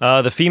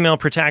 the female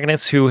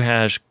protagonist who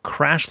has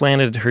crash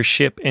landed her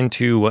ship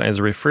into what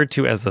is referred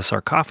to as the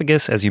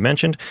sarcophagus, as you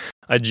mentioned,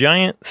 a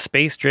giant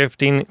space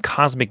drifting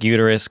cosmic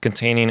uterus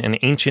containing an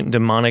ancient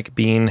demonic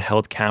being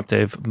held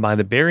captive by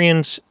the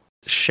Barian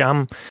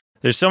Sham.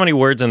 There's so many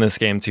words in this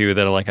game too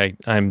that are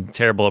I'm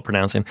terrible at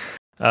pronouncing.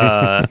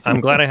 I'm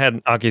glad I had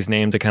Aki's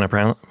name to kind of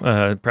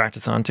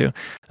practice on too.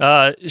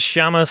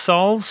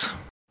 Shamasals,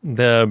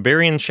 the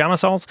Barian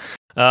Shamasals.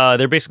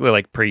 They're basically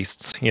like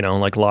priests,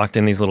 like locked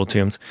in these little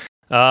tombs.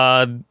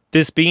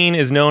 This being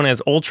is known as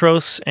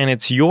Ultros, and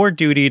it's your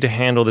duty to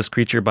handle this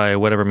creature by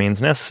whatever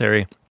means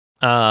necessary.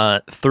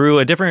 Through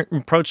a different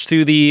approach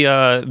to the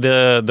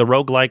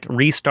roguelike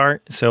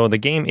restart. So the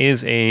game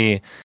is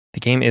a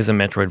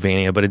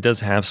Metroidvania, but it does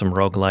have some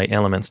roguelite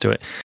elements to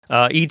it.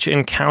 Each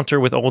encounter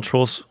with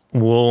Ultros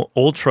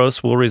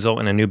will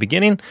result in a new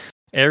beginning.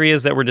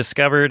 Areas that were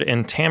discovered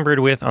and tampered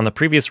with on the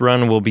previous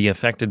run will be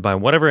affected by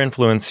whatever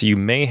influence you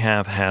may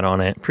have had on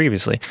it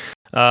previously.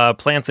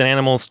 Plants and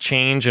animals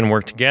change and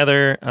work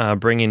together,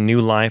 bringing new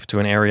life to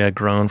an area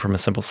grown from a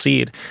simple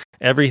seed.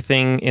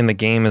 Everything in the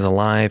game is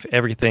alive.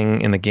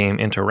 Everything in the game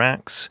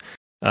interacts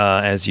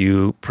as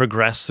you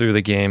progress through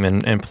the game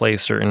and play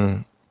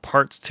certain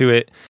parts to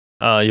it.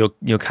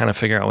 You'll kind of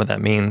figure out what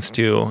that means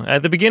too.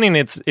 At the beginning,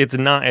 it's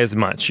not as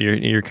much.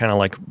 You're kind of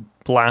like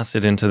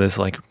blasted into this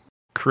like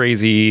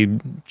crazy,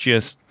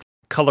 just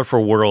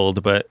colorful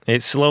world, but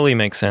it slowly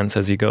makes sense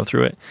as you go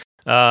through it.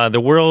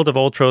 The world of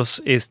Ultros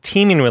is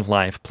teeming with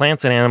life.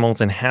 Plants and animals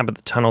inhabit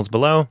the tunnels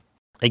below,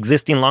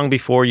 existing long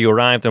before you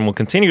arrived and will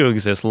continue to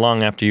exist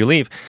long after you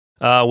leave.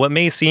 What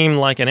may seem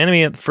like an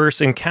enemy at the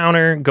first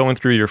encounter going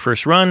through your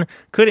first run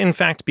could in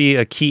fact be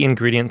a key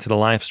ingredient to the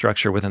life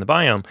structure within the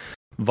biome.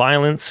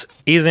 Violence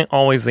isn't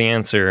always the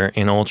answer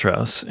in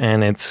Ultros,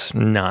 and it's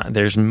not.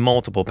 There's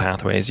multiple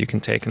pathways you can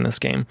take in this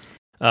game.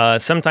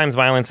 Sometimes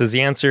violence is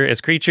the answer, as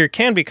creature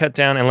can be cut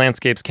down and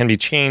landscapes can be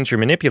changed or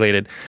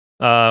manipulated.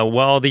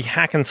 While the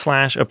hack and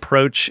slash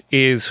approach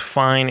is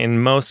fine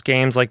in most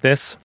games like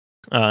this,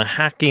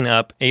 hacking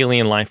up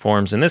alien life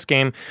forms in this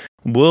game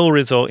will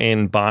result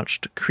in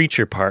botched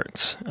creature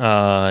parts.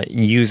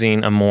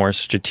 Using a more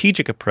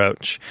strategic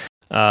approach,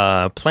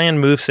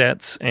 planned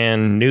movesets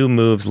and new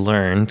moves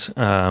learned,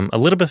 a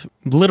little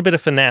bit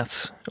of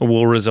finesse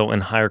will result in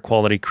higher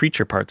quality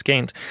creature parts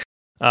gained.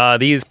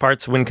 These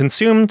parts, when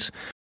consumed,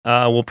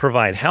 will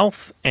provide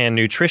health and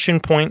nutrition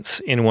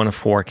points in one of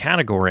 4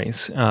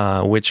 categories,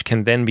 which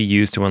can then be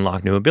used to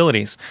unlock new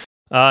abilities.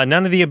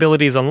 None of the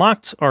abilities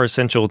unlocked are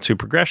essential to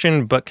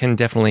progression, but can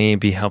definitely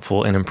be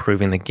helpful in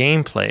improving the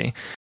gameplay.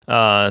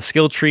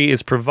 Skill tree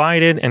is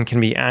provided and can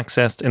be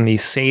accessed in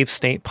these save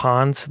state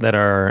pods that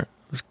are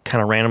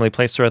kind of randomly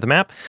placed throughout the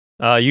map,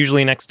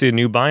 usually next to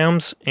new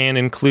biomes, and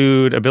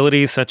include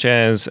abilities such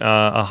as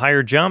a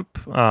higher jump,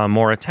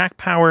 more attack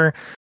power,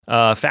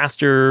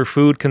 faster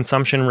food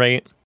consumption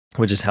rate,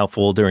 which is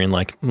helpful during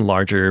like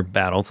larger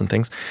battles and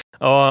things,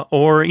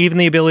 or even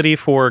the ability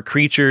for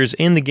creatures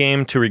in the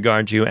game to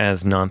regard you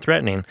as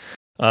non-threatening.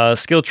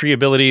 Skill tree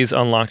abilities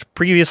unlocked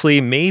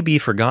previously may be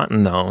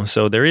forgotten though,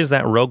 so there is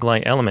that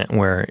roguelite element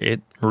where it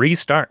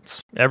restarts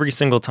every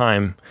single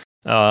time.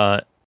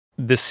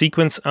 The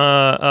sequence,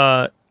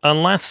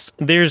 unless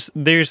there's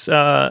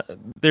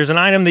an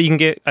item that you can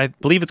get, I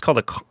believe it's called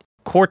a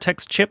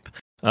cortex chip.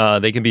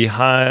 They can be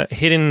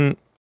hidden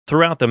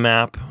throughout the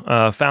map,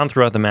 found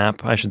throughout the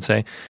map, I should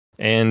say,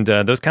 and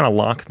those kind of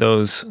lock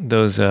those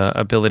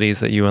abilities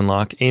that you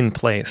unlock in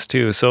place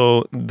too.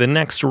 So the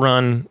next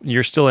run,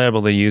 you're still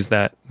able to use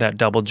that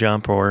double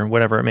jump or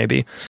whatever it may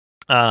be.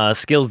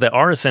 Skills that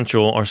are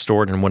essential are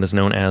stored in what is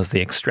known as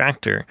the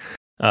extractor,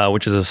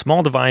 which is a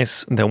small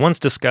device that once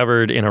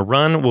discovered in a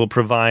run will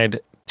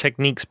provide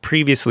techniques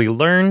previously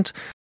learned.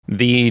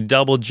 The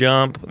double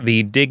jump,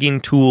 the digging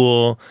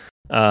tool,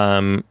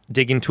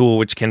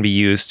 which can be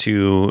used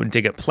to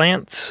dig up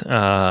plants,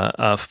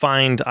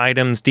 find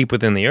items deep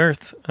within the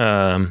earth,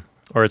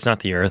 or it's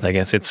not the earth, I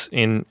guess it's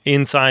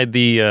inside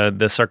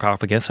the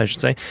sarcophagus, I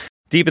should say,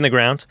 deep in the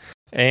ground.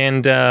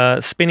 And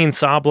spinning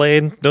saw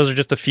blade, those are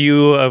just a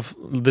few of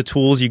the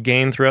tools you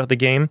gain throughout the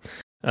game.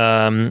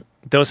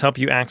 Those help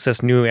you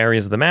access new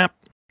areas of the map,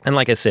 and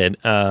like I said,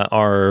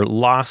 are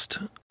lost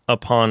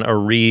upon a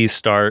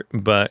restart,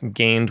 but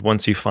gained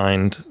once you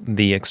find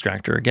the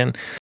extractor again.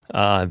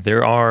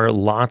 There are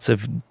lots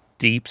of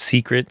deep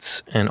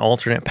secrets and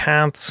alternate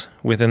paths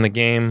within the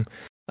game.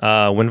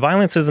 When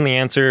violence isn't the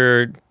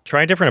answer,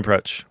 try a different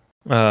approach.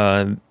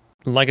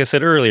 Like I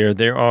said earlier,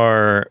 there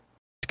are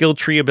skill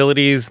tree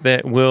abilities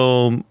that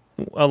will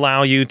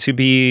allow you to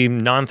be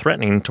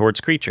non-threatening towards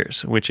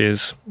creatures, which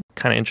is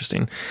kind of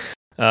interesting.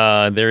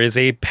 There is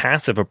a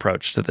passive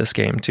approach to this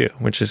game too,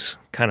 which is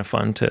kind of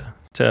fun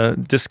to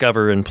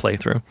discover and play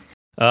through.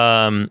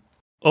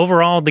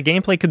 Overall, the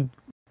gameplay could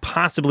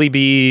possibly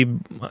be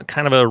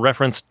kind of a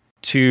reference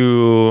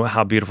to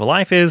how beautiful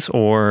life is,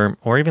 or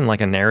even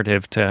like a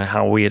narrative to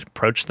how we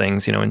approach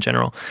things, in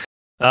general.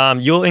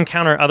 You'll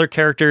encounter other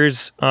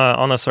characters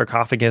on the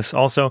sarcophagus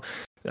also.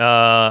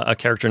 A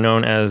character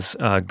known as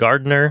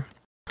Gardener.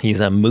 He's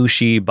a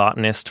Mushi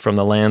botanist from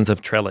the lands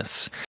of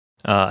Trellis.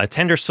 A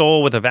tender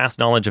soul with a vast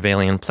knowledge of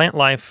alien plant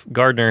life,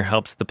 Gardener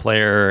helps the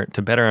player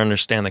to better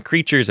understand the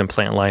creatures and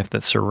plant life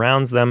that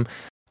surrounds them.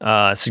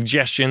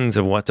 Suggestions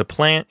of what to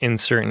plant in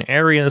certain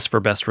areas for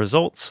best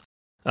results.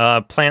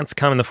 Plants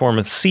come in the form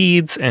of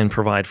seeds and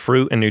provide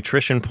fruit and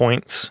nutrition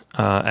points.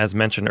 As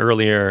mentioned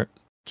earlier,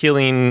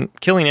 killing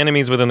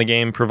enemies within the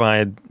game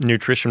provide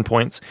nutrition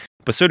points,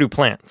 but so do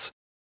plants.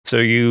 So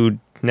you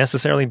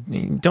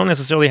don't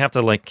necessarily have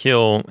to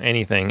kill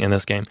anything in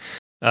this game.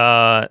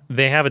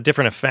 They have a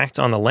different effect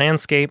on the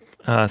landscape.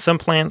 Some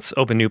plants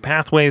open new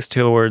pathways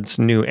towards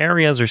new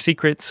areas or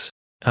secrets,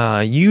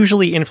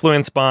 usually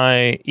influenced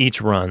by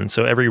each run.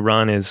 So every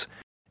run is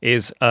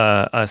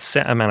a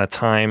set amount of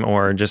time,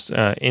 or just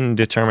an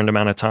indeterminate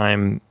amount of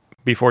time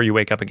before you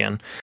wake up again.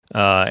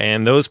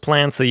 And those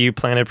plants that you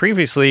planted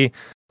previously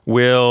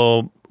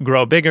will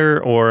grow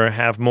bigger or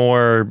have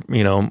more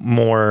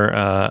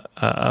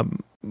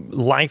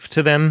life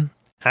to them,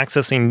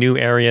 accessing new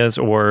areas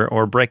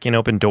or breaking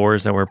open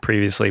doors that were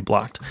previously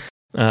blocked.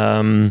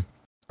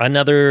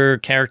 Another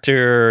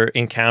character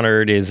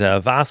encountered is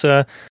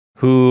Vasa,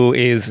 who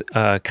is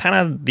kind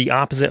of the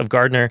opposite of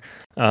Gardener.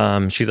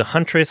 She's a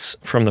huntress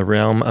from the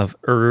realm of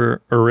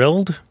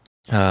Urild.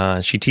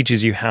 She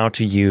teaches you how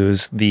to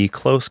use the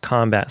close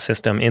combat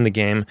system in the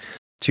game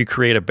to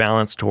create a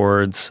balance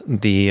towards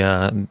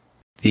the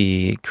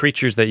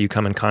creatures that you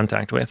come in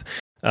contact with.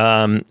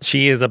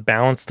 She is a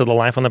balance to the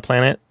life on the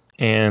planet,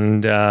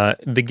 and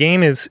the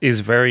game is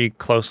very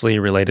closely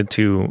related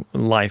to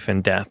life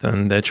and death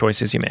and the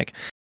choices you make.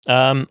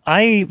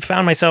 I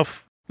found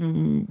myself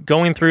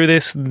going through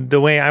this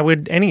the way I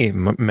would any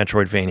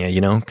Metroidvania,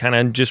 you know, kind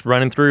of just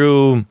running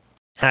through,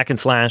 hack and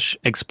slash,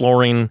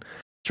 exploring,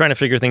 trying to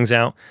figure things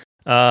out,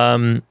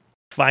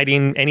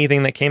 fighting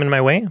anything that came in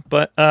my way.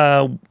 But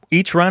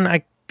each run,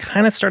 I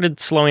kind of started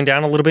slowing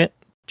down a little bit,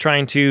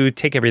 trying to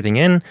take everything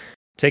in,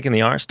 taking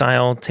the art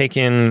style,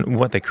 taking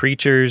what the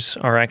creatures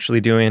are actually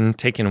doing,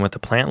 taking what the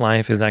plant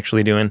life is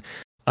actually doing,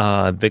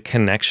 the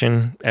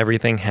connection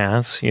everything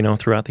has, you know,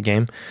 throughout the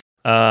game,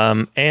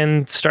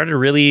 and started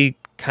really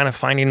kind of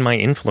finding my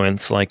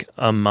influence, like,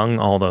 among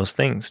all those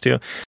things too.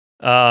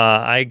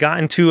 I got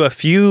into a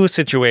few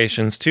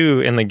situations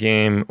too in the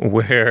game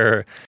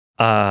where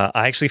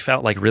I actually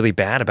felt like really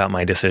bad about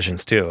my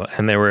decisions too,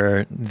 and there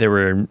were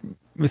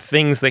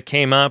things that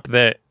came up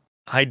that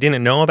I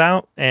didn't know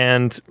about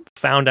and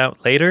found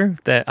out later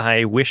that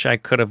I wish I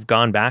could have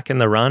gone back in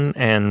the run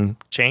and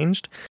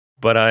changed,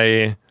 but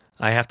I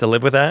have to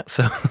live with that,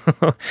 so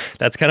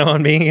that's kind of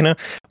on me, you know.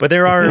 But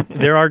there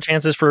are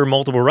chances for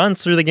multiple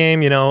runs through the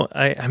game, you know.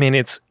 I mean,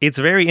 it's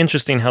very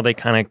interesting how they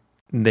kind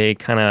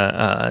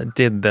of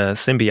did the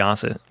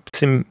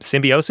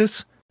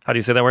symbiosis. How do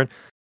you say that word?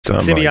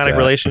 Something Symbiotic like that.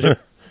 relationship.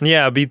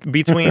 Yeah,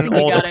 between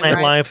all the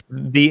plant life,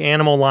 the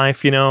animal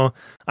life. You know,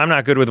 I'm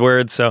not good with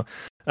words, so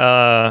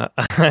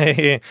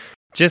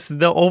just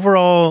the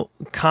overall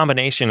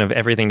combination of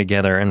everything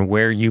together and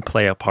where you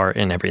play a part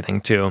in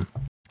everything too.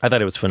 I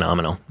thought it was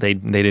phenomenal. They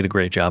did a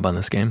great job on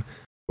this game.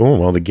 Oh,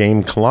 well, the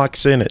game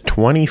clocks in at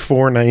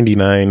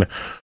 $24.99.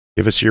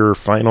 Give us your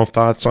final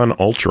thoughts on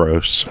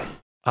Ultros.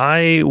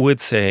 I would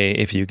say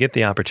if you get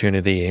the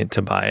opportunity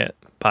to buy it.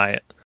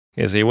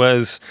 Because it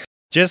was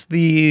just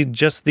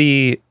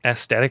the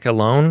aesthetic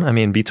alone. I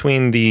mean,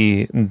 between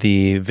the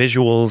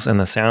visuals and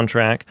the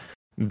soundtrack,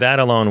 that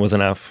alone was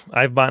enough.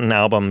 I've bought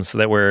albums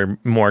that were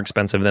more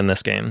expensive than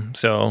this game.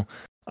 So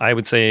I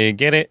would say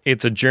get it.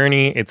 It's a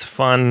journey. It's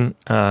fun.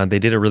 They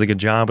did a really good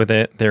job with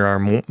it. There are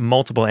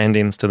multiple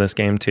endings to this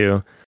game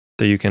too,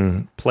 so you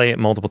can play it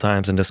multiple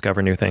times and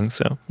discover new things.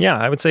 So yeah,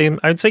 I would say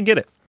get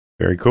it.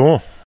 Very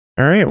cool.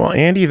 All right, well,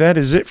 Andy, that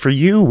is it for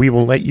you. We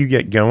will let you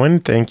get going.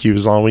 Thank you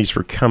as always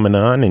for coming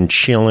on and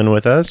chilling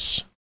with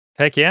us.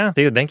 Heck yeah,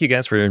 dude! Thank you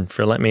guys for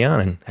letting me on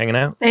and hanging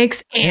out.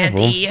 Thanks,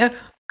 Andy. Yeah,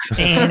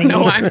 Andy.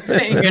 No, I'm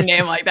saying your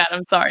name like that.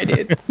 I'm sorry,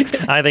 dude.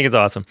 I think it's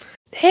awesome.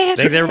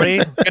 Thanks, everybody.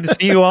 Good to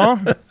see you all.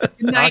 Good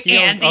night, Aki,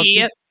 Andy. I'll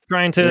keep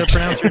trying to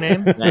pronounce your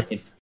name.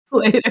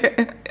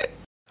 Later.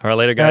 All right,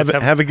 later, guys.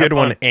 Have a good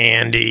one,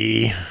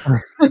 Andy.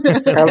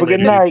 Have a good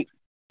night.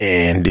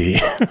 Andy.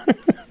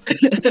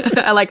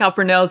 I like how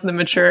Purnell's the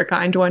mature,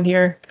 kind one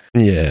here.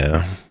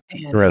 Yeah.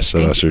 The rest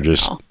of us are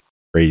just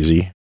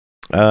crazy.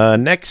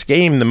 Next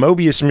game, The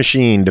Mobius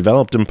Machine,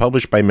 developed and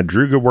published by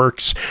Madruga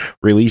Works,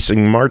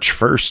 releasing March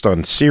 1st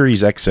on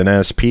Series X and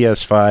S,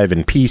 PS5,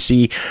 and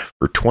PC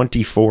for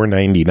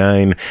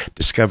 $24.99.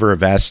 Discover a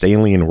vast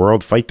alien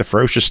world, fight the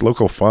ferocious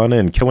local fauna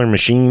and killer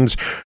machines,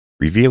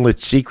 reveal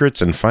its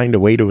secrets, and find a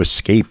way to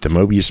escape. The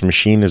Mobius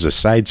Machine is a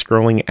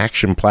side-scrolling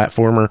action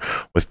platformer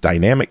with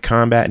dynamic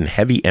combat and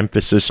heavy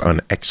emphasis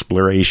on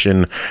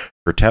exploration.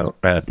 Purnell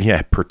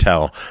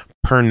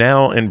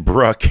and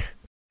Brooke.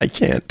 I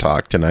can't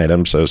talk tonight.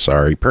 I'm so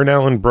sorry.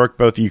 Purnell and Brooke,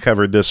 both of you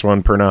covered this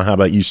one. Purnell, how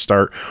about you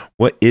start?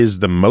 What is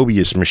the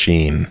Mobius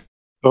Machine?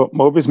 So,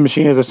 Mobius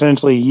Machine is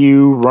essentially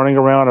you running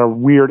around a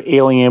weird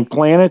alien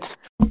planet,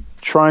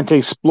 trying to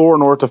explore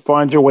in order to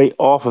find your way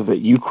off of it.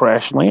 You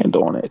crash land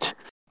on it.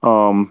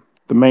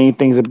 The main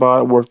things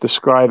about it worth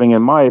describing,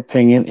 in my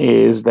opinion,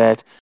 is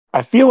that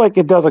I feel like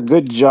it does a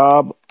good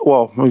job.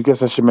 Well, I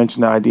guess I should mention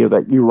the idea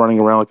that you're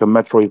running around like a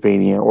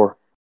Metroidvania, or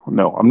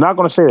no, I'm not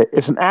going to say that.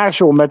 It's an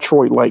actual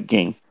Metroid-like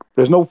game.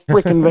 There's no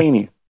freaking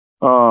Vania.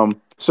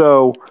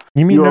 So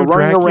you mean no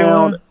Dracula?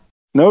 Around,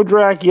 no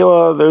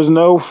Dracula. There's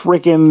no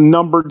freaking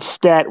numbered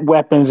stat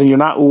weapons, and you're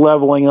not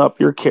leveling up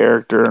your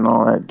character and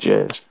all that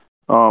jazz.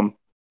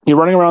 You're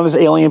running around this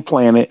alien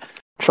planet,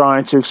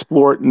 trying to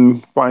explore it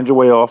and find your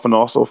way off, and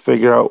also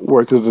figure out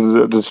where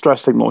the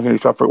distress signal here. You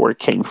try to figure out where it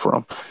came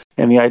from.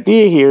 And the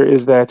idea here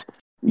is that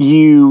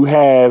you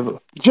have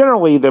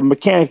generally the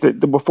mechanic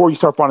that before you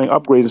start finding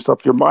upgrades and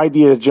stuff. Your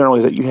idea is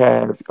generally that you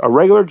have a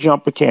regular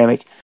jump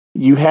mechanic.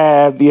 You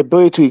have the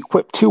ability to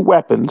equip two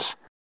weapons,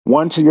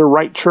 one to your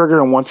right trigger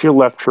and one to your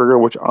left trigger,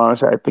 which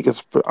honestly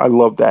I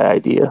love that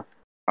idea.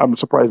 I'm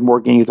surprised more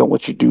games don't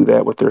let you do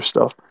that with their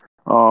stuff.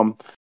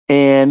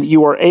 And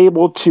you are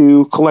able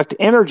to collect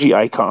energy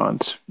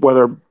icons,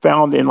 whether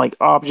found in like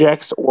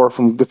objects or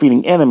from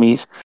defeating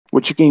enemies,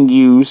 which you can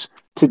use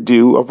to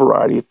do a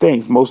variety of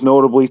things. Most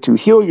notably to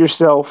heal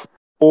yourself,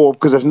 or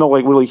because there's no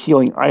like really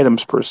healing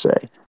items per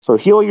se. So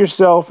heal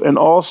yourself, and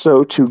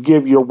also to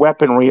give your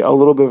weaponry a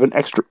little bit of an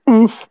extra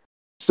oomph.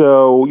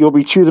 So you'll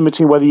be choosing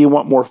between whether you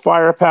want more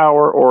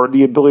firepower or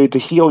the ability to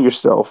heal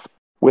yourself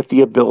with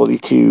the ability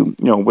to,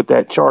 with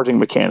that charging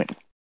mechanic.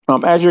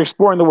 As you're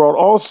exploring the world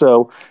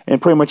also, in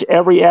pretty much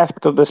every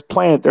aspect of this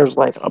planet, there's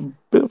like a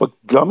bit of a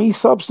gummy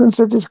substance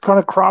that just kind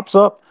of crops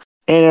up,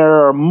 and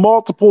there are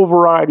multiple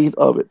varieties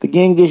of it. The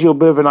game gives you a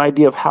bit of an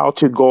idea of how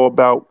to go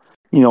about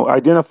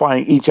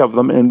identifying each of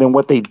them and then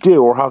what they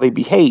do or how they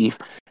behave.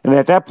 And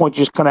at that point,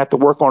 you just kind of have to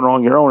work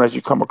on your own as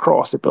you come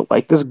across it. But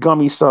like this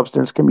gummy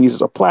substance can be used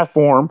as a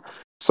platform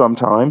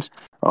sometimes.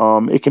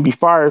 It can be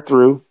fired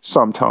through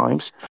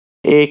sometimes.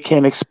 It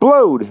can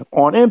explode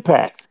on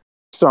impact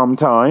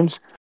sometimes.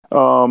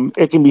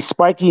 It can be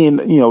spiky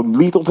and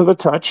lethal to the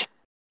touch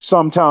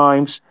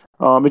sometimes.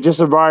 It just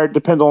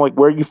depends on like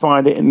where you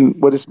find it and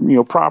what its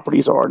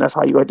properties are, and that's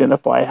how you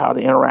identify how to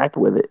interact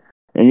with it.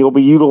 And you'll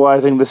be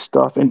utilizing this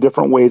stuff in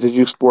different ways as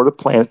you explore the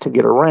planet to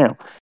get around.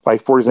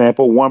 Like, for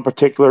example, one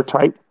particular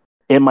type,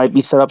 it might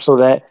be set up so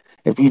that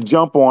if you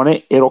jump on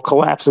it, it'll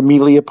collapse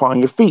immediately upon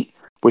your feet,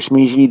 which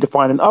means you need to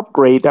find an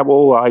upgrade that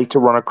will allow you to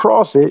run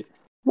across it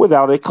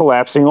without it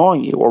collapsing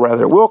on you. Or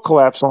rather, it will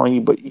collapse on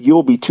you, but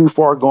you'll be too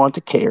far gone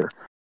to care.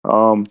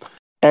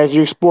 As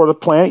you explore the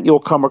planet, you'll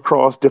come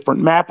across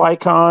different map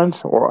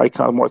icons or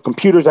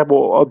computers that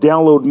will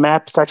download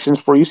map sections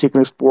for you so you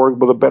can explore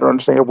with a better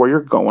understanding of where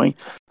you're going.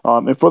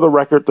 And for the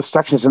record, the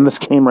sections in this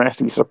game are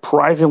actually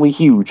surprisingly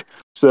huge.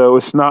 So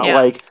it's not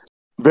like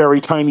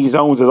very tiny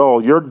zones at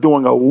all. You're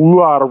doing a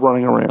lot of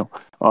running around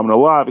and a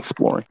lot of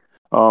exploring.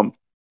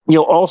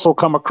 You'll also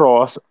come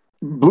across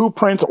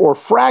blueprints or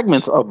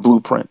fragments of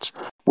blueprints,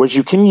 which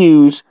you can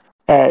use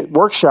at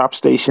workshop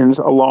stations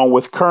along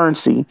with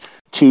currency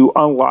to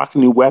unlock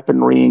new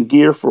weaponry and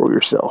gear for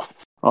yourself.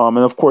 And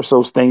of course,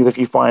 those things, if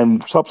you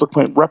find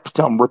subsequent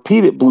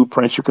repeated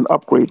blueprints, you can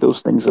upgrade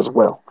those things as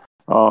well.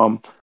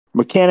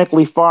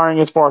 Mechanically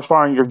firing, as far as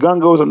firing your gun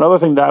goes, another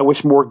thing that I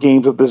wish more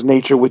games of this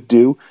nature would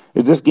do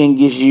is this game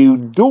gives you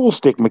dual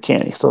stick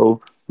mechanics.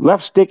 So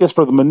left stick is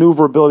for the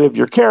maneuverability of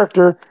your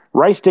character.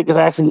 Right stick is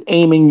actually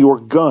aiming your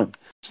gun.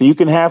 So you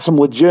can have some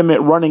legitimate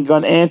running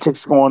gun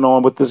antics going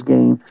on with this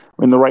game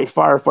in the right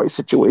firefight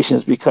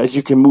situations because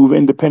you can move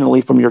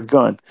independently from your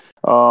gun.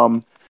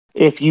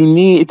 If you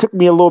need, it took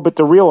me a little bit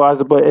to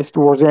realize it, but if,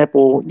 for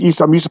example, I'm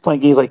used to playing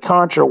games like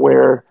Contra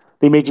where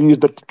they made you use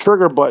the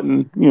trigger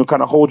button,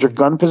 kind of hold your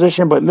gun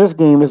position. But in this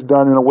game, it's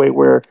done in a way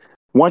where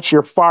once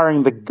you're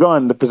firing the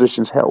gun, the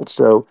position's held.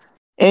 So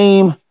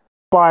aim,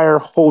 fire,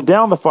 hold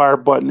down the fire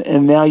button,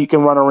 and now you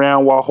can run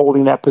around while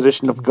holding that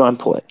position of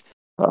gunplay.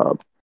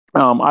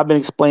 I've been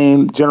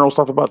explaining general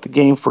stuff about the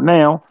game for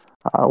now.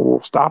 I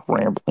will stop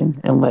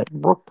rambling and let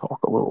Brooke talk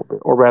a little bit.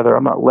 Or rather,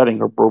 I'm not letting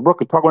her. Brooke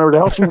can talk whatever the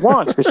hell she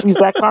wants because she's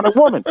that kind of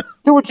woman.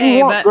 Do what you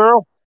want,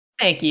 girl.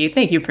 Thank you,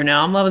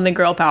 Pernell. I'm loving the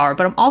girl power,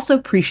 but I'm also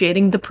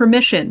appreciating the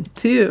permission,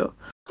 too.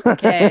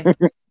 Okay.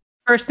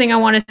 First thing I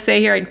want to say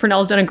here,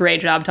 Pernell's done a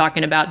great job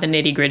talking about the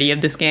nitty-gritty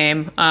of this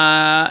game.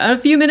 In a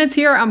few minutes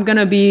here, I'm going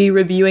to be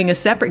reviewing a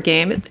separate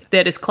game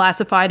that is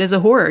classified as a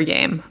horror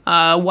game.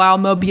 While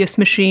Mobius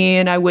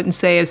Machine, I wouldn't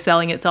say is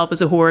selling itself as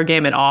a horror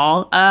game at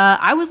all.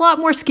 I was a lot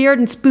more scared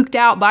and spooked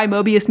out by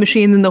Mobius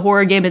Machine than the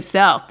horror game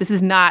itself. This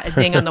is not a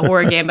thing on the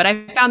horror game, but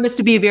I found this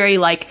to be very,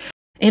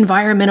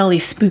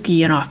 environmentally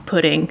spooky and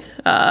off-putting.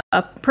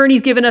 Perny's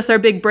given us our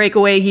big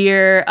breakaway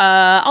here.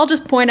 I'll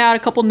just point out a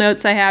couple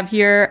notes I have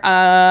here.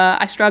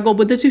 I struggled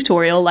with the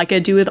tutorial like I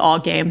do with all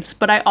games,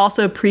 but I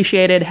also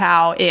appreciated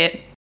how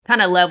it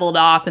kind of leveled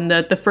off, and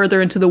the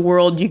further into the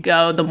world you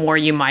go, the more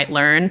you might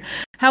learn.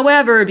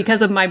 However,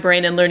 because of my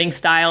brain and learning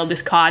style,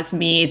 this caused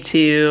me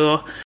to...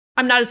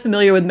 I'm not as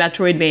familiar with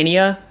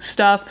Metroidvania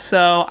stuff,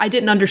 so I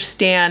didn't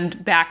understand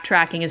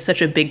backtracking is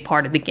such a big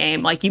part of the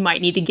game. Like, you might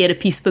need to get a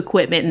piece of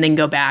equipment and then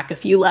go back a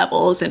few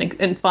levels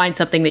and find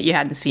something that you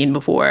hadn't seen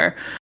before.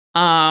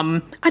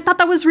 I thought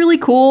that was really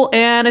cool,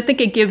 and I think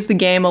it gives the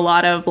game a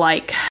lot of,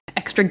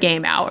 extra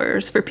game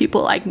hours for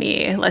people like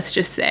me, let's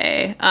just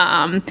say.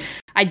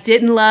 I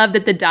didn't love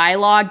that the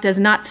dialogue does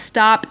not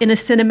stop in a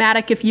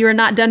cinematic if you are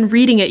not done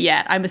reading it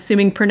yet. I'm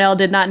assuming Pernell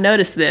did not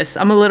notice this.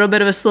 I'm a little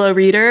bit of a slow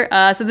reader,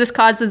 so this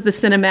causes the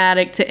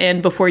cinematic to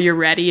end before you're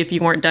ready if you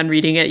weren't done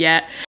reading it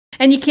yet.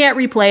 And you can't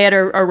replay it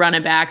or run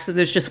it back, so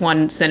there's just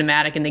one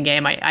cinematic in the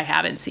game I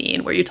haven't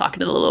seen where you're talking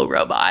to the little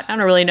robot. I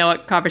don't really know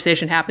what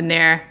conversation happened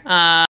there,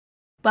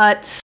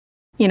 but...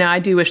 I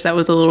do wish that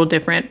was a little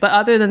different. But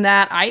other than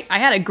that, I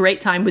had a great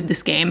time with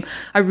this game.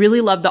 I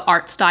really love the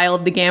art style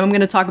of the game. I'm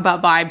going to talk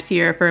about vibes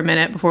here for a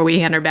minute before we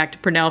hand her back to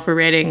Pernell for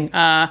rating.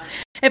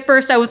 At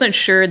first, I wasn't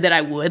sure that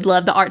I would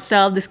love the art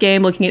style of this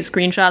game. Looking at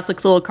screenshots,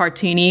 looks a little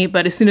cartoony.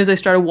 But as soon as I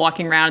started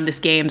walking around this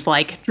game's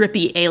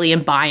drippy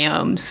alien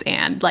biomes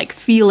and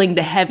feeling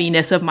the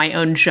heaviness of my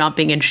own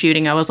jumping and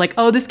shooting, I was like,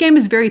 oh, this game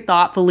is very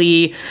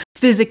thoughtfully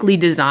physically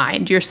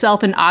designed.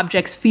 Yourself and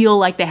objects feel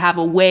like they have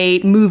a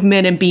weight.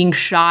 Movement and being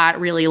shot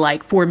really,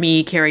 for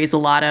me, carries a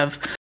lot of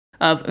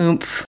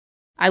oomph.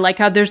 I like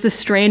how there's this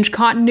strange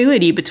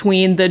continuity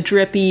between the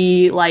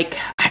drippy,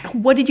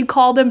 what did you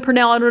call them,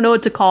 Pernell? I don't know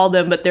what to call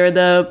them, but they're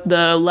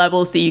the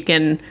levels that you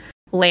can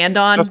land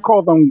on.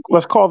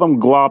 Let's call them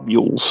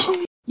globules.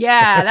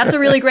 Yeah, that's a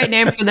really great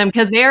name for them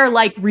because they're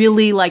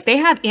really they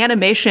have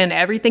animation.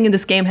 Everything in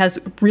this game has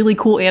really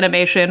cool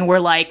animation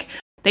where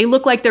they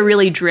look like they're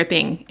really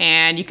dripping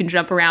and you can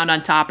jump around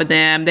on top of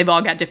them. They've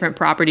all got different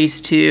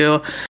properties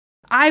too.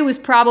 I was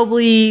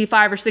probably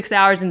 5 or 6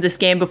 hours in this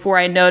game before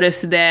I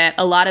noticed that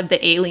a lot of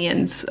the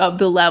aliens of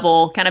the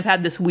level kind of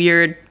had this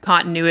weird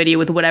continuity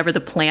with whatever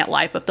the plant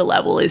life of the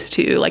level is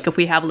too. Like if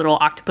we have little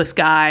octopus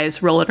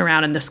guys rolling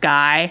around in the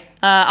sky,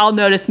 I'll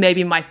notice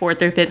maybe my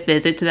 4th or 5th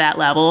visit to that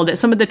level that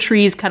some of the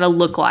trees kind of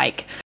look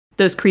like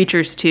those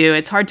creatures too.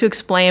 It's hard to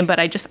explain, but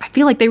I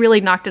feel like they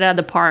really knocked it out of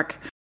the park.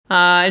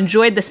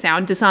 Enjoyed the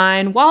sound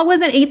design. While it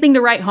wasn't anything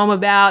to write home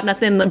about,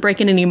 nothing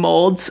breaking any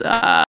molds,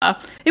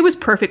 it was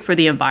perfect for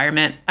the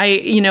environment.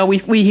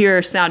 We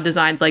hear sound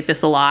designs like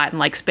this a lot in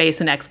like space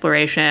and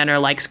exploration or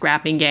like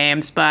scrapping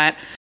games, but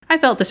I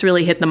felt this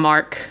really hit the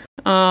mark.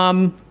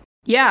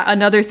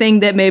 Another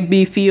thing that made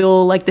me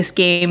feel like this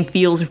game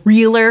feels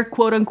realer,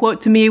 quote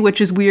unquote, to me,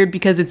 which is weird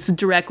because it's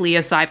directly a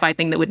sci-fi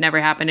thing that would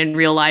never happen in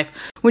real life.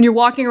 When you're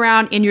walking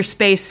around in your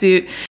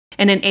spacesuit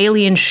and an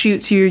alien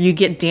shoots you, you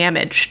get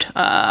damaged.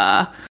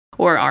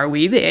 Or are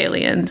we the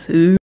aliens?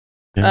 Ooh.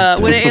 When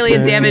an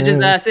alien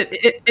damages us,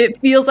 it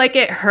feels like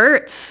it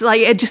hurts.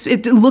 Like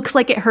it looks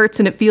like it hurts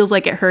and it feels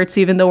like it hurts,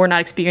 even though we're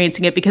not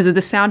experiencing it because of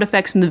the sound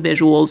effects and the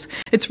visuals.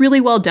 It's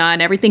really well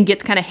done. Everything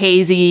gets kind of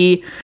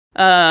hazy.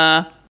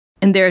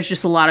 And there's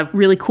just a lot of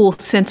really cool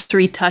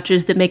sensory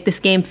touches that make this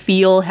game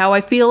feel how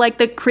I feel like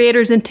the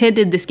creators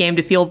intended this game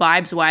to feel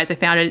vibes-wise. I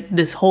found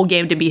this whole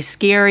game to be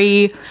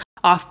scary,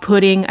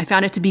 off-putting. I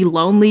found it to be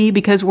lonely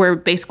because we're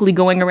basically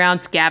going around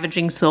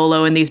scavenging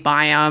solo in these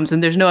biomes,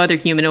 and there's no other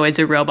humanoids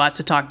or robots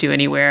to talk to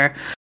anywhere.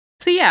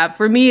 So yeah,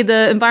 for me,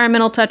 the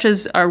environmental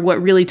touches are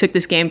what really took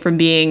this game from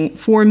being,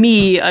 for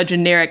me, a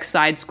generic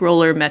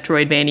side-scroller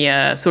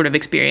Metroidvania sort of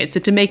experience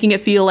into making it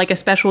feel like a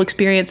special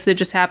experience that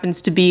just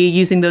happens to be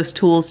using those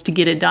tools to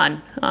get it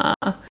done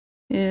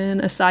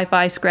in a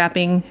sci-fi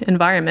scrapping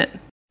environment.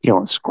 You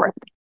want scrap?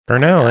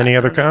 Pernell, any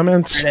other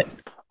comments?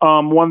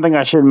 One thing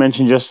I should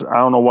mention, just I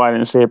don't know why I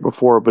didn't say it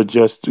before, but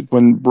just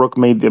when Brooke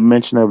made the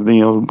mention of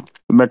the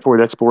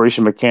Metroid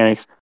exploration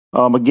mechanics.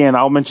 Again,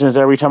 I'll mention this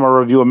every time I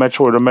review a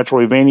Metroid or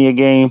Metroidvania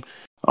game.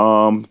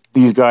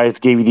 These guys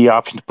gave you the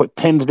option to put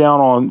pins down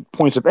on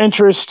points of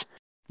interest.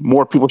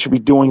 More people should be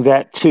doing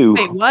that too.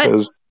 Wait, what?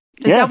 Is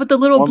that what the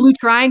little blue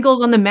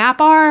triangles on the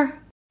map are?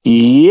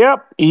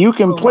 Yep, you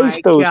can place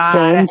those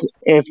pins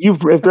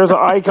if there's an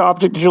icon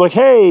object that you're like,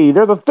 hey,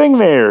 there's a thing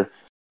there,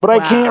 but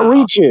I can't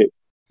reach it.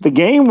 The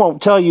game won't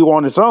tell you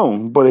on its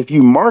own, but if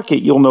you mark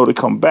it, you'll know to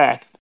come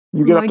back.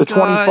 You get up to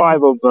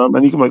 25 of them,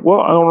 and you can be like, well,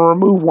 I want to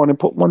remove one and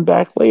put one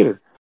back later.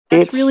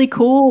 That's really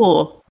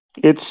cool.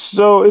 It's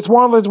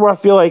one of those where I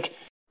feel like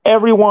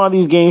every one of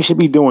these games should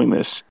be doing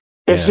this.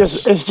 It's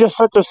just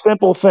such a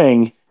simple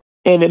thing,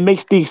 and it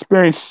makes the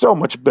experience so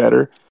much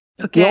better.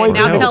 Okay,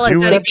 now tell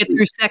us how to get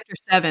through Sector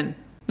 7.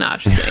 No, I'm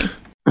just kidding.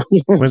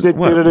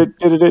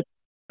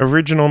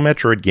 Original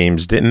Metroid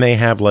games, didn't they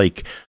have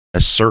like a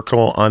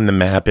circle on the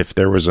map if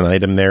there was an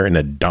item there and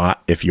a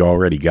dot if you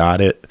already got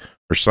it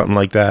or something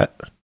like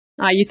that?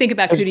 You think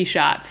about cootie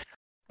shots.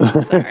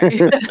 I'm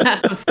sorry.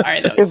 I'm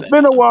sorry. It's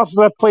been a while since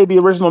I played the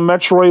original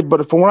Metroid,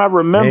 but from what I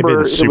remember, it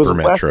was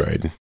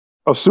Metroid.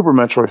 Super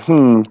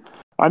Metroid.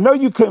 I know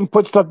you couldn't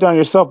put stuff down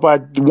yourself,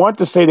 but I want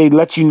to say they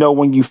let you know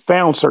when you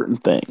found certain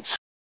things.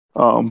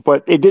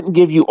 But it didn't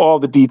give you all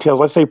the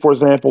details. Let's say, for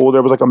example,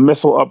 there was like a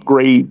missile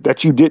upgrade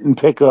that you didn't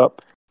pick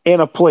up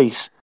in a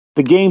place.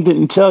 The game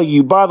didn't tell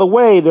you, by the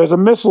way, there's a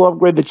missile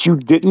upgrade that you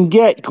didn't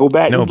get. Go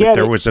back and get it. No, but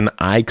there was an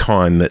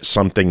icon that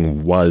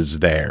something was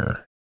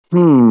there.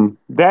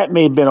 That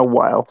may have been a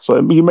while.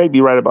 So you may be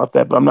right about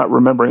that, but I'm not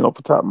remembering off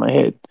the top of my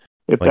head.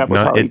 If like that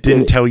was how it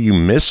didn't tell you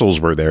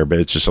missiles were there, but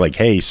it's just like,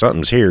 hey,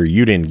 something's here.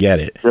 You didn't get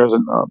it. There's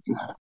an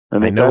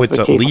I know it's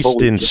at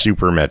least in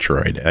Super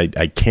Metroid.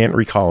 I can't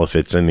recall if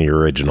it's in the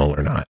original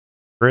or not.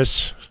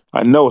 Chris?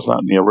 I know it's not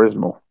in the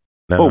original.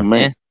 No. Oh,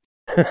 man.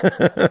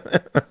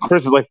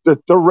 Chris is like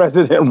the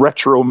resident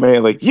retro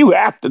man. Like, you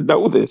have to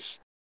know this.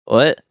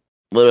 What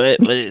is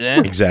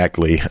that?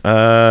 Exactly.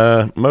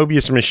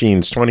 Mobius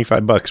Machines,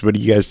 $25. What do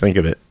you guys think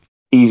of it?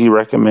 Easy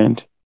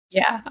recommend.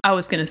 Yeah, I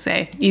was gonna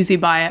say easy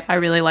buy it. I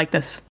really like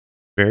this.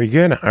 Very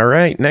good. All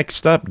right.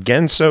 Next up,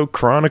 Genso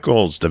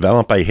Chronicles,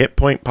 developed by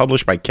Hitpoint,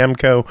 published by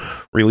Kemco,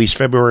 released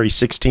February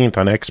 16th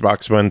on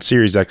Xbox One,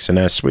 Series X and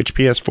S, Switch,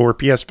 PS4,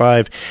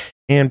 PS5,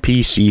 and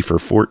PC for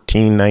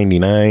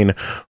 $14.99.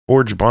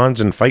 Forge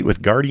bonds and fight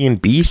with guardian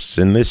beasts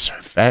in this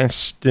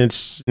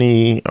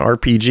Fastnessy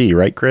RPG,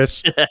 right,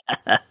 Chris?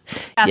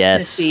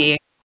 Yes.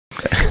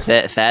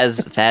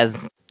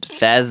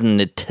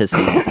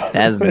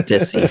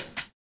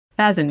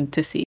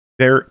 Fazantasy.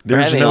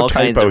 There's no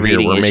typo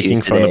here. We're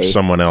making fun of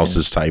someone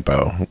else's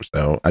typo.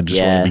 So I just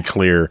want to be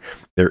clear.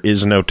 There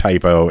is no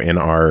typo in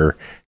our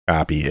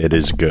copy. It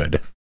is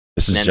good.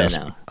 This is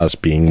us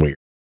being weird.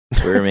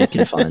 We're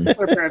making fun.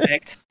 We're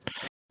perfect.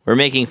 We're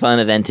making fun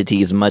of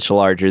entities much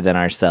larger than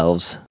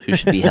ourselves, who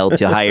should be held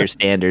to higher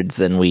standards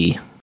than we.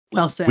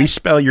 Well said. We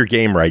spell your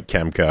game right,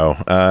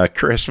 Kemco.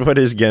 Chris, what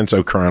is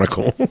Genso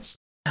Chronicles?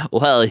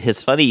 Well,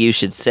 it's funny you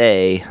should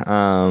say,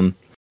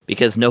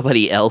 because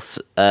nobody else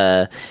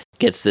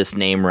gets this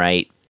name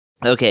right.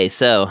 Okay,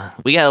 so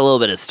we got a little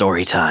bit of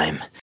story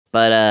time.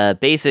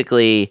 But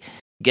basically,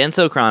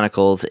 Genso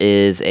Chronicles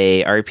is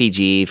a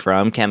RPG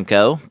from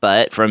Kemco,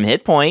 but from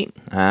Hit Point.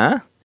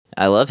 I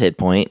love Hit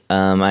Point.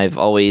 I've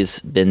always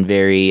been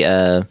very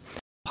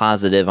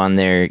positive on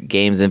their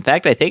games. In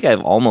fact, I think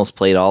I've almost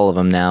played all of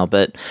them now,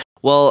 but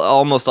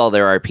almost all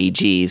their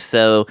RPGs.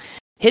 So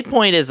Hit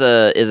Point is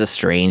a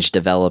strange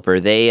developer.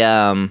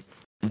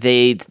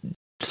 They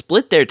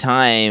split their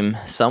time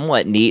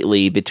somewhat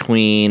neatly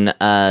between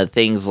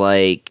things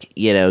like,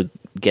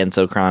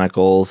 Genso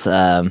Chronicles,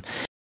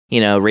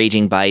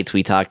 Raging Bites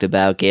we talked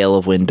about, Gale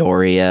of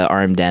Windoria,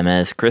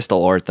 Armdemeth,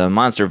 Crystal Ortham,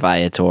 Monster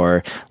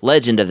Viator,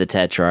 Legend of the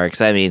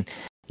Tetrarchs. I mean,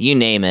 you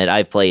name it,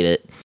 I've played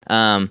it.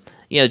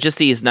 Just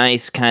these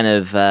nice kind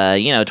of,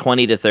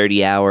 20 to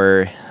 30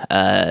 hour,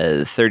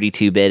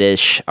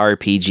 32-bit-ish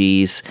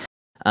RPGs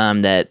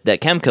that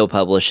Kemco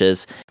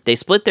publishes. They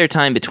split their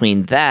time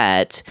between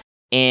that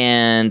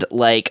and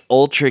like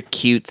ultra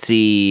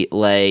cutesy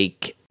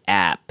like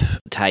app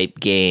type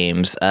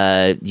games.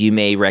 You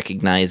may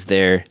recognize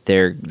their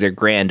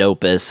grand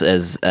opus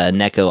as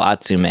Neko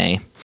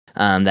Atsume.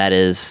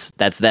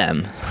 That's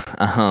them.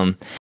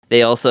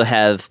 They also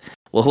have,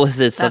 what was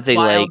it? Something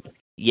like,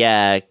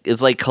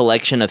 it's like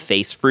Collection of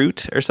Face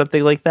Fruit or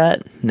something like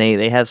that.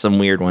 They have some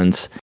weird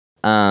ones.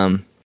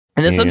 And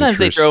then sometimes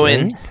they throw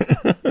in,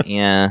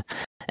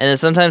 and then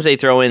sometimes they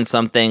throw in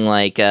something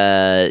like,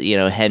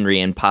 Henry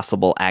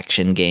Impossible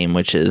Action Game,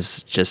 which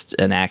is just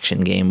an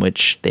action game,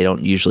 which they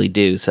don't usually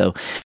do. So,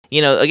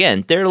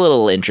 again, they're a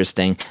little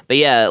interesting. But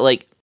yeah,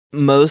 like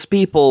most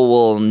people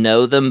will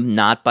know them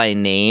not by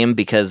name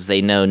because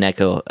they know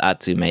Neko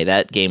Atsume.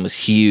 That game was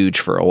huge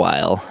for a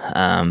while,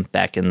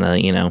 back in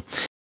the,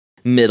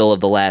 middle of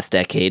the last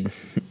decade.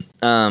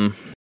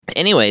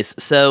 Anyways,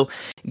 so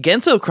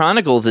Genso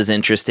Chronicles is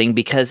interesting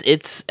because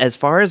it's, as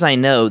far as I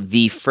know,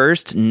 the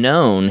first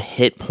known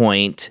Hit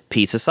Point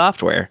piece of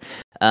software.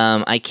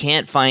 I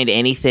can't find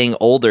anything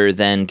older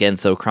than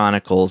Genso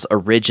Chronicles'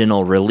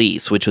 original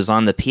release, which was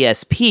on the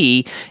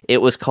PSP. It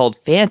was called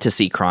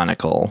Fantasy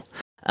Chronicle.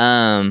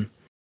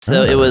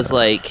 It was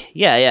like,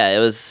 it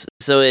was,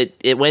 so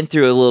it went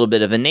through a little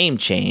bit of a name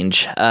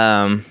change.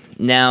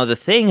 Now, the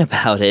thing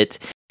about it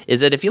is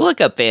that if you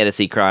look up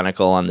Fantasy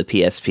Chronicle on the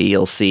PSP,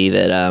 you'll see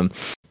that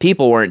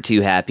people weren't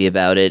too happy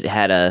about it. It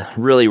had a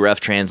really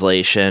rough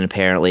translation,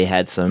 apparently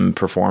had some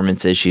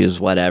performance issues,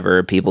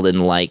 whatever. People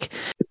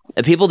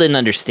didn't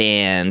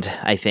understand,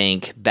 I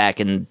think, back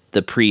in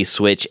the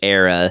pre-Switch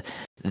era,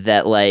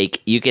 that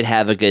like you could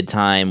have a good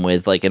time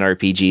with like an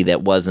RPG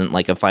that wasn't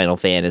like a Final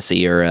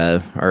Fantasy or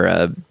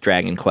a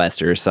Dragon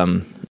Quest or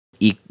some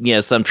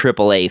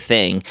AAA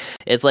thing.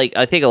 It's like,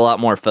 I think a lot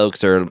more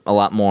folks are a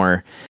lot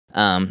more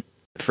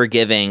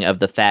forgiving of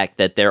the fact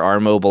that there are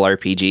mobile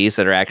RPGs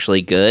that are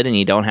actually good and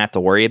you don't have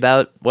to worry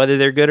about whether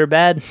they're good or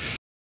bad.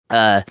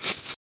 And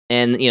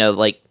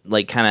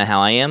like kind of how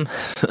I am,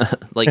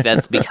 like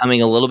that's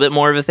becoming a little bit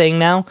more of a thing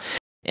now.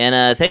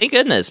 And thank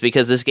goodness,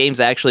 because this game's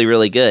actually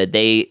really good.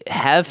 They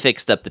have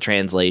fixed up the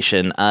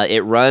translation.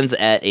 It runs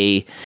at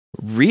a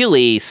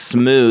really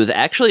smooth,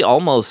 actually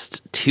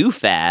almost too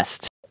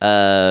fast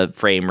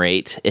frame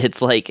rate.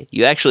 It's like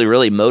you actually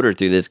really motor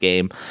through this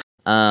game.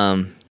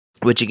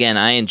 Which again,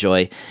 I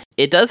enjoy.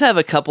 It does have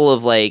a couple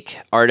of like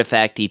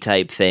artifacty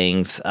type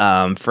things.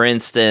 For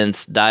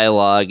instance,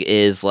 dialogue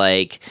is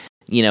like,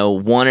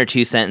 one or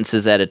two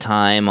sentences at a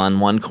time on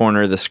one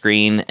corner of the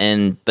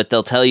screen, but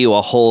they'll tell you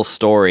a whole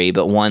story,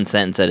 but one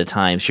sentence at a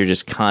time. So you're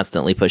just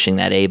constantly pushing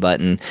that A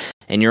button,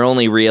 and your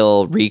only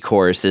real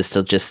recourse is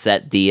to just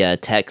set the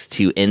text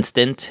to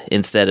instant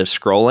instead of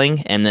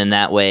scrolling, and then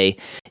that way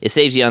it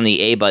saves you on the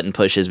A button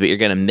pushes, but you're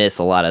going to miss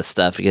a lot of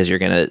stuff because you're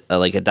going to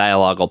like a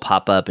dialogue will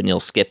pop up and you'll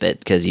skip it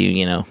because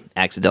you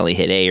accidentally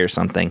hit A or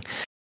something.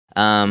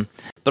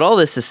 But all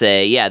this to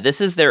say, this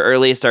is their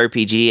earliest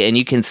RPG, and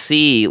you can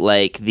see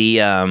like the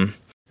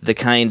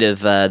kind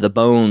of the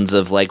bones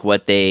of like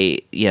what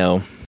they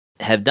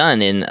have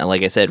done in,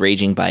 like I said,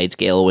 Raging Bites,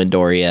 Gale of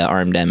Windoria,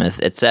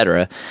 Armdemeth,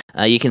 etc.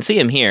 You can see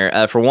them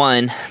here. For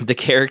one, the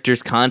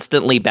characters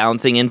constantly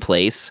bouncing in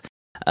place,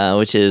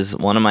 which is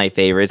one of my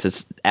favorites.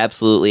 It's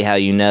absolutely how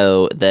you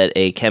know that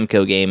a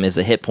Kemco game is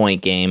a Hit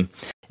Point game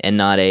and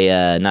not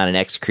an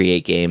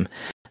X-Create game.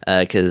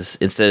 Because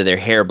instead of their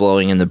hair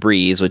blowing in the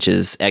breeze, which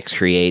is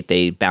X-Create,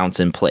 they bounce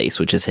in place,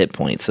 which is Hit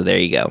Point. So there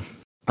you go.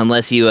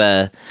 Unless you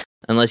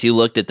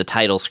looked at the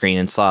title screen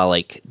and saw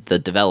like the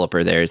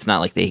developer there, it's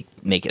not like they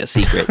make it a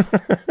secret.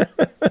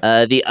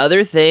 The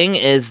other thing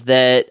is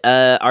that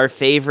our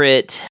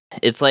favorite,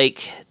 it's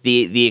like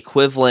the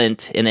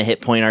equivalent in a Hit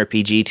Point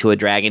RPG to a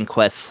Dragon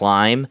Quest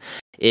slime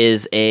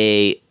is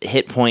a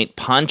Hit Point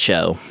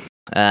poncho.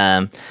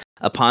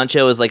 A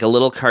poncho is like a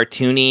little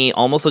cartoony,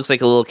 almost looks like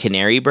a little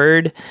canary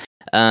bird.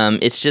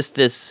 It's just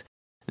this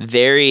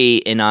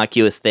very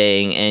innocuous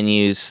thing, and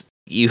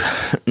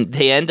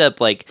they end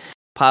up like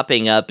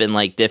popping up in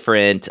like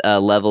different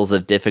levels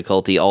of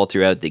difficulty all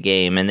throughout the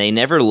game, and they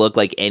never look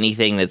like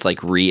anything that's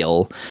like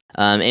real.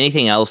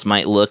 Anything else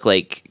might look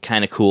like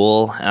kind of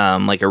cool,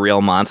 like a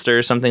real monster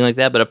or something like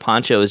that, but a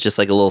poncho is just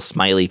like a little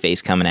smiley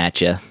face coming at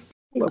you.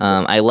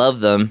 I love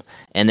them,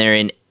 and they're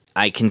in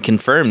I can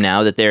confirm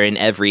now that they're in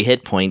every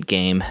hit point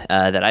game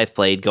that I've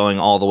played, going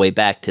all the way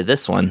back to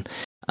this one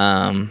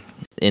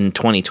in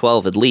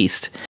 2012 at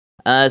least.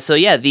 So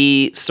yeah,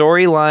 the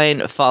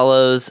storyline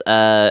follows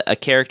a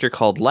character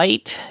called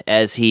Light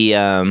as he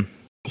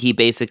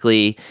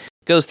basically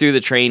goes through the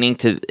training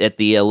at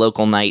the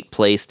local knight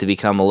place to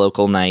become a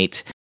local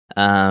knight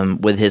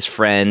with his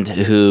friend,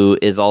 who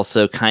is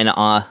also kind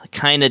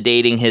of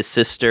dating his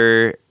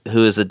sister,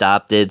 who is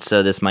adopted.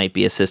 So this might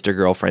be a sister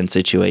girlfriend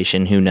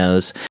situation. Who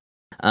knows?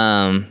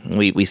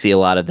 We see a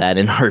lot of that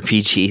in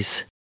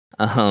RPGs.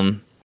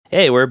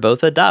 Hey, we're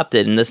both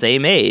adopted in the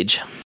same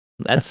age.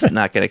 That's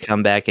not going to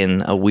come back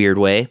in a weird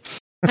way.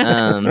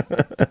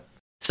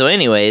 So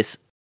anyways,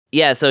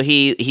 yeah, so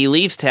he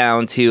leaves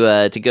town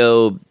to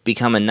go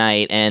become a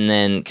knight, and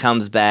then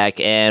comes back,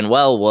 and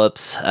well,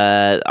 whoops,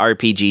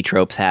 RPG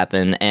tropes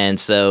happen, and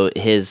so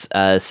his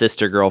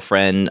sister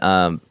girlfriend,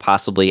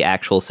 possibly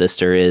actual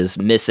sister, is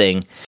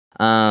missing.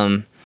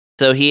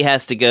 So he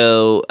has to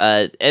go,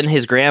 and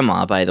his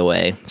grandma, by the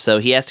way. So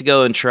he has to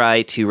go and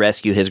try to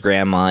rescue his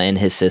grandma and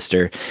his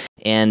sister,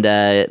 and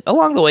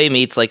along the way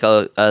meets like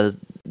a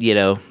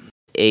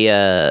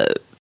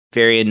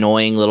very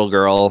annoying little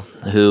girl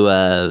who,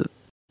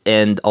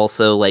 and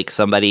also like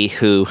somebody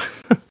who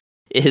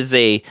is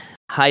a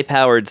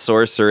high-powered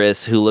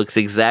sorceress who looks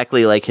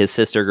exactly like his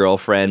sister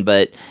girlfriend,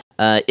 but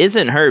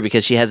isn't her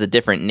because she has a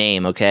different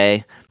name.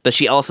 Okay. But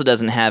she also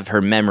doesn't have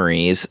her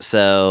memories,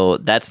 so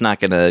that's not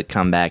going to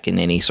come back in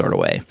any sort of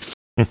way.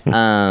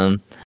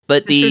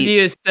 But this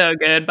review is so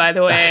good, by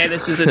the way.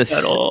 This is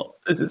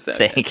so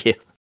Thank you.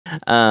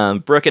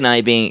 Brooke and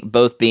I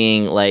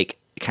being like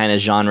kind of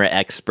genre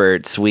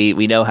experts,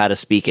 we know how to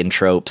speak in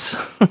tropes.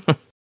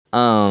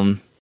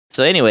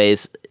 So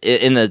anyways,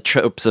 in the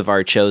tropes of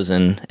our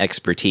chosen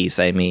expertise,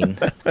 I mean.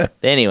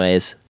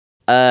 Anyways.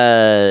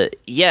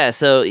 Yeah,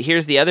 so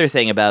here's the other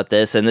thing about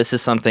this, and this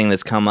is something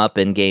that's come up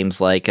in games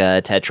like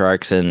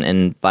Tetrarchs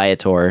and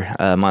Viator,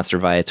 Monster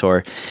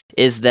Viator,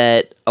 is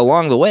that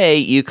along the way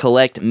you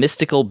collect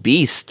mystical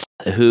beasts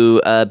who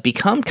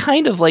become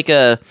kind of like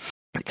an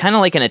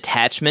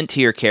attachment to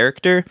your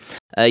character.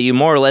 You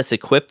more or less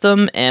equip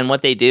them, and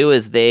what they do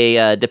is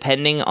they,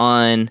 depending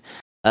on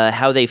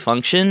how they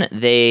function,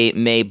 they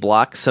may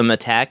block some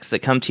attacks that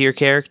come to your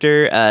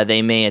character.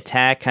 They may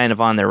attack kind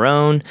of on their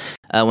own.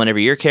 Whenever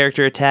your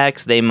character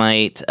attacks, they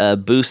might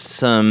boost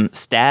some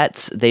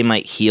stats. They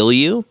might heal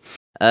you.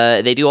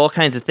 They do all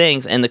kinds of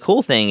things. And the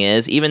cool thing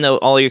is, even though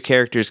all your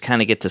characters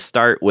kind of get to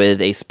start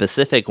with a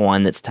specific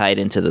one that's tied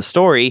into the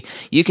story,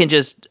 you can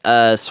just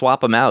swap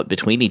them out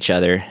between each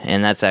other.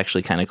 And that's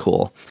actually kind of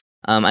cool.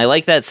 I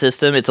like that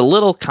system. It's a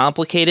little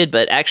complicated,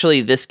 but actually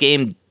this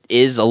game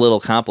is a little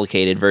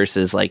complicated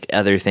versus like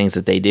other things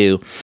that they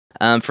do.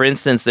 For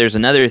instance, there's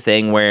another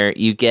thing where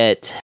you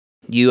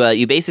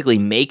basically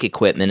make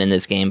equipment in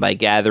this game by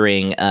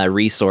gathering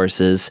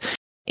resources,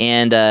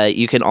 and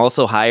you can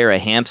also hire a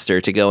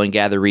hamster to go and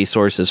gather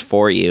resources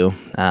for you,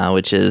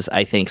 which is,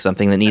 I think,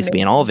 something that needs to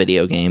be in all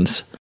video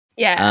games.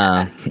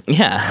 Yeah.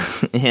 Yeah.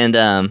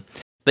 And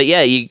but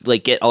yeah, you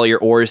like get all your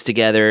ores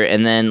together,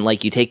 and then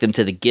like you take them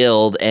to the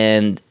guild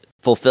and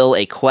fulfill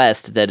a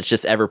quest that is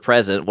just ever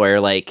present, where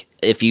like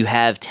if you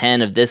have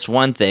 10 of this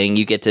one thing,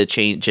 you get to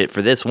change it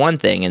for this one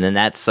thing, and then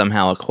that's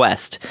somehow a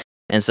quest.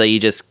 And so you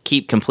just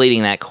keep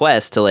completing that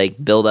quest to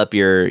like build up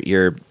your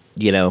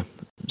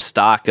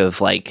stock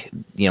of like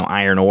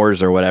iron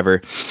ores or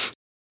whatever.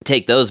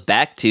 Take those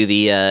back to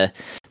the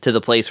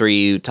place where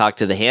you talk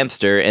to the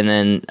hamster, and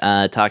then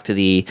talk to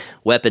the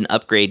weapon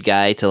upgrade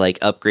guy to like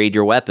upgrade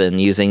your weapon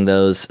using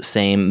those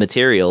same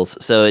materials.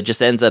 So it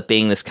just ends up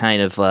being this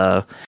kind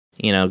of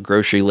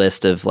grocery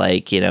list of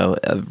like,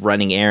 of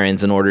running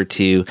errands in order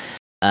to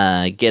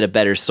get a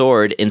better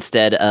sword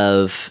instead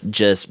of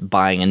just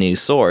buying a new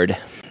sword.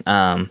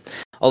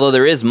 Although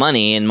there is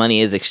money, and money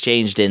is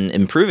exchanged in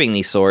improving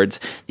these swords,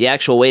 the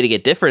actual way to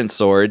get different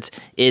swords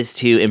is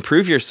to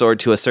improve your sword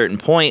to a certain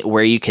point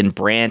where you can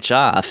branch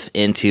off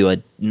into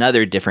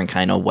another different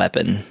kind of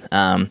weapon.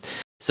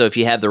 So if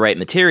you have the right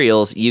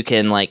materials, you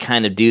can like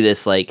kind of do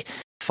this like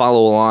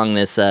follow along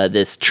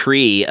this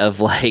tree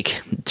of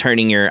like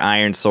turning your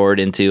iron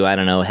sword into, I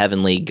don't know,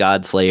 heavenly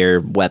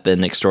godslayer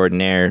weapon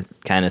extraordinaire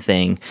kind of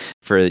thing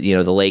for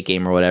the late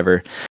game or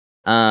whatever.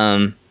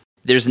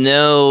 There's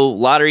no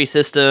lottery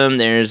system.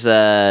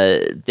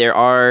 There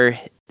are,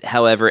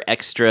 however,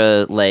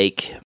 extra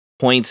like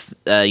points,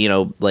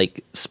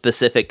 like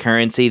specific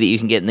currency that you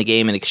can get in the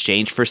game in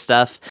exchange for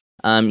stuff.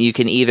 You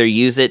can either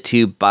use it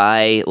to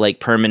buy like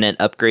permanent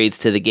upgrades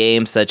to the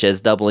game, such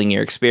as doubling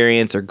your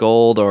experience or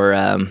gold, or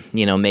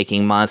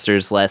making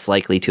monsters less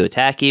likely to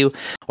attack you,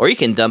 or you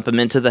can dump him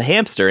into the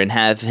hamster and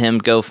have him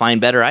go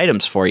find better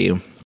items for you.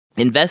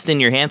 Invest in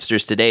your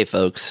hamsters today,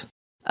 folks.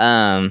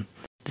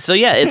 So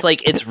yeah, it's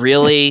like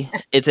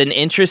it's an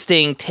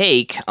interesting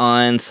take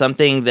on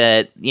something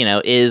that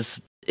is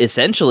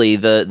essentially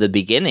the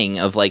beginning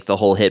of like the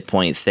whole hit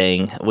point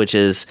thing, which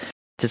is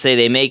to say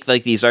they make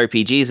like these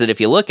RPGs that if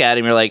you look at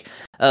them, you're like,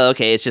 oh,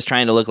 okay, it's just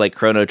trying to look like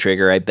Chrono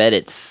Trigger. I bet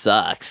it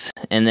sucks.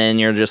 And then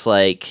you're just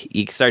like,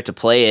 you start to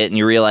play it and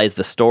you realize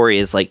the story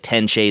is like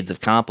 10 shades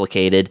of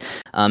complicated.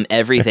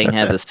 Everything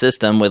has a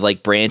system with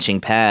like branching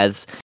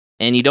paths.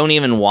 And you don't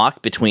even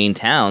walk between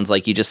towns.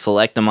 Like, you just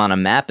select them on a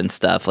map and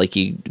stuff. Like,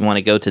 you want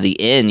to go to the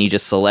inn, you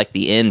just select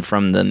the inn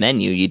from the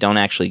menu. You don't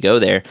actually go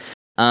there.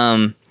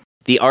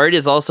 The art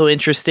is also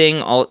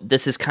interesting.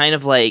 This is kind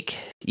of like,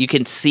 you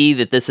can see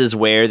that this is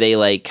where they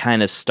like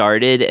kind of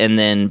started and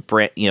then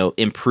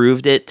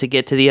improved it to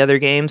get to the other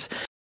games.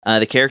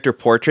 The character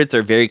portraits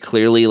are very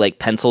clearly like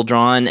pencil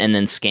drawn and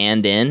then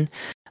scanned in.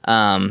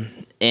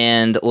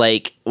 And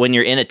like when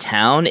you're in a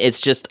town,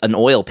 it's just an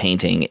oil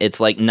painting. It's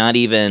like not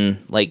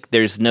even like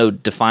there's no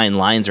defined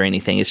lines or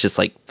anything. It's just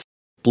like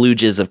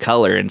splooges of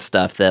color and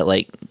stuff that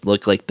like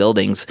look like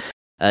buildings.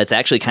 It's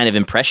actually kind of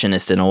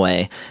impressionist in a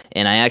way,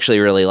 and I actually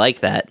really like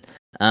that.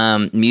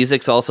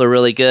 Music's also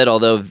really good,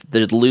 although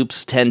the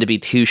loops tend to be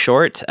too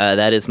short.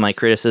 That is my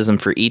criticism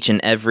for each and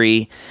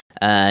every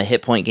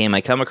hit point game I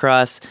come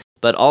across.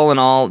 But all in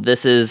all,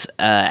 this is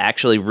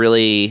actually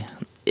really...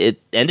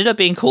 It ended up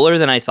being cooler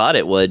than I thought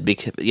it would,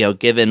 because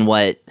given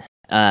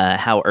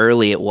how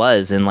early it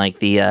was in like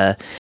the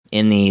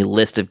in the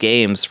list of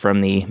games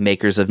from the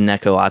makers of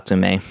Neko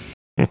Atsume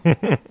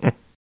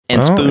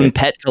and Spoon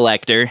Pet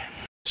Collector.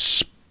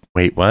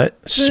 Wait, what?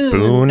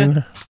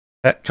 Spoon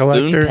Pet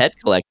Collector? Spoon Pet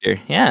Collector,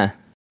 yeah.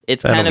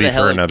 It's That'll kind of be a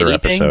Hello for another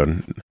Kitty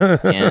episode.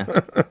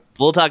 Yeah.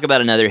 We'll talk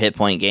about another hit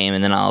point game,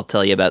 and then I'll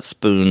tell you about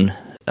Spoon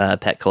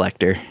Pet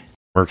Collector.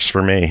 Works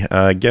for me.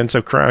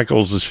 Genso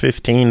Chronicles is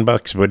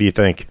 $15. What do you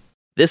think?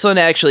 This one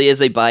actually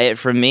is a buy it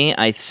from me.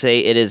 I say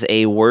it is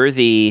a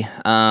worthy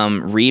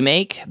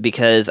remake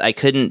because I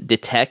couldn't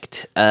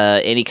detect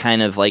any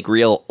kind of like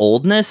real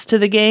oldness to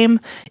the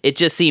game. It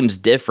just seems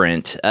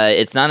different.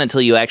 It's not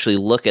until you actually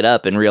look it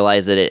up and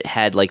realize that it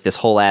had like this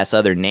whole ass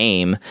other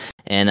name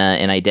and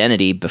an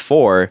identity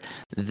before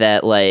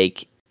that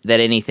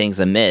anything's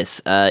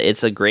amiss.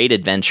 It's a great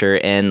adventure,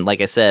 and like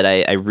I said,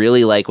 I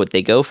really like what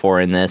they go for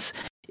in this.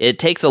 It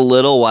takes a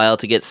little while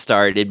to get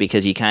started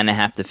because you kind of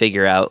have to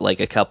figure out like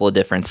a couple of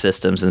different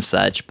systems and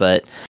such.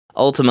 But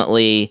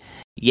ultimately,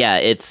 yeah,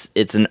 it's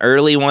an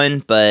early one,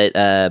 but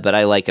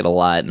I like it a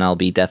lot, and I'll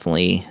be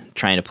definitely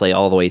trying to play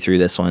all the way through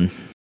this one.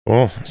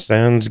 Well,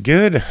 sounds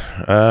good.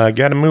 Got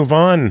to move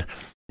on.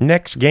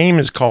 Next game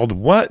is called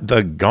What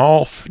the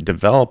Golf,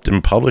 developed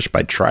and published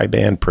by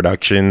Triband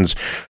Productions,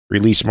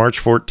 released March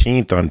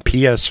 14th on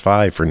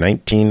PS5 for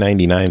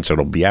 $19.99, so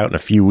it'll be out in a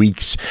few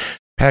weeks.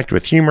 Packed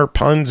with humor,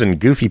 puns, and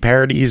goofy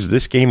parodies,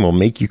 this game will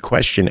make you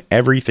question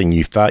everything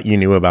you thought you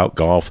knew about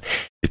golf.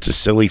 It's a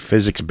silly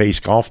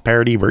physics-based golf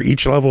parody where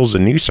each level is a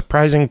new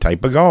surprising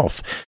type of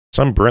golf.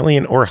 Some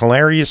brilliant or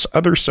hilarious,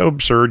 others so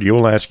absurd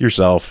you'll ask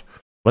yourself,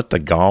 what the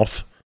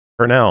golf?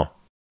 Pernell,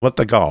 what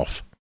the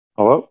golf?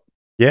 Hello?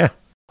 Yeah.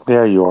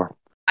 There you are.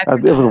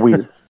 It was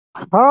weird.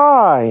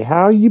 Hi,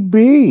 how you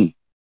be?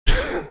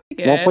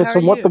 Good. Want to play How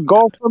some are What you? the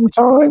Golf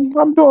sometime?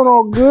 I'm doing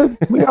all good.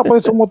 We got to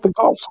play some What the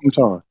Golf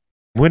sometime.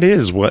 What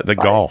is What the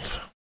Golf?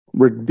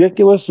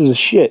 Ridiculous as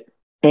shit.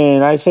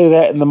 And I say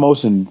that in the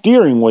most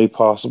endearing way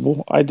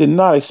possible. I did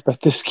not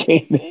expect this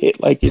game to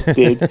hit like it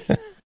did.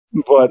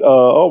 But,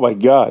 oh my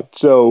God.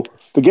 So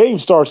the game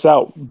starts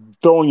out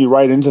throwing you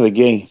right into the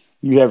game.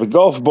 You have a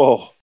golf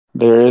ball.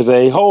 There is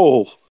a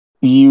hole.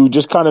 You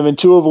just kind of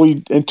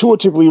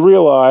intuitively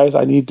realize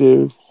I need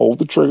to hold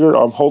the trigger,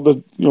 hold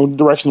the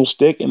directional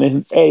stick, and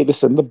then A, to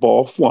send the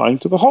ball flying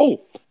to the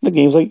hole. The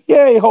game's like,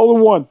 yay, hole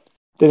in one.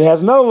 Then it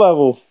has another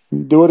level. You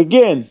do it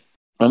again.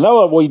 Another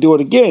level, you do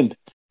it again.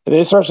 And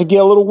then it starts to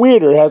get a little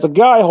weirder. It has a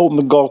guy holding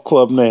the golf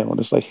club now. And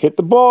it's like, hit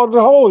the ball to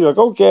the hole. You're like,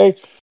 okay.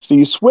 So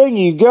you swing,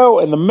 you go,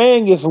 and the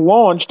man gets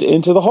launched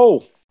into the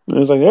hole. And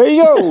it's like, there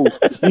you go.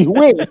 You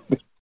win.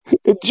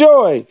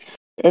 Enjoy.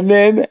 And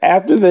then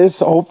after this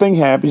whole thing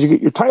happens, you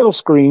get your title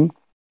screen.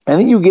 And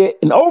then you get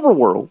an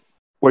overworld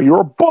where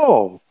you're a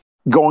ball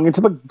going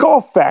into the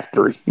golf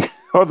factory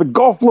or the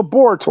golf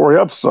laboratory.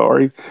 I'm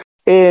sorry.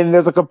 And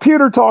there's a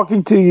computer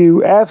talking to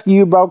you, asking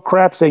you about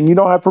crap, saying you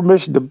don't have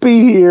permission to be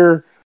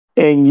here,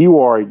 and you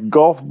are a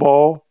golf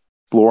ball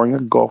exploring a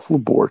golf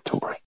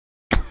laboratory.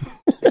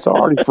 It's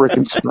already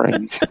freaking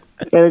strange.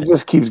 And it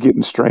just keeps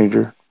getting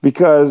stranger,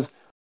 because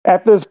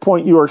at this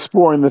point you are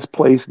exploring this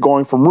place,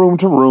 going from room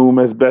to room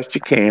as best you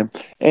can.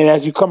 And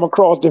as you come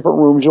across different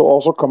rooms, you'll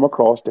also come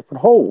across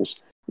different holes.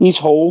 Each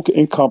hole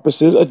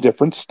encompasses a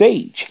different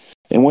stage.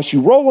 And once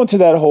you roll into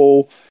that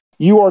hole,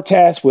 you are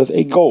tasked with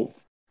a goal.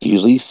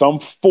 Usually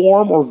some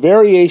form or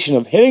variation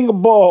of hitting a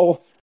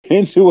ball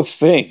into a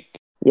thing.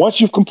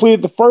 Once you've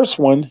completed the first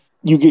one,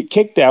 you get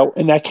kicked out,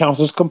 and that counts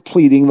as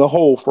completing the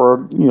hole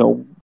for,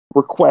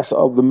 requests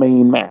of the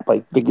main map,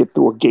 like to get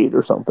through a gate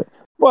or something.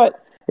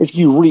 But if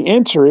you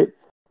re-enter it,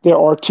 there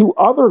are 2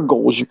 other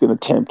goals you can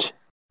attempt,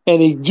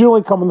 and they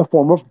generally come in the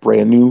form of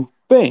brand new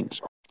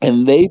things,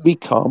 and they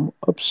become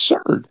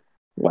absurd.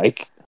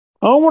 Like,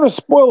 I don't want to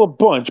spoil a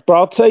bunch, but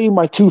I'll tell you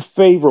my 2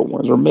 favorite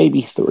ones, or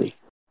maybe 3.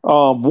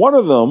 One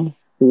of them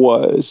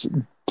was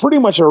pretty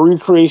much a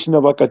recreation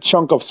of like a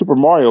chunk of Super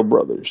Mario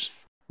Brothers,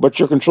 but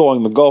you're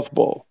controlling the golf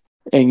ball,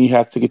 and you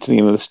have to get to the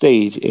end of the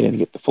stage and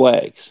get the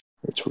flags.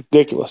 It's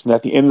ridiculous. And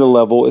at the end of the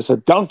level, it's a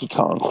Donkey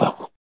Kong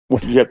level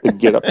where you have to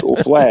get up to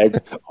a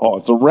flag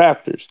on some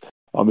rafters.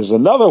 There's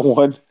another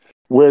one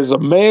where there's a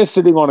man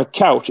sitting on a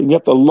couch, and you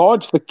have to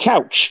launch the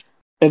couch.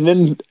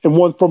 And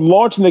from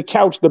launching the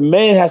couch, the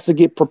man has to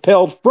get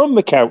propelled from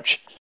the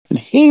couch. And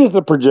he's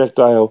the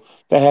projectile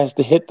that has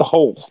to hit the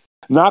hole,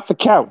 not the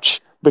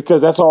couch,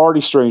 because that's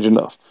already strange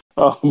enough.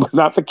 But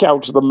not the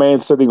couch, the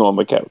man sitting on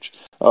the couch.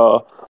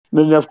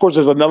 Then, of course,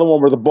 there's another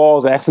one where the ball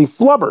is actually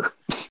flubber.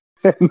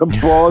 And the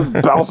ball is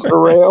bouncing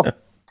around.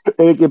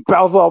 And it can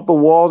bounce off the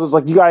walls. It's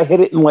like you got to hit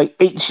it in like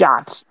 8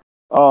 shots.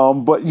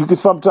 But you can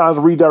sometimes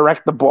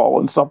redirect the ball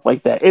and stuff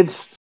like that.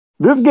 This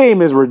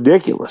game is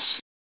ridiculous.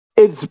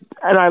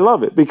 And I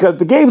love it because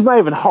the game's not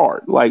even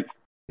hard. Like,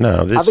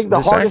 no, this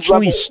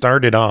actually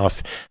started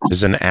off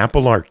as an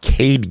Apple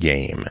Arcade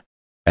game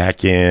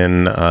back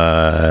in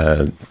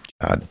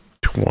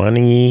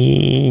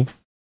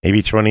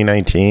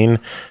 2019.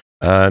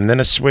 And then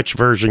a Switch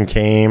version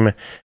came,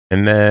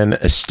 and then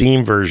a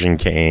Steam version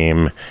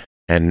came,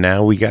 and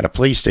now we got a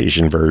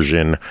PlayStation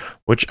version,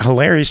 which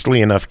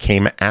hilariously enough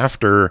came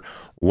after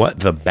What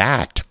the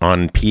Bat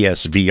on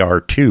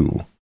PSVR 2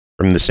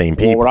 from the same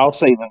people. Well, what I'll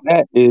say to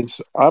that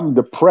is I'm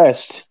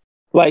depressed.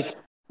 Like,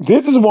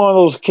 this is one of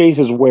those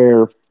cases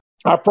where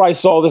I probably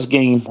saw this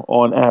game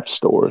on app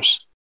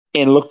stores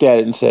and looked at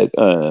it and said,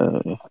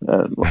 I'm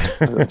not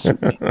going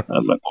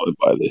to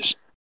buy this.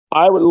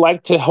 I would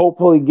like to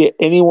hopefully get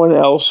anyone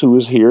else who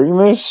is hearing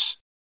this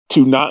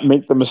to not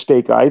make the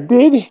mistake I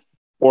did,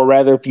 or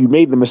rather, if you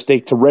made the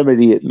mistake, to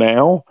remedy it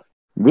now.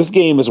 This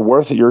game is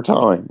worth your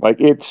time.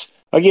 Like, it's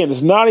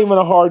not even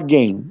a hard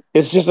game.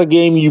 It's just a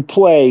game you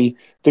play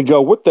to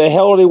go, what the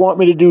hell do they want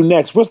me to do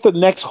next? What's the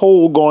next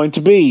hole going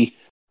to be?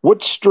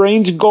 What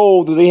strange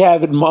goal do they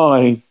have in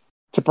mind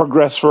to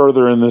progress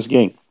further in this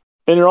game?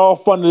 And they're all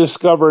fun to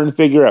discover and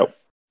figure out.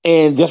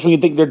 And just when you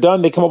think they're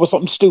done, they come up with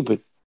something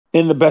stupid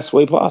in the best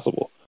way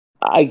possible.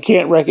 I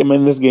can't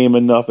recommend this game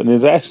enough. And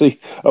it's actually,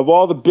 of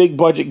all the big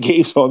budget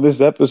games on this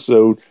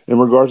episode, in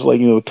regards to like,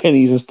 the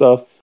pennies and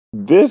stuff,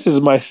 this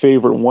is my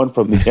favorite one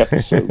from the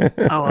episode.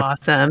 Oh,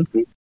 awesome.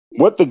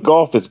 What the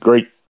Golf is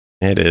great.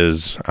 It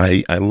is.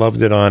 I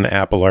loved it on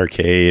Apple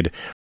Arcade.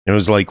 It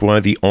was like one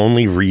of the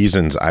only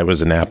reasons I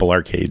was an Apple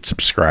Arcade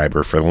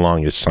subscriber for the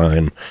longest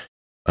time.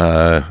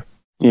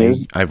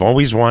 Yes. I've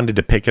always wanted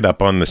to pick it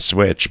up on the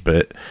Switch,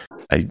 but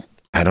I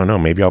don't know.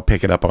 Maybe I'll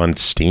pick it up on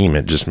Steam.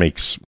 It just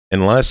makes,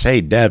 unless,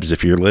 hey, devs,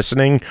 if you're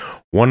listening,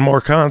 one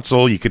more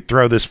console, you could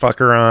throw this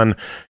fucker on.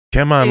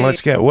 Come on,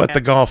 let's get What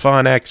the Golf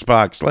on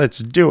Xbox. Let's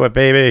do it,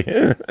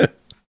 baby.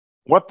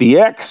 What the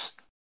X?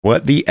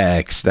 What the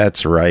X?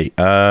 That's right.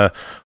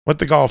 What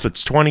the Golf?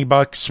 It's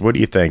 $20. What do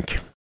you think?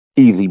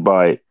 Easy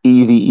buy it.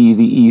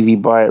 Easy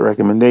buy it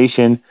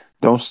recommendation.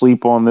 Don't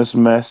sleep on this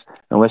mess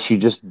unless you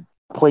just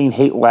plain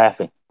hate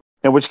laughing.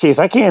 In which case,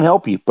 I can't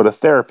help you, but a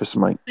therapist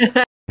might.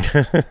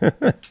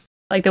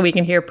 Like that we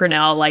can hear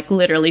Purnell like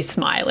literally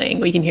smiling.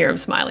 We can hear him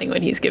smiling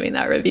when he's giving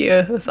that review.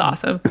 It was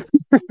awesome.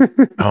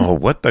 Oh,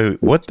 what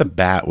the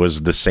Bat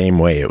was the same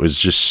way. It was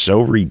just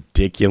so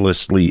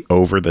ridiculously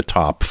over the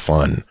top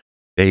fun.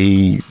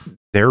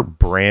 Their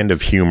brand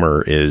of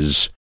humor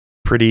is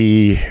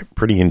pretty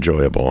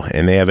enjoyable,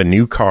 and they have a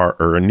new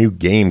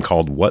game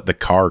called What the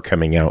Car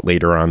coming out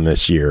later on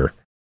this year.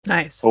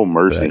 Nice. Oh,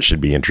 mercy. That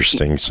should be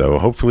interesting. So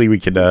hopefully we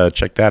could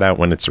check that out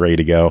when it's ready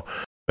to go.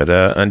 But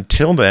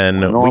until then,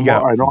 we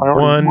got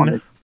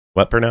one.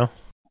 What, Purnell?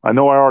 I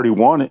know I already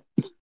want it.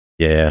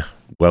 Yeah.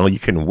 Well, you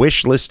can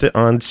wish list it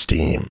on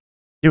Steam.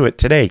 Do it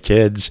today,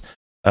 kids.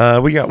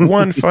 We got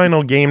one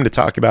final game to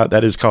talk about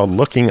that is called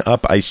Looking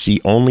Up, I See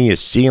Only a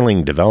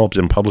Ceiling, developed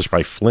and published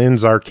by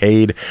Flynn's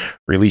Arcade,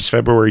 released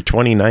February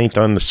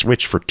 29th on the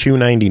Switch for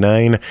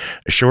 $2.99.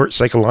 A short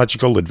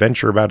psychological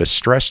adventure about a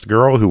stressed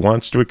girl who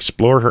wants to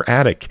explore her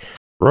attic.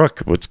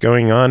 Brooke, what's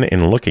going on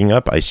in Looking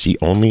Up, I See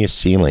Only a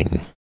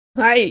Ceiling?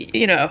 I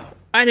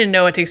didn't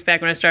know what to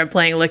expect when I started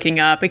playing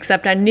Looking Up,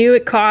 except I knew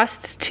it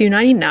costs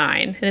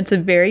 $2.99, and it's a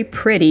very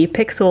pretty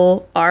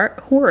pixel art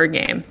horror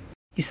game.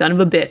 You son of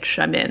a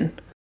bitch, I'm in.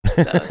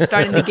 So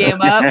starting the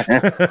game up,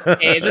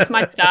 hey, this is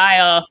my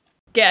style.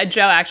 Yeah,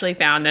 Joe actually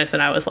found this,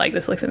 and I was like,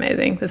 this looks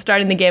amazing. But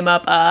starting the game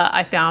up,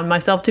 I found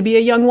myself to be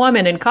a young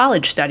woman in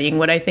college studying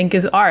what I think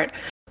is art.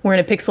 We're in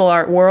a pixel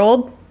art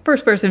world,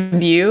 first-person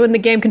view, and the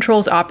game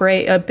controls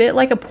operate a bit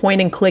like a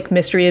point-and-click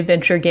mystery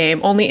adventure game,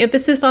 only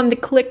emphasis on the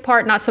click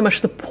part, not so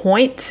much the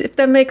point, if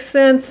that makes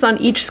sense. On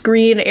each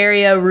screen,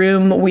 area,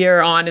 room we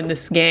are on in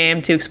this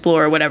game to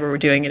explore whatever we're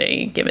doing at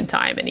any given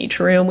time in each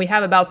room. We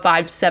have about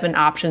 5 to 7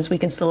 options we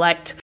can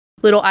select,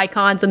 little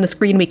icons on the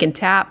screen we can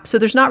tap, so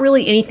there's not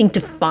really anything to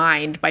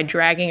find by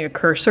dragging a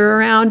cursor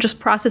around, just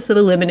process of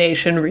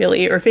elimination,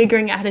 really, or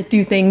figuring out how to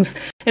do things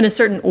in a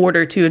certain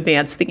order to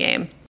advance the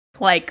game.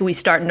 Like, we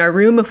start in our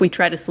room. If we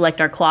try to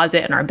select our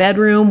closet and our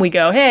bedroom, we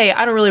go, hey,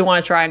 I don't really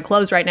want to try on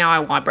clothes right now. I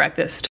want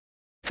breakfast.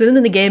 So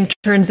then the game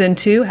turns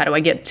into, how do I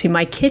get to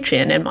my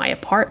kitchen and my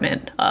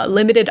apartment?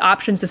 Limited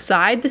options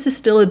aside, this is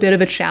still a bit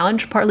of a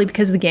challenge, partly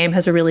because the game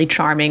has a really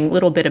charming,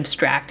 little bit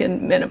abstract and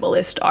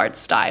minimalist art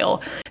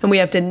style. And we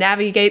have to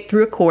navigate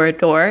through a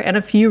corridor and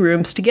a few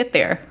rooms to get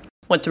there.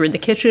 Once we're in the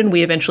kitchen,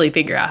 we eventually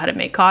figure out how to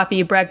make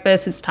coffee,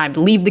 breakfast. It's time to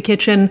leave the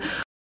kitchen.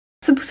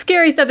 Some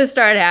scary stuff has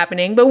started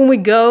happening, but when we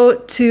go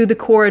to the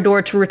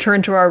corridor to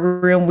return to our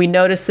room, we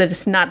notice that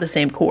it's not the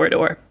same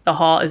corridor. The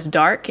hall is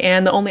dark,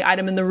 and the only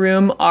item in the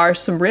room are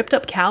some ripped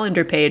up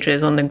calendar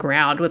pages on the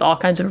ground with all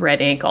kinds of red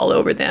ink all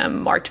over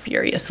them, marked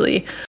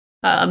furiously.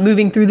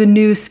 Moving through the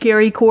new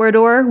scary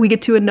corridor, we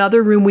get to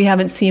another room we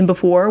haven't seen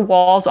before,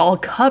 walls all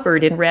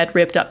covered in red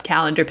ripped up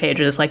calendar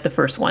pages like the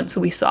first ones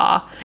we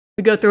saw.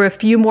 We go through a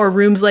few more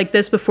rooms like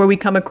this before we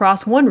come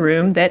across one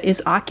room that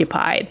is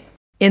occupied.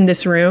 In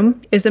this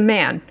room is a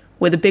man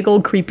with a big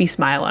old creepy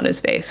smile on his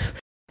face.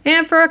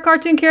 And for a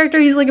cartoon character,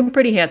 he's looking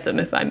pretty handsome,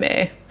 if I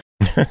may.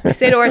 We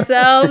say to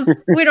ourselves,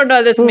 we don't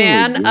know this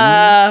man,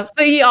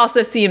 but he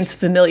also seems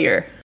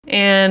familiar.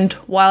 And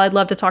while I'd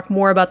love to talk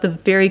more about the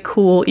very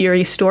cool,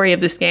 eerie story of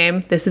this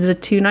game, this is a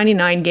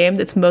 $2.99 game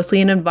that's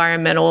mostly an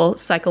environmental,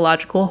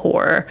 psychological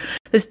horror.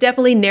 It's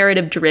definitely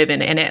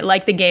narrative-driven, and it,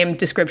 like the game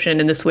description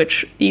in the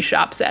Switch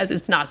eShop says,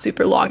 it's not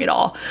super long at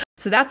all.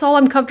 So that's all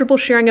I'm comfortable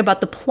sharing about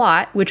the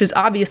plot, which is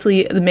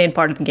obviously the main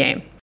part of the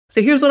game.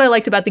 So here's what I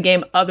liked about the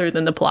game other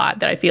than the plot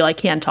that I feel I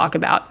can talk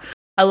about.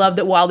 I love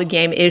that while the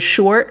game is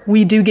short,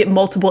 we do get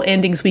multiple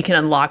endings we can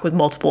unlock with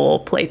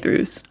multiple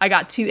playthroughs. I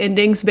got 2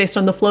 endings based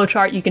on the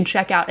flowchart you can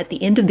check out at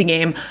the end of the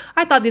game.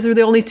 I thought these were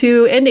the only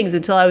 2 endings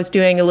until I was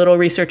doing a little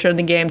research on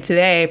the game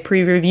today,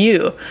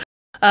 pre-review.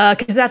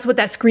 Because that's what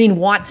that screen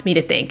wants me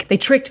to think. They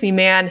tricked me,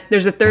 man.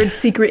 There's a 3rd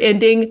secret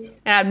ending,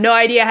 and I have no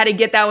idea how to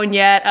get that one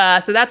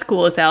yet. So that's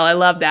cool as hell. I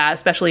love that,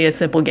 especially in a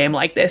simple game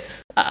like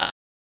this.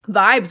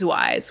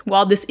 Vibes-wise,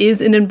 while this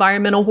is an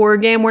environmental horror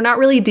game, we're not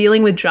really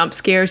dealing with jump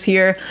scares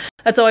here.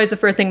 That's always the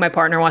first thing my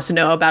partner wants to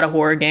know about a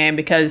horror game,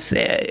 because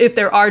if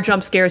there are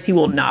jump scares, he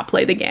will not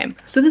play the game.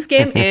 So this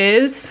game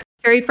is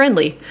very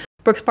friendly.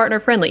 Brooks partner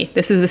friendly.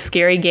 This is a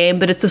scary game,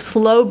 but it's a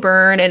slow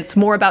burn, and it's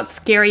more about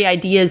scary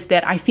ideas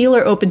that I feel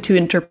are open to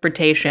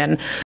interpretation,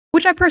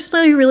 which I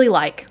personally really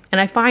like. And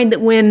I find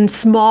that when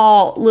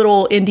small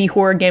little indie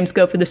horror games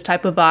go for this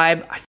type of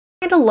vibe, I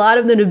find a lot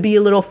of them to be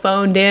a little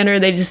phoned in, or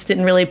they just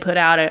didn't really put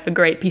out a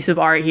great piece of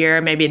art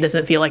here. Maybe it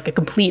doesn't feel like a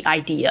complete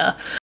idea.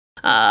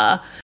 I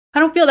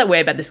don't feel that way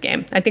about this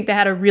game. I think they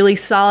had a really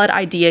solid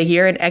idea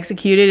here and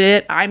executed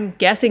it, I'm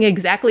guessing,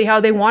 exactly how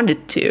they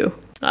wanted to.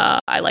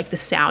 I like the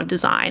sound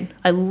design.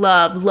 I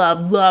love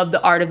the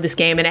art of this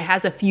game, and it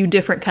has a few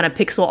different kind of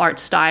pixel art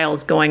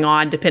styles going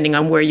on depending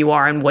on where you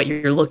are and what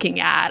you're looking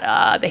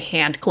at. The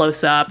hand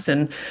close-ups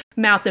and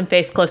mouth and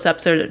face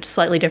close-ups are a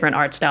slightly different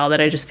art style that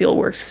I just feel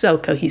works so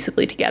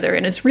cohesively together,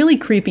 and it's really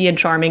creepy and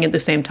charming at the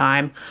same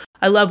time.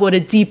 I love what a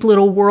deep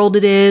little world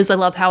it is. I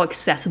love how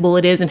accessible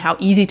it is and how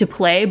easy to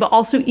play, but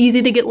also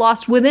easy to get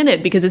lost within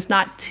it because it's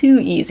not too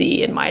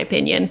easy, in my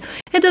opinion.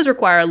 It does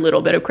require a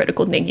little bit of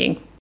critical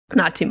thinking.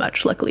 Not too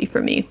much, luckily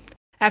for me.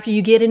 After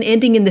you get an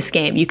ending in this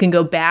game, you can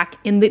go back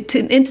into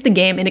the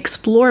game in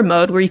explore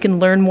mode, where you can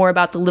learn more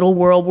about the little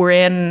world we're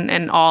in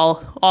and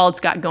all it's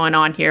got going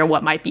on here,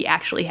 what might be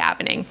actually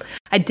happening.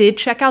 I did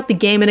check out the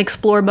game in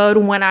explore mode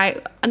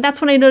and that's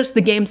when I noticed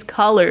the game's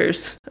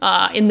colors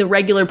in the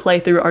regular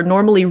playthrough are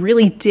normally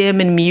really dim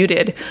and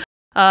muted.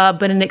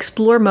 But in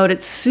explore mode,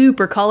 it's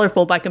super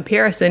colorful by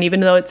comparison,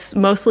 even though it's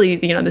mostly,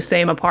 the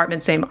same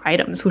apartment, same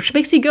items, which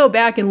makes you go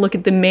back and look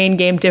at the main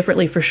game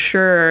differently for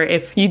sure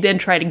if you then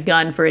try to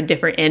gun for a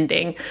different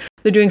ending.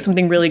 They're doing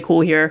something really cool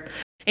here.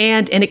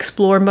 And in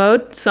explore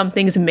mode, some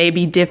things may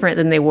be different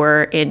than they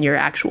were in your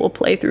actual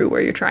playthrough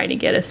where you're trying to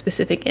get a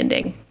specific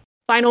ending.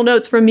 Final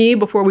notes from me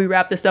before we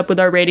wrap this up with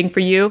our rating for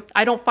you.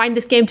 I don't find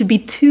this game to be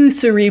too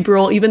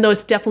cerebral, even though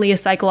it's definitely a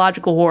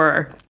psychological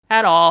horror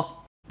at all.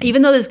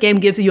 Even though this game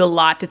gives you a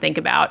lot to think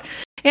about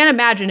and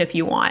imagine if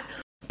you want,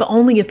 but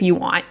only if you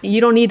want.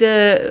 You don't need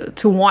to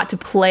want to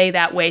play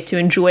that way to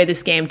enjoy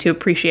this game, to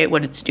appreciate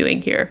what it's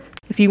doing here.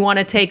 If you want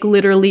to take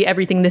literally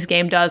everything this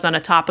game does on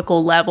a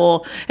topical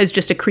level as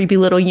just a creepy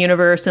little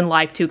universe and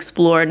life to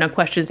explore, no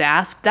questions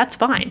asked, that's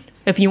fine.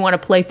 If you want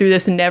to play through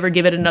this and never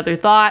give it another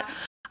thought,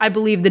 I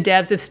believe the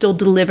devs have still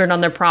delivered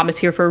on their promise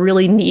here for a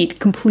really neat,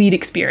 complete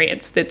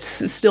experience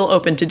that's still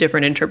open to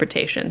different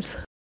interpretations.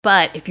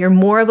 But if you're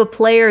more of a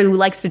player who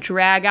likes to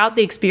drag out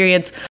the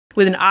experience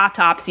with an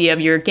autopsy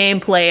of your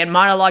gameplay and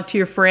monologue to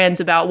your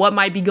friends about what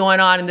might be going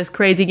on in this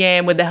crazy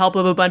game with the help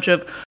of a bunch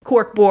of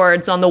cork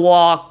boards on the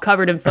wall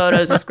covered in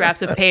photos and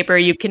scraps of paper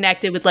you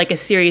connected with like a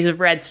series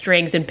of red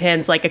strings and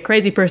pins like a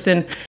crazy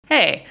person,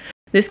 hey,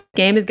 this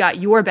game has got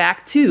your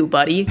back too,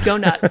 buddy. Go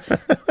nuts.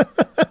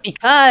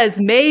 Because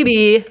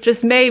maybe,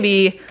 just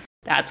maybe,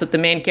 that's what the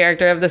main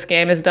character of this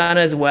game has done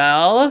as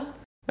well.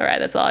 All right,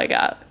 that's all I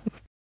got.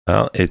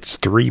 Well, it's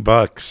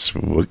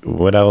 $3.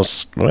 What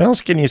else? What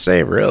else can you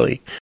say, really?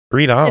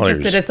 $3.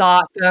 Just that it's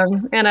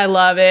awesome, and I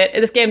love it.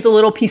 This game's a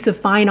little piece of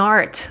fine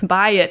art.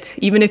 Buy it,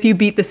 even if you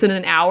beat this in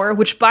an hour.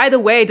 Which, by the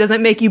way,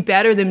 doesn't make you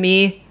better than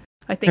me.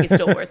 I think it's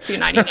still worth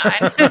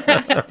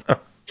 $2.99.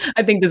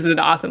 I think this is an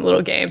awesome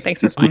little game. Thanks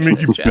for finding Make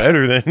this, you Joe.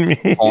 better than me.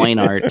 Coin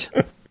art.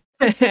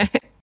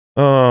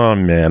 Oh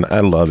man,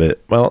 I love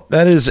it. Well,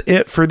 that is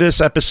it for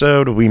this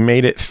episode. We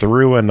made it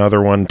through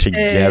another one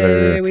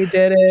together. Hey, we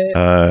did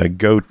it.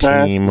 Go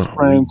team,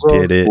 we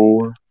did it.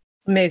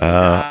 Amazing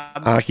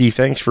job. Aki,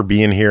 thanks for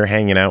being here,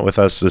 hanging out with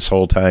us this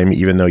whole time,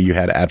 even though you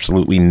had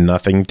absolutely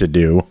nothing to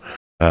do.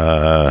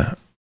 Do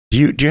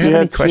you have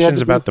any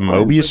questions about the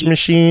Mobius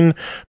machine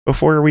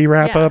before we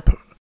wrap up?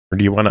 Or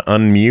do you want to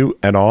unmute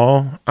at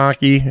all,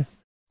 Aki?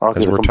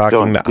 As we're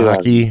talking to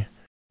Aki,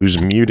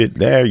 who's muted.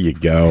 There you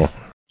go.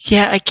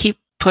 Yeah, I keep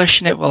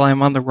pushing it while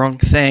I'm on the wrong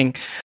thing.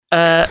 Too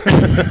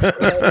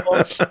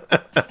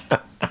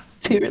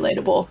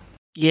relatable.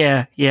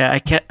 Yeah.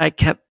 I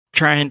kept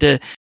trying to.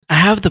 I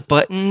have the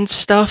button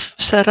stuff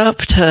set up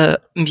to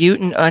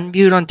mute and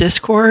unmute on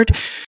Discord,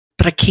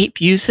 but I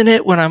keep using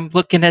it when I'm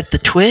looking at the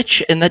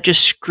Twitch, and that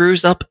just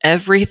screws up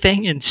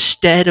everything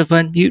instead of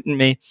unmuting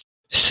me.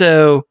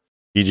 So,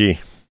 GG.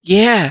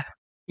 Yeah,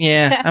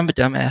 I'm a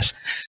dumbass.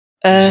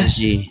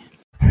 GG.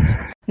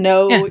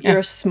 No, you're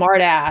a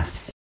smart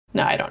ass.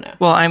 No, I don't know.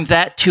 Well, I'm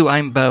that too.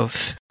 I'm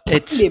both.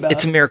 It's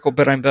a miracle,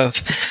 but I'm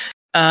both.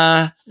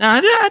 No,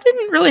 I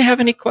didn't really have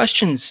any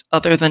questions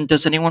other than,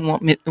 does anyone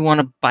want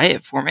to buy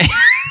it for me?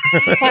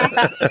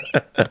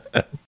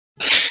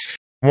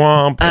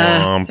 Womp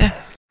womp.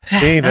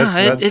 Hey,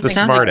 that's the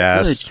smart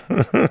ass.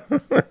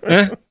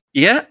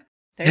 Yeah.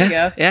 There you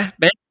go. Yeah.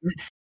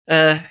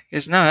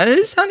 Because no,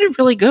 it sounded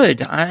really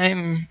good.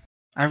 I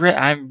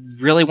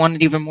really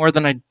wanted even more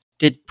than I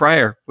did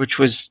prior, which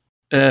was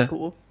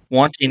cool.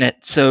 Wanting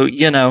it. So,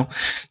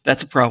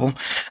 that's a problem.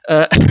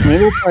 Maybe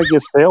it'll probably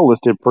get sale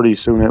listed pretty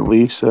soon at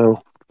least,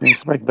 so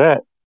expect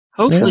that.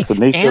 Hopefully.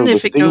 And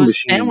if it goes,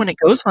 and when it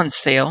goes on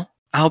sale,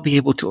 I'll be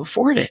able to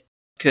afford it,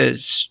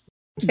 because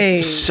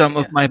some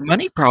of my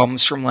money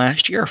problems from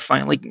last year are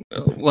finally,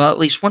 well, at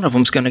least one of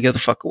them's going to go the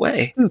fuck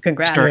away. Ooh,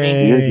 congrats.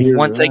 Starting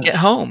once I get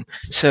home.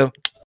 So,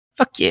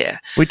 fuck yeah.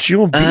 Which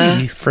you'll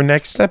be for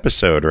next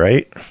episode,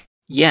 right?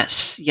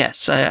 Yes.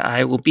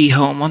 I will be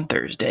home on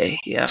Thursday.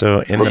 Yeah.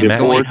 So in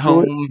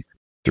the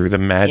through the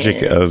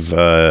magic of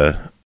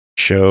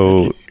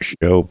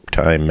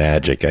showtime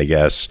magic, I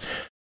guess,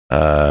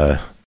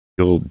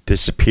 you'll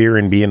disappear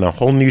and be in a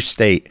whole new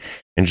state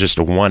in just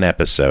one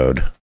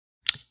episode.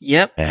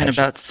 Yep. Magic. In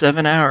about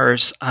 7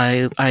 hours,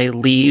 I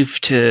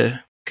leave to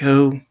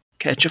go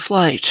catch a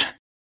flight.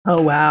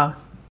 Oh wow.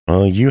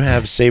 Well, you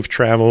have safe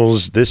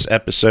travels. This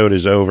episode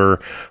is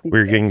over.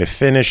 We're going to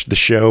finish the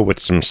show with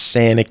some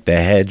Sonic the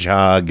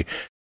Hedgehog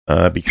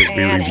because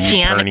we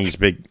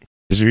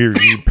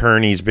reviewed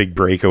Perny's Big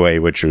Breakaway,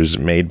 which was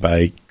made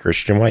by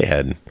Christian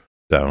Whitehead.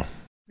 So,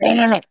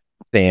 Sonic.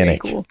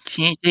 Cool.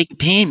 Can't take a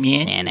pen,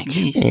 man.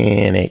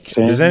 Sonic.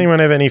 Does anyone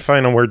have any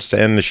final words to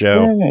end the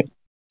show?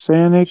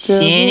 Sonic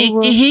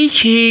the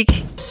Hedgehog.